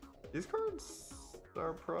 These cards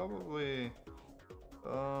are probably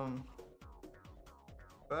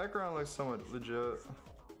background looks somewhat legit.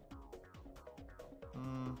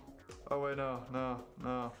 Oh wait,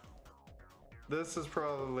 no. This is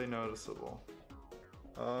probably noticeable.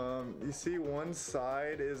 You see one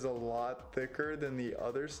side is a lot thicker than the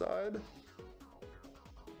other side.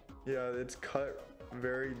 Yeah, it's cut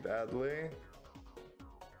very badly.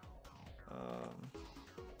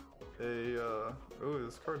 Oh,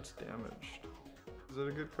 this card's damaged. Is it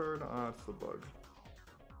a good card? Oh, it's the bug.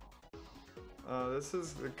 This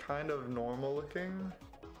is the kind of normal looking.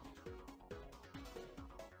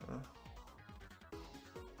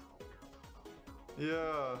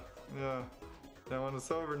 Yeah. Now when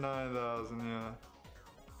it's over 9,000, yeah.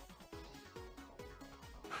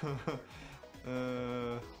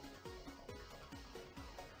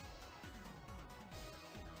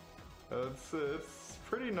 It's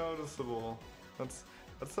pretty noticeable. That's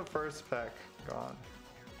the first pack gone.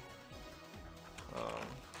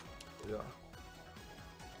 Yeah.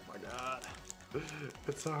 Oh my god.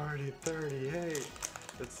 It's already 38.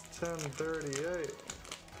 It's 10:38.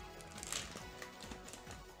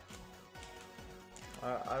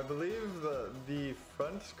 I believe the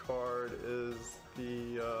front card is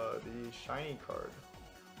the shiny card.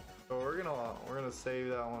 So we're gonna save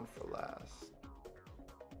that one for last.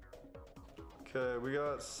 Okay, we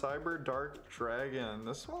got Cyber Dark Dragon.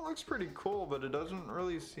 This one looks pretty cool, but it doesn't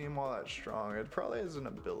really seem all that strong. It probably has an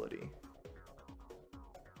ability.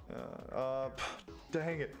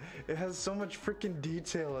 Dang it. It has so much freaking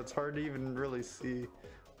detail, it's hard to even really see.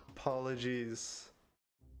 Apologies.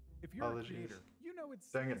 If you're a creator, you know it's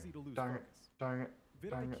Dang it. easy to lose Dang it. focus. Dang it.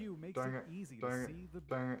 vidIQ makes it easy to see the...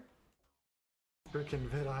 Dang it. Freaking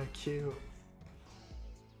vidIQ.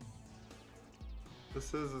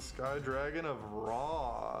 This is a Sky Dragon of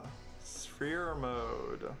Raw. Sphere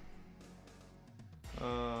mode.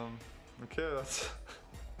 Okay, that's...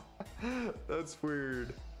 that's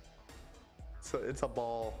weird. So it's a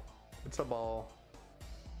ball. It's a ball.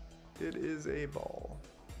 It is a ball.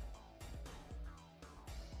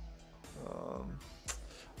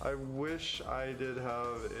 I wish I did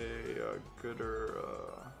have a gooder.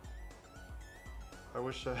 I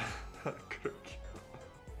wish I had a gooder.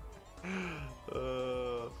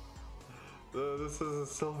 This is a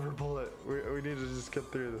silver bullet. We need to just get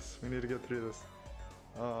through this. We need to get through this.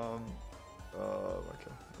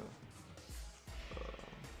 Okay.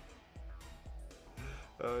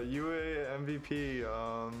 UA MVP.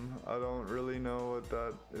 I don't really know what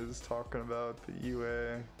that is talking about. The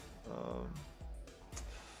UA.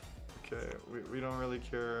 Okay, we don't really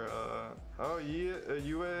care. Oh, yeah,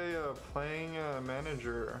 UA playing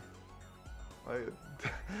manager. I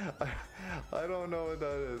don't know what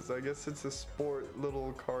that is. I guess it's a sport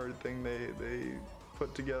little card thing they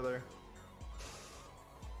put together.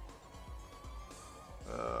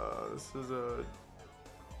 This is a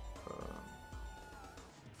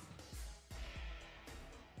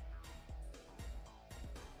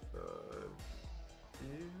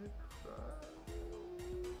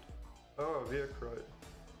Viacroid.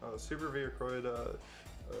 Super Viacroid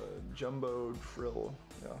jumbo drill.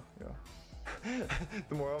 Yeah.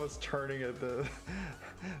 The more I was turning it, the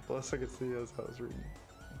less I could see as I was reading.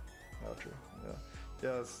 Outro. Yeah.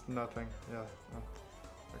 Yeah, it's nothing. Yeah.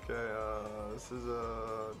 Okay, this is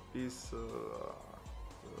a piece of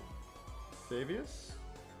Davius.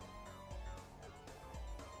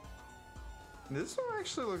 This one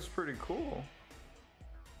actually looks pretty cool.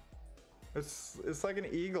 It's like an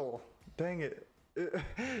eagle. Dang it.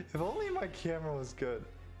 If only my camera was good.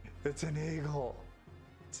 It's an eagle.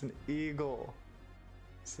 It's an eagle.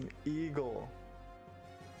 It's an eagle.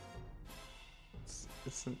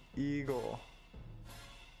 It's an eagle.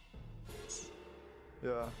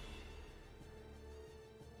 Yeah.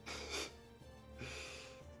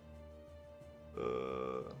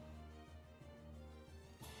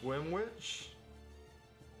 Wimwitch?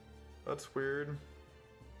 That's weird.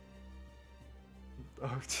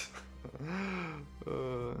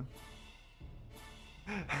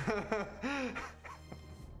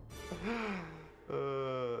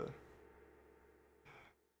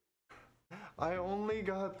 I only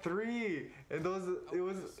got 3, and those it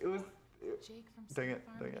was. Dang it!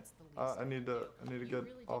 I need to get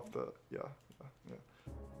off the yeah.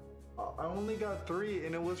 I only got 3,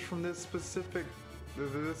 and it was from this specific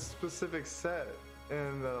set,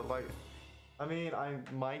 and like. I mean, I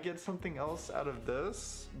might get something else out of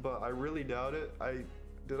this, but I really doubt it.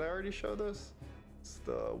 Did I already show this? It's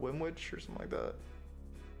the Wimwitch or something like that.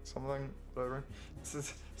 Something, whatever.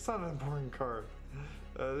 It's not an important card.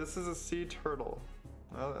 This is a sea turtle.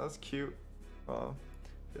 Well, that's cute.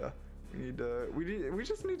 Yeah. We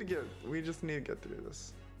just need to get through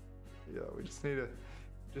this. Yeah, we just need to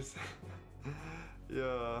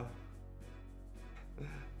yeah.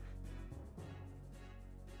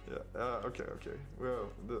 Yeah, okay.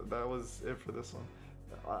 Well, that was it for this one.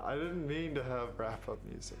 I didn't mean to have wrap-up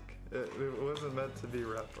music. It wasn't meant to be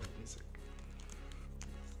wrap-up music.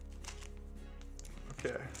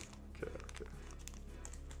 Okay.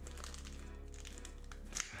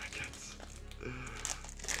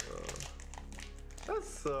 That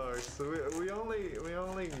sucks. We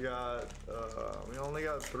only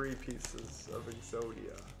got 3 pieces of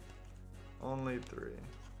Exodia. Only 3.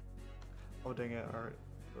 Oh dang it! All right.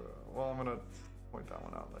 Well, I'm gonna point that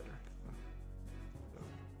one out later.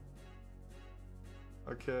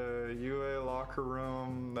 Okay, UA locker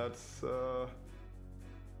room. That's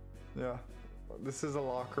yeah. This is a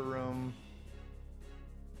locker room.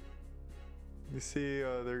 You see,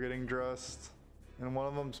 they're getting dressed, and one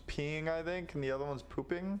of them's peeing, I think, and the other one's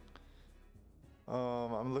pooping.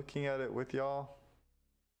 I'm looking at it with y'all.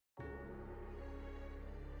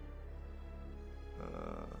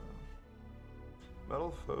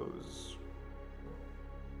 Metal foes.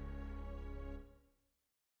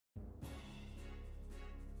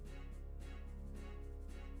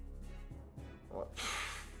 What?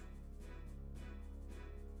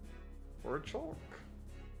 Orchalk?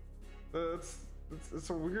 It's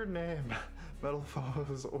a weird name. Metal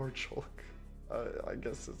foes Orchalk. I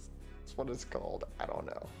guess it's what it's called. I don't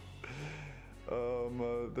know.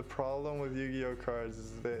 The problem with Yu-Gi-Oh cards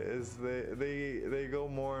is they go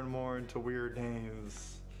more and more into weird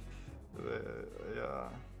names. Yeah.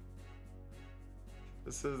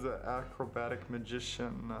 This is the Acrobatic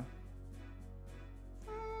Magician.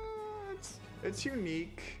 It's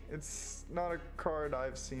unique. It's not a card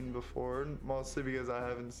I've seen before, mostly because I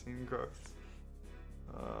haven't seen cards.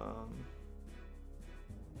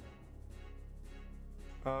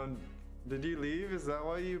 Did you leave? Is that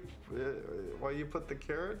why you put the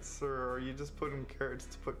carrots, or are you just putting carrots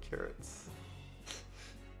to put carrots?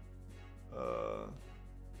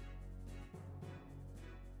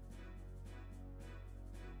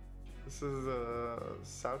 This is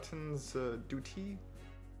Sautin's duty.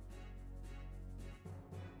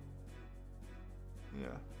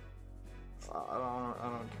 Yeah. I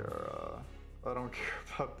don't care. I don't care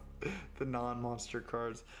about the non-monster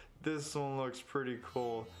cards. This one looks pretty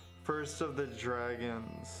cool. First of the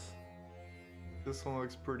Dragons. This one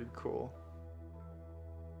looks pretty cool.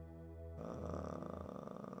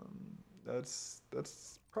 That's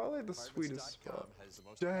probably the sweetest spot.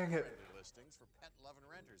 Dang it. Listings for pet loving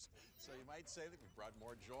renters. So you might say that we brought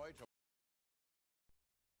more joy to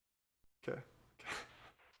Okay.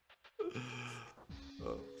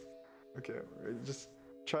 Okay, just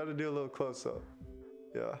try to do a little close up.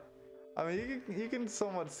 Yeah. I mean, you can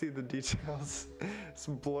somewhat see the details. It's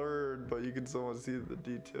blurred, but you can somewhat see the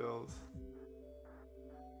details.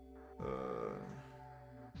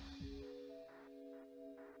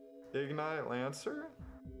 Ignite Lancer?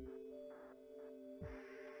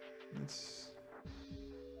 It's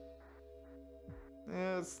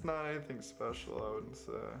not anything special, I wouldn't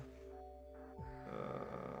say.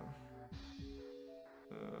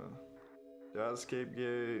 Yeah, Escape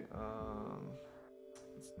Gate.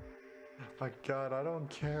 My God, I don't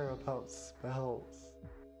care about spells.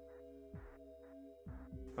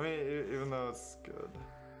 I mean, even though it's good,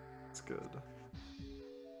 it's good.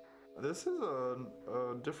 This is a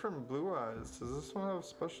different Blue Eyes. Does this one have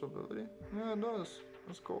special ability? Yeah, it does.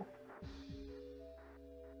 That's cool.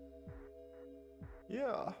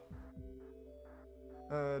 Yeah.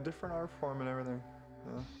 Different art form and everything.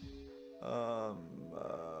 Yeah.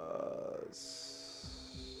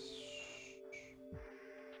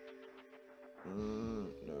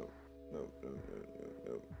 No.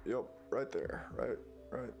 Yep, right there.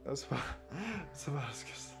 Right. That's about as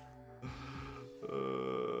good.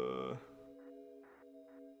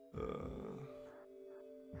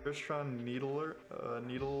 Crystron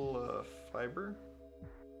needle fiber.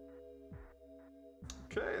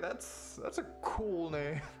 Okay, that's a cool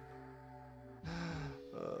name.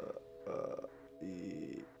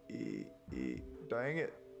 Dang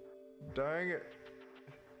it.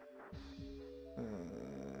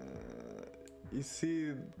 You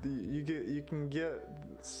see, you can get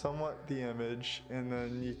somewhat the image, and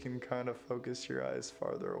then you can kind of focus your eyes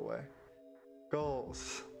farther away.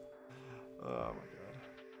 Goals. Oh my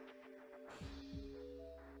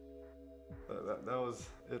God. That was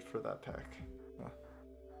it for that pack.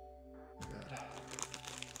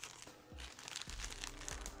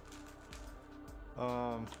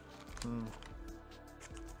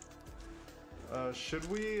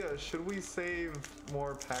 Should we save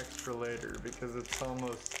more packs for later, because it's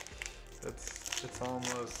almost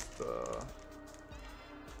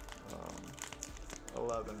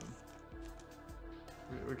 11.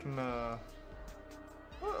 We can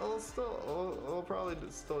we'll probably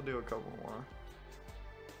still do a couple more.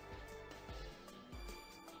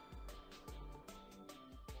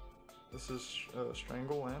 This is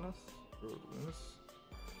Strangle Lannis?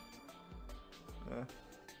 Yeah.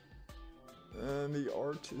 And the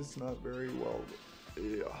art is not very well.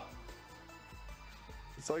 Yeah.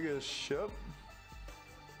 It's like a ship.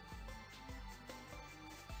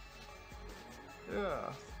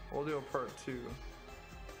 Yeah. We'll do a part 2.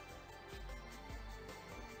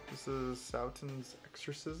 This is Sautin's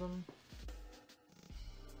Exorcism.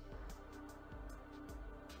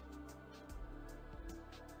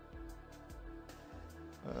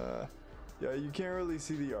 Yeah, you can't really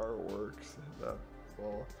see the artwork that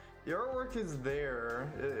well. The artwork is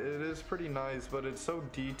there. It is pretty nice, but it's so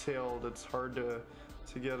detailed. It's hard to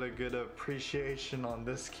get a good appreciation on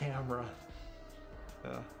this camera.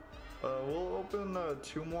 Yeah. We'll open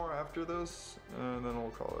 2 more after this, and then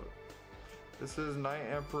we'll call it. This is Knight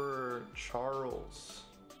Emperor Charles.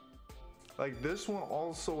 Like, this one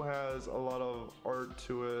also has a lot of art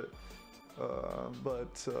to it,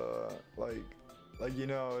 but like you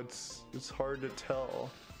know, it's hard to tell.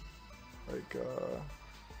 Like,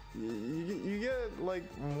 you get like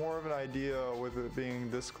more of an idea with it being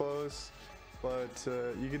this close, but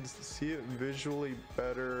you can see it visually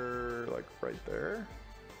better like right there.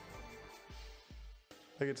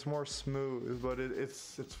 Like, it's more smooth, but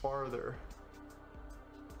it's farther.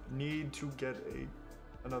 Need to get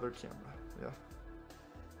another camera. Yeah.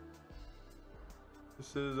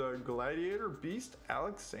 This is a Gladiator Beast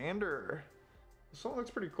Alexander. This one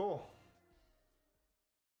looks pretty cool.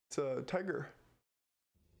 It's a tiger.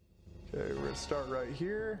 Okay, we're gonna start right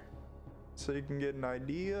here, so you can get an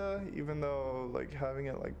idea. Even though like having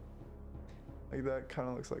it like that kind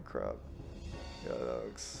of looks like crap. Yeah, that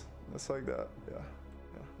looks. That's like that. Yeah.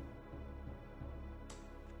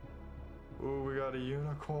 Ooh, we got a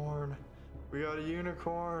unicorn. We got a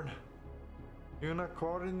unicorn.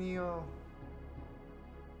 Unicornio.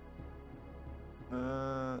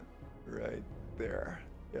 Right there.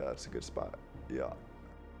 Yeah, that's a good spot. Yeah.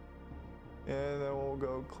 And then we'll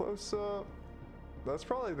go close up. That's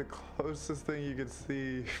probably the closest thing you could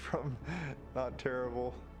see from not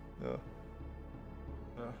terrible. Yeah.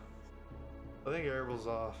 I think Arable's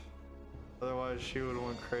off. Otherwise, she would have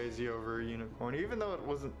went crazy over a unicorn, even though it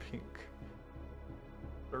wasn't pink.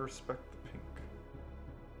 I respect the pink.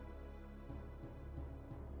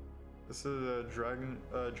 This is a dragon,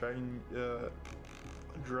 a dragon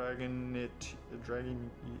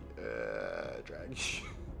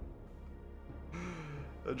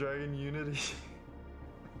unity.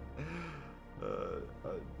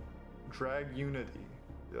 Drag unity.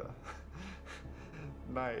 Yeah.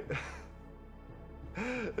 Knight.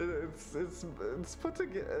 It's put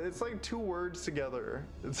together. It's like 2 words together.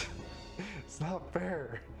 It's not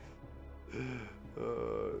fair.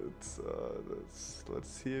 Let's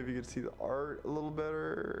see if you can see the art a little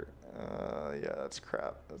better. Yeah, that's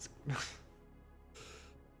crap. That's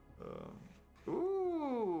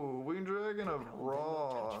ooh, Winged Dragon of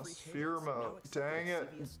Raw Sphere Mode. Dang it.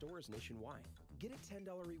 Stores nationwide. Get a $10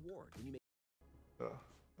 reward when you make.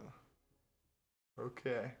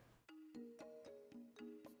 Okay.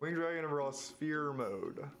 Winged Dragon of Raw Sphere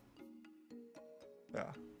Mode.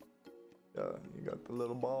 Yeah. Yeah, you got the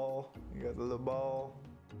little ball. You got the little ball.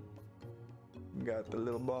 You got the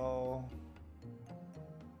little ball.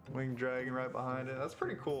 Winged Dragon right behind it. That's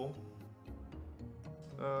pretty cool.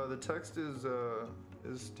 The text is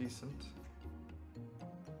decent.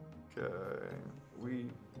 Okay,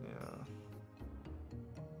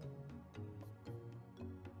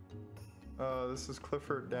 this is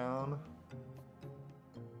Clifford Down.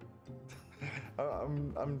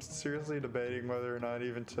 I'm seriously debating whether or not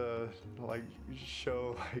even to like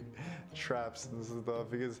show like traps and stuff,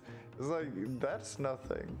 because it's like that's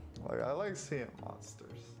nothing. Like, I like seeing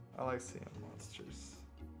monsters. I like seeing monsters.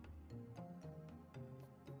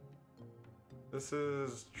 This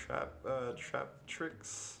is trap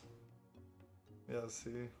tricks. Yeah,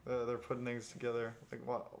 see, they're putting things together. Like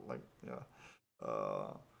what? Like yeah.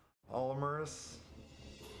 Almerus.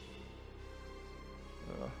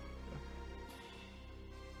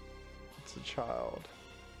 It's a child.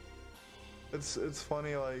 It's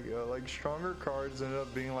funny, like stronger cards end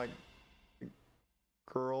up being like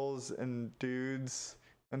girls and dudes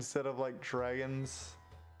instead of like dragons,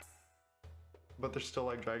 but they're still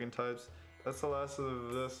like dragon types. That's the last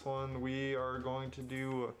of this one. We are going to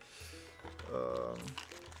do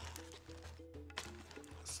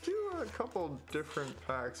let's do a couple different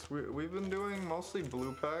packs. We've been doing mostly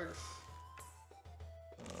blue packs.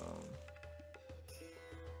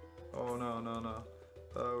 Oh no.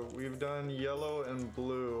 We've done yellow and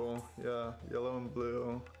blue. Yeah, yellow and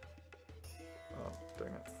blue. Oh,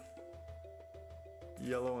 dang it.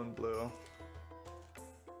 Yellow and blue.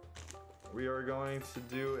 We are going to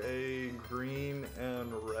do a green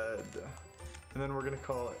and red. And then we're gonna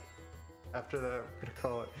call it. After that, we're gonna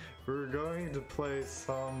call it. We're going to play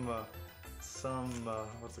some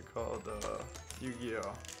what's it called?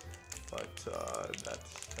 Yu-Gi-Oh! But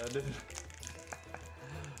that didn't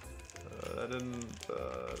that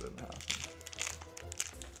didn't happen.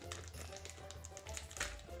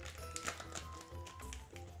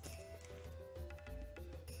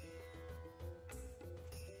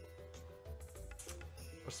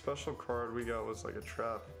 A special card we got was like a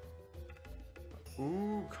trap.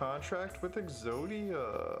 Ooh, contract with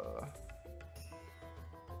Exodia.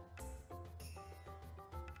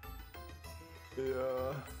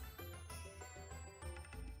 Yeah.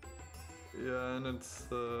 Yeah, and it's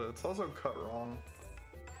also cut wrong.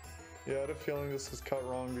 Yeah, I had a feeling this was cut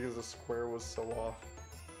wrong because the square was so off.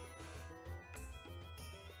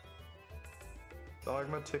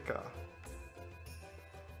 Dogmatica.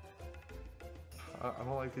 I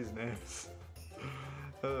don't like these names.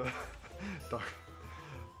 I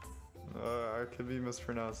could be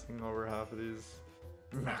mispronouncing over half of these.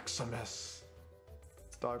 Maximus.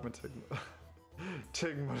 It's Dogmatica.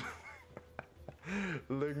 Tigma.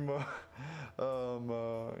 Ligma.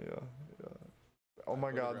 Yeah. Oh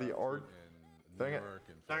my god, the art. In New York,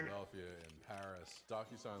 in Philadelphia, in Paris.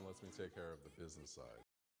 DocuSign lets me take care of the business side.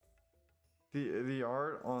 The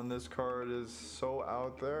art on this card is so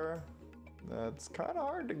out there that's kind of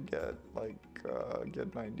hard to get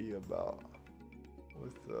an idea about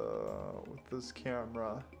with this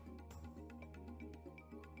camera.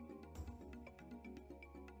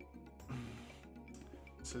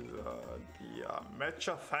 This is the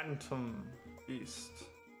Mecha Phantom Beast.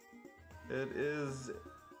 That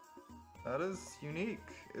is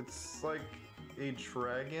unique. It's like a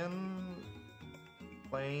dragon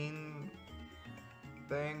plane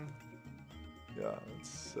thing. Yeah,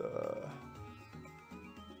 it's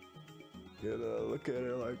get a look at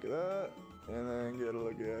it like that, and then get a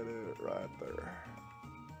look at it right there.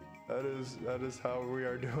 That is how we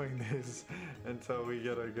are doing this until we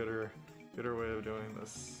get a gooder way of doing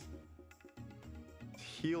this.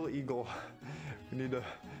 Heel Eagle. We need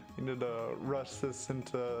to rush this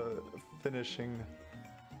into finishing,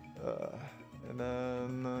 and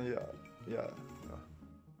then yeah.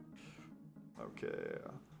 Okay,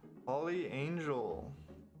 Holly Angel.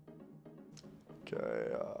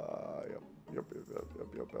 Okay, yep.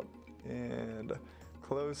 And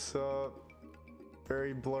close up,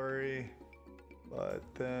 very blurry, but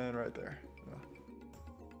then right there. Yeah.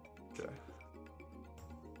 Okay.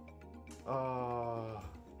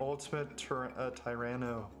 Ultimate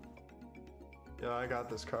Tyranno. Yeah, I got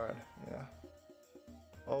this card. Yeah.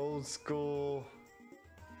 Old school.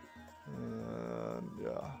 And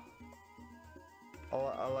yeah.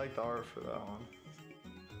 I like the art for that one.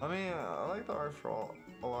 I mean, I like the art for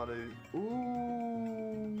a lot of.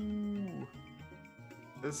 Ooh.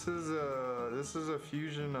 This is a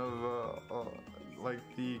fusion of like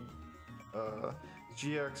the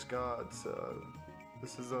GX gods.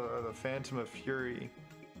 This is the Phantom of Fury.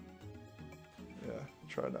 Yeah,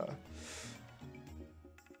 try to.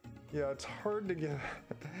 Yeah, it's hard to get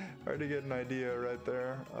an idea right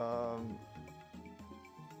there.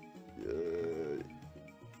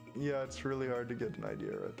 Yeah, it's really hard to get an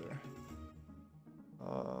idea right there.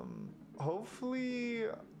 Hopefully,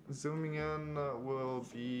 zooming in will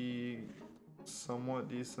be somewhat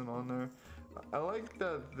decent on there. I like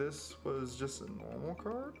that this was just a normal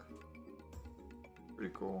card.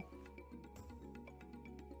 Pretty cool.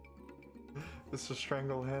 This is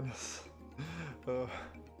Strangle Hannes.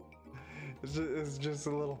 It's just a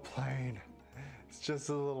little plane. It's just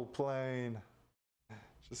a little plane.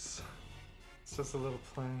 It's just a little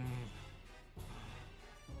plane.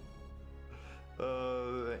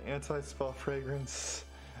 Anti-spell fragrance.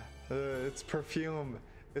 It's perfume.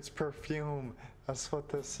 It's perfume. That's what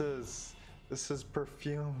this is. This is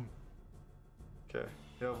perfume. Okay,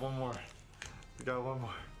 yeah, one more. We got one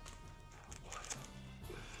more.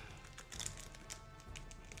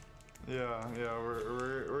 Yeah,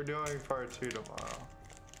 we're doing part 2 tomorrow.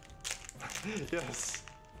 Yes.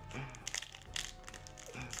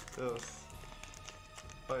 Yes.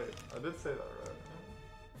 Wait, I did say that right?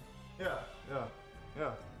 Yeah.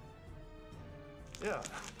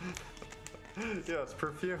 Yeah, it's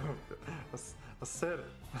perfume. I said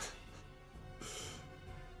it.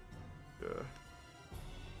 Yeah.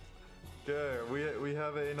 Okay, we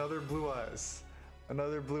have another Blue Eyes.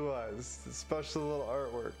 Another Blue Eyes. Special little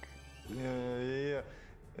artwork. Yeah.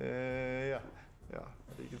 You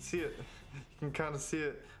can see it. You can kind of see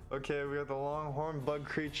it. Okay, we got the longhorn bug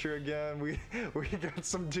creature again. We got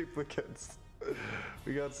some duplicates.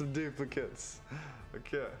 We got some duplicates.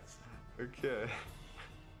 Okay.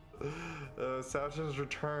 Satchin's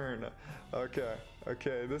Return. Okay.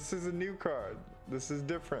 This is a new card. This is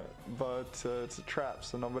different, but it's a trap,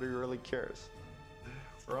 so nobody really cares.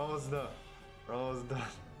 We're almost done.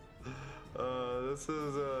 This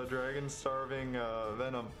is Dragon Starving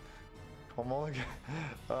Venom. I'm only.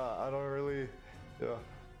 I don't really. Yeah.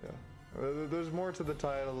 There's more to the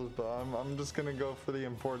titles, but I'm just gonna go for the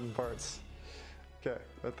important parts. Okay,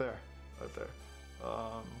 right there.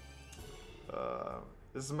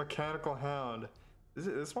 This is Mechanical Hound.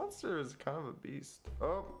 This monster is kind of a beast.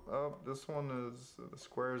 Oh, this one is, the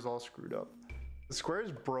square is all screwed up. The square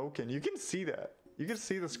is broken. You can see that. You can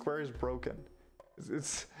see the square is broken.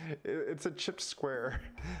 It's a chipped square.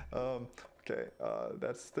 Okay,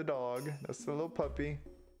 that's the dog. That's the little puppy.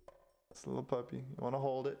 That's the little puppy. You want to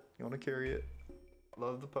hold it. You want to carry it.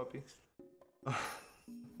 Love the puppy.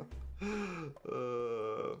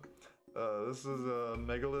 This is a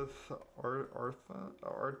megalith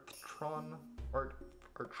Artron.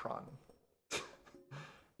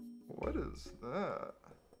 What is that?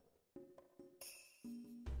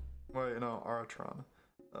 Wait, no, Artron.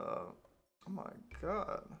 Oh my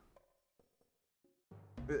god.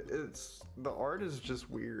 It's the art is just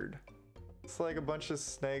weird. It's like a bunch of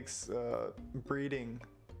snakes breeding.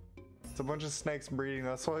 It's a bunch of snakes breeding.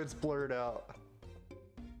 That's why it's blurred out.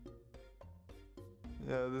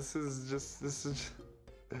 Yeah, this is just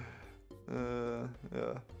yeah.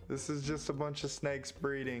 This is just a bunch of snakes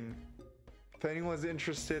breeding. If anyone's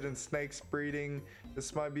interested in snakes breeding,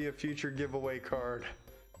 this might be a future giveaway card.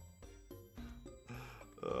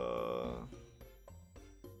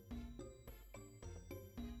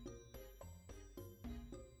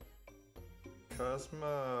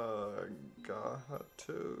 Cosma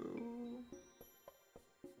Gahatu.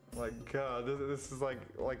 My god, this is like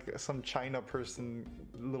some China person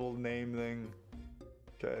little name thing.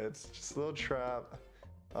 Okay, it's just a little trap.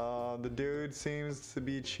 The dude seems to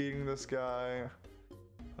be cheating this guy.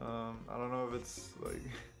 I don't know if it's like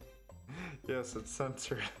yes, it's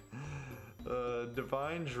censored.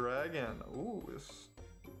 Divine Dragon. Ooh, it's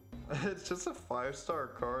just a 5-star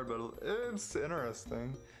card, but it's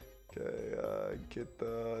interesting. Okay, get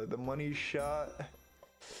the money shot.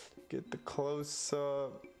 Get the close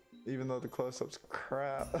up, even though the close up's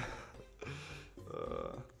crap.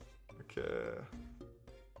 Okay.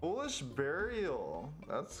 Foolish Burial.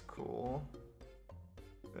 That's cool.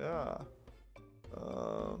 Yeah.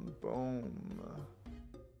 Boom.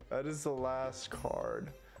 That is the last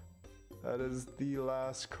card. That is the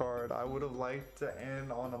last card. I would have liked to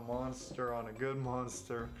end on a monster, on a good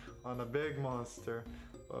monster, on a big monster,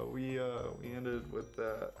 but we ended with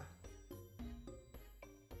that.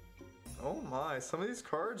 Oh my, some of these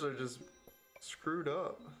cards are just screwed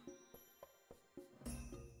up.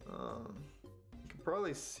 You can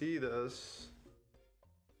probably see this.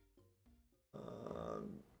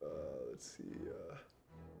 Let's see.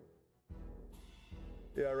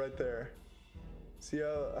 Yeah, right there. See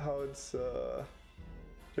how it's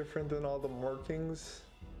different than all the markings?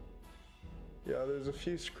 Yeah, there's a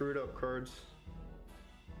few screwed up cards.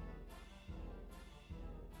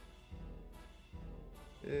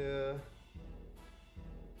 Yeah.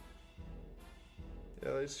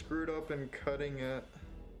 Yeah, they screwed up in cutting it.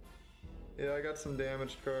 Yeah, I got some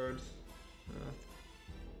damaged cards. Yeah.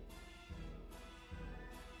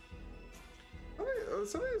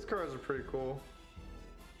 Some of these cards are pretty cool.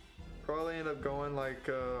 Probably end up going like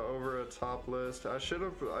over a top list. I should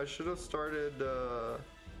have started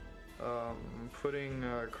putting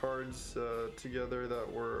cards together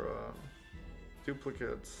that were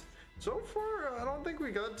duplicates. So far, I don't think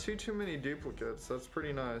we got too many duplicates. That's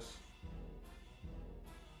pretty nice.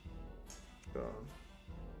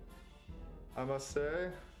 I must say,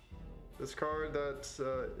 this card that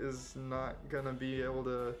is not gonna be able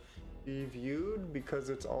to be viewed because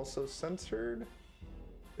it's also censored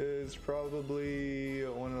is probably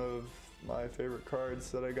one of my favorite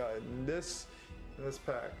cards that I got in this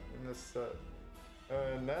pack, in this set.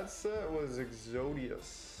 And that set was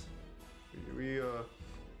Exodius.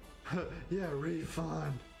 Yeah,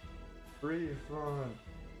 refund.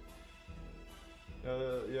 Yeah,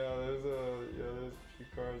 there's a few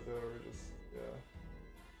cards that were just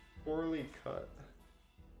poorly cut.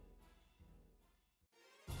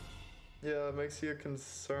 Yeah, it makes you a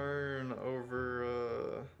concern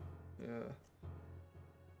over yeah.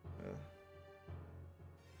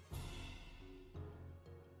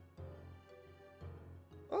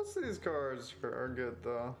 Most of these cards are good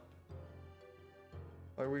though.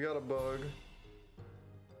 Like, we got a bug.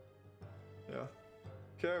 Yeah.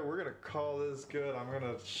 Okay, we're gonna call this good. I'm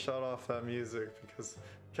gonna shut off that music because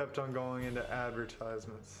it kept on going into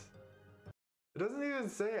advertisements. It doesn't even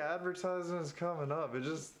say advertisements coming up. It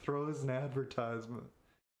just throws an advertisement.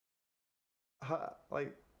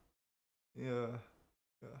 Like, yeah.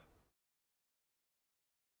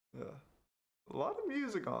 A lot of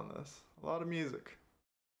music on this. A lot of music.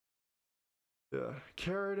 Yeah,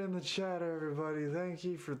 carrot in the chat, everybody. Thank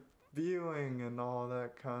you for viewing and all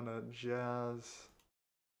that kind of jazz.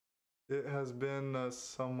 It has been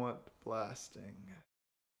somewhat blasting.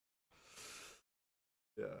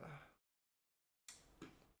 Yeah.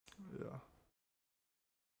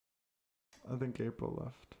 I think April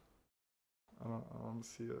left. I don't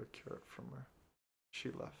see a carrot from her. She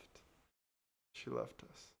left. She left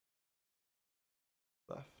us.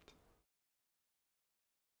 Left.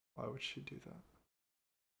 Why would she do that?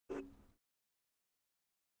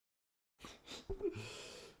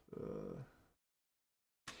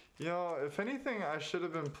 You know, if anything, I should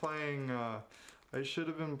have been playing.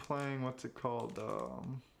 What's it called?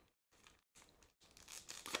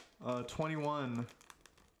 21.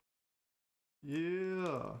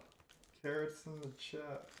 Yeah. Carrots in the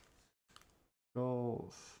chat.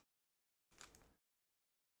 Goals.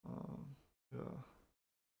 Yeah.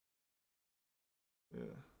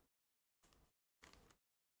 Yeah.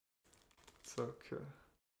 It's okay.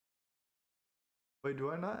 Wait,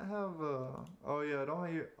 do I not have oh yeah, I don't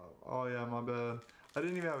have, oh yeah, my bad. I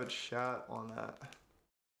didn't even have a chat on that.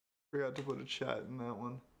 Forgot to put a chat in that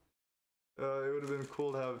one. It would have been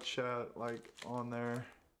cool to have a chat like on there.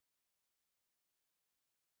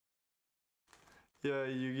 Yeah,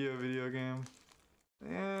 Yu-Gi-Oh video game.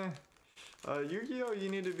 Yu-Gi-Oh, you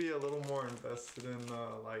need to be a little more invested in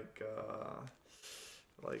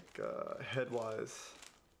headwise.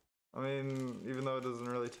 I mean, even though it doesn't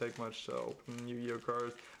really take much to open Yu-Gi-Oh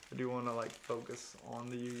cards, I do want to like focus on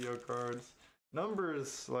the Yu-Gi-Oh cards.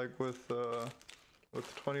 Numbers like with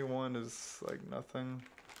 21 is like nothing.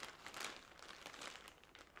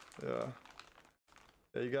 Yeah.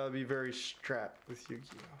 Yeah, you gotta be very strapped with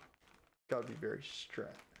Yu-Gi-Oh. Gotta be very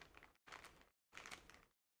strapped.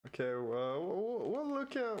 Okay, we'll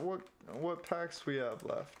look at what packs we have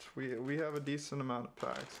left. We have a decent amount of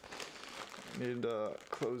packs. I need to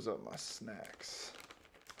close up my snacks.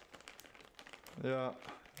 Yeah,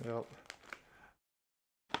 yep.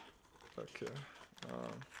 Okay.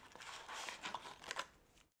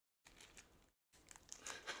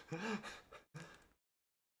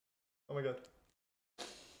 Oh my god.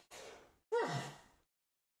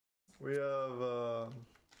 We have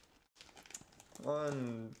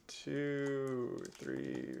 1, 2,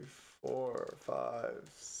 3, 4,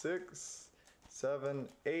 5, 6, 7,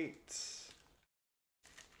 8.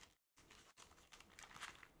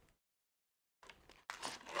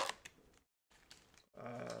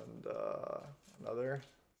 And another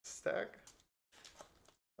stack.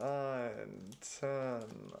 9, 10,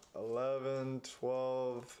 11,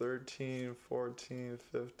 12, 13, 14,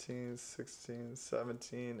 15, 16,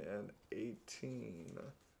 17, and 18.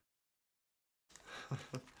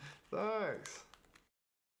 Thanks.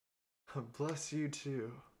 Bless you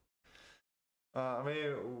too. I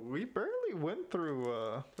mean, we barely went through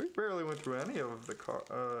any of the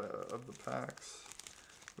packs.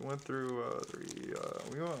 We went through 3.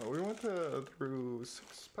 We went through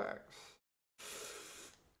 6 packs.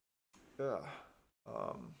 Yeah.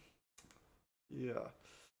 Yeah.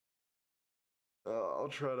 I'll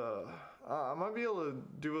try to. I might be able to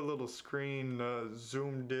do a little screen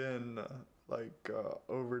zoomed in, like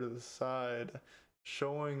over to the side,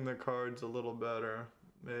 showing the cards a little better,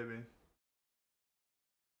 maybe.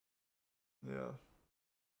 Yeah.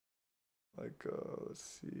 Like, let's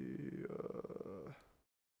see.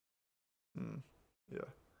 Yeah.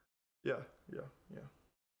 Yeah.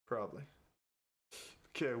 Probably.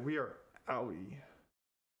 Okay, we are owie.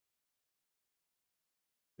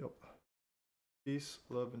 Yep. Peace,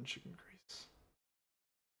 love, and chicken grease.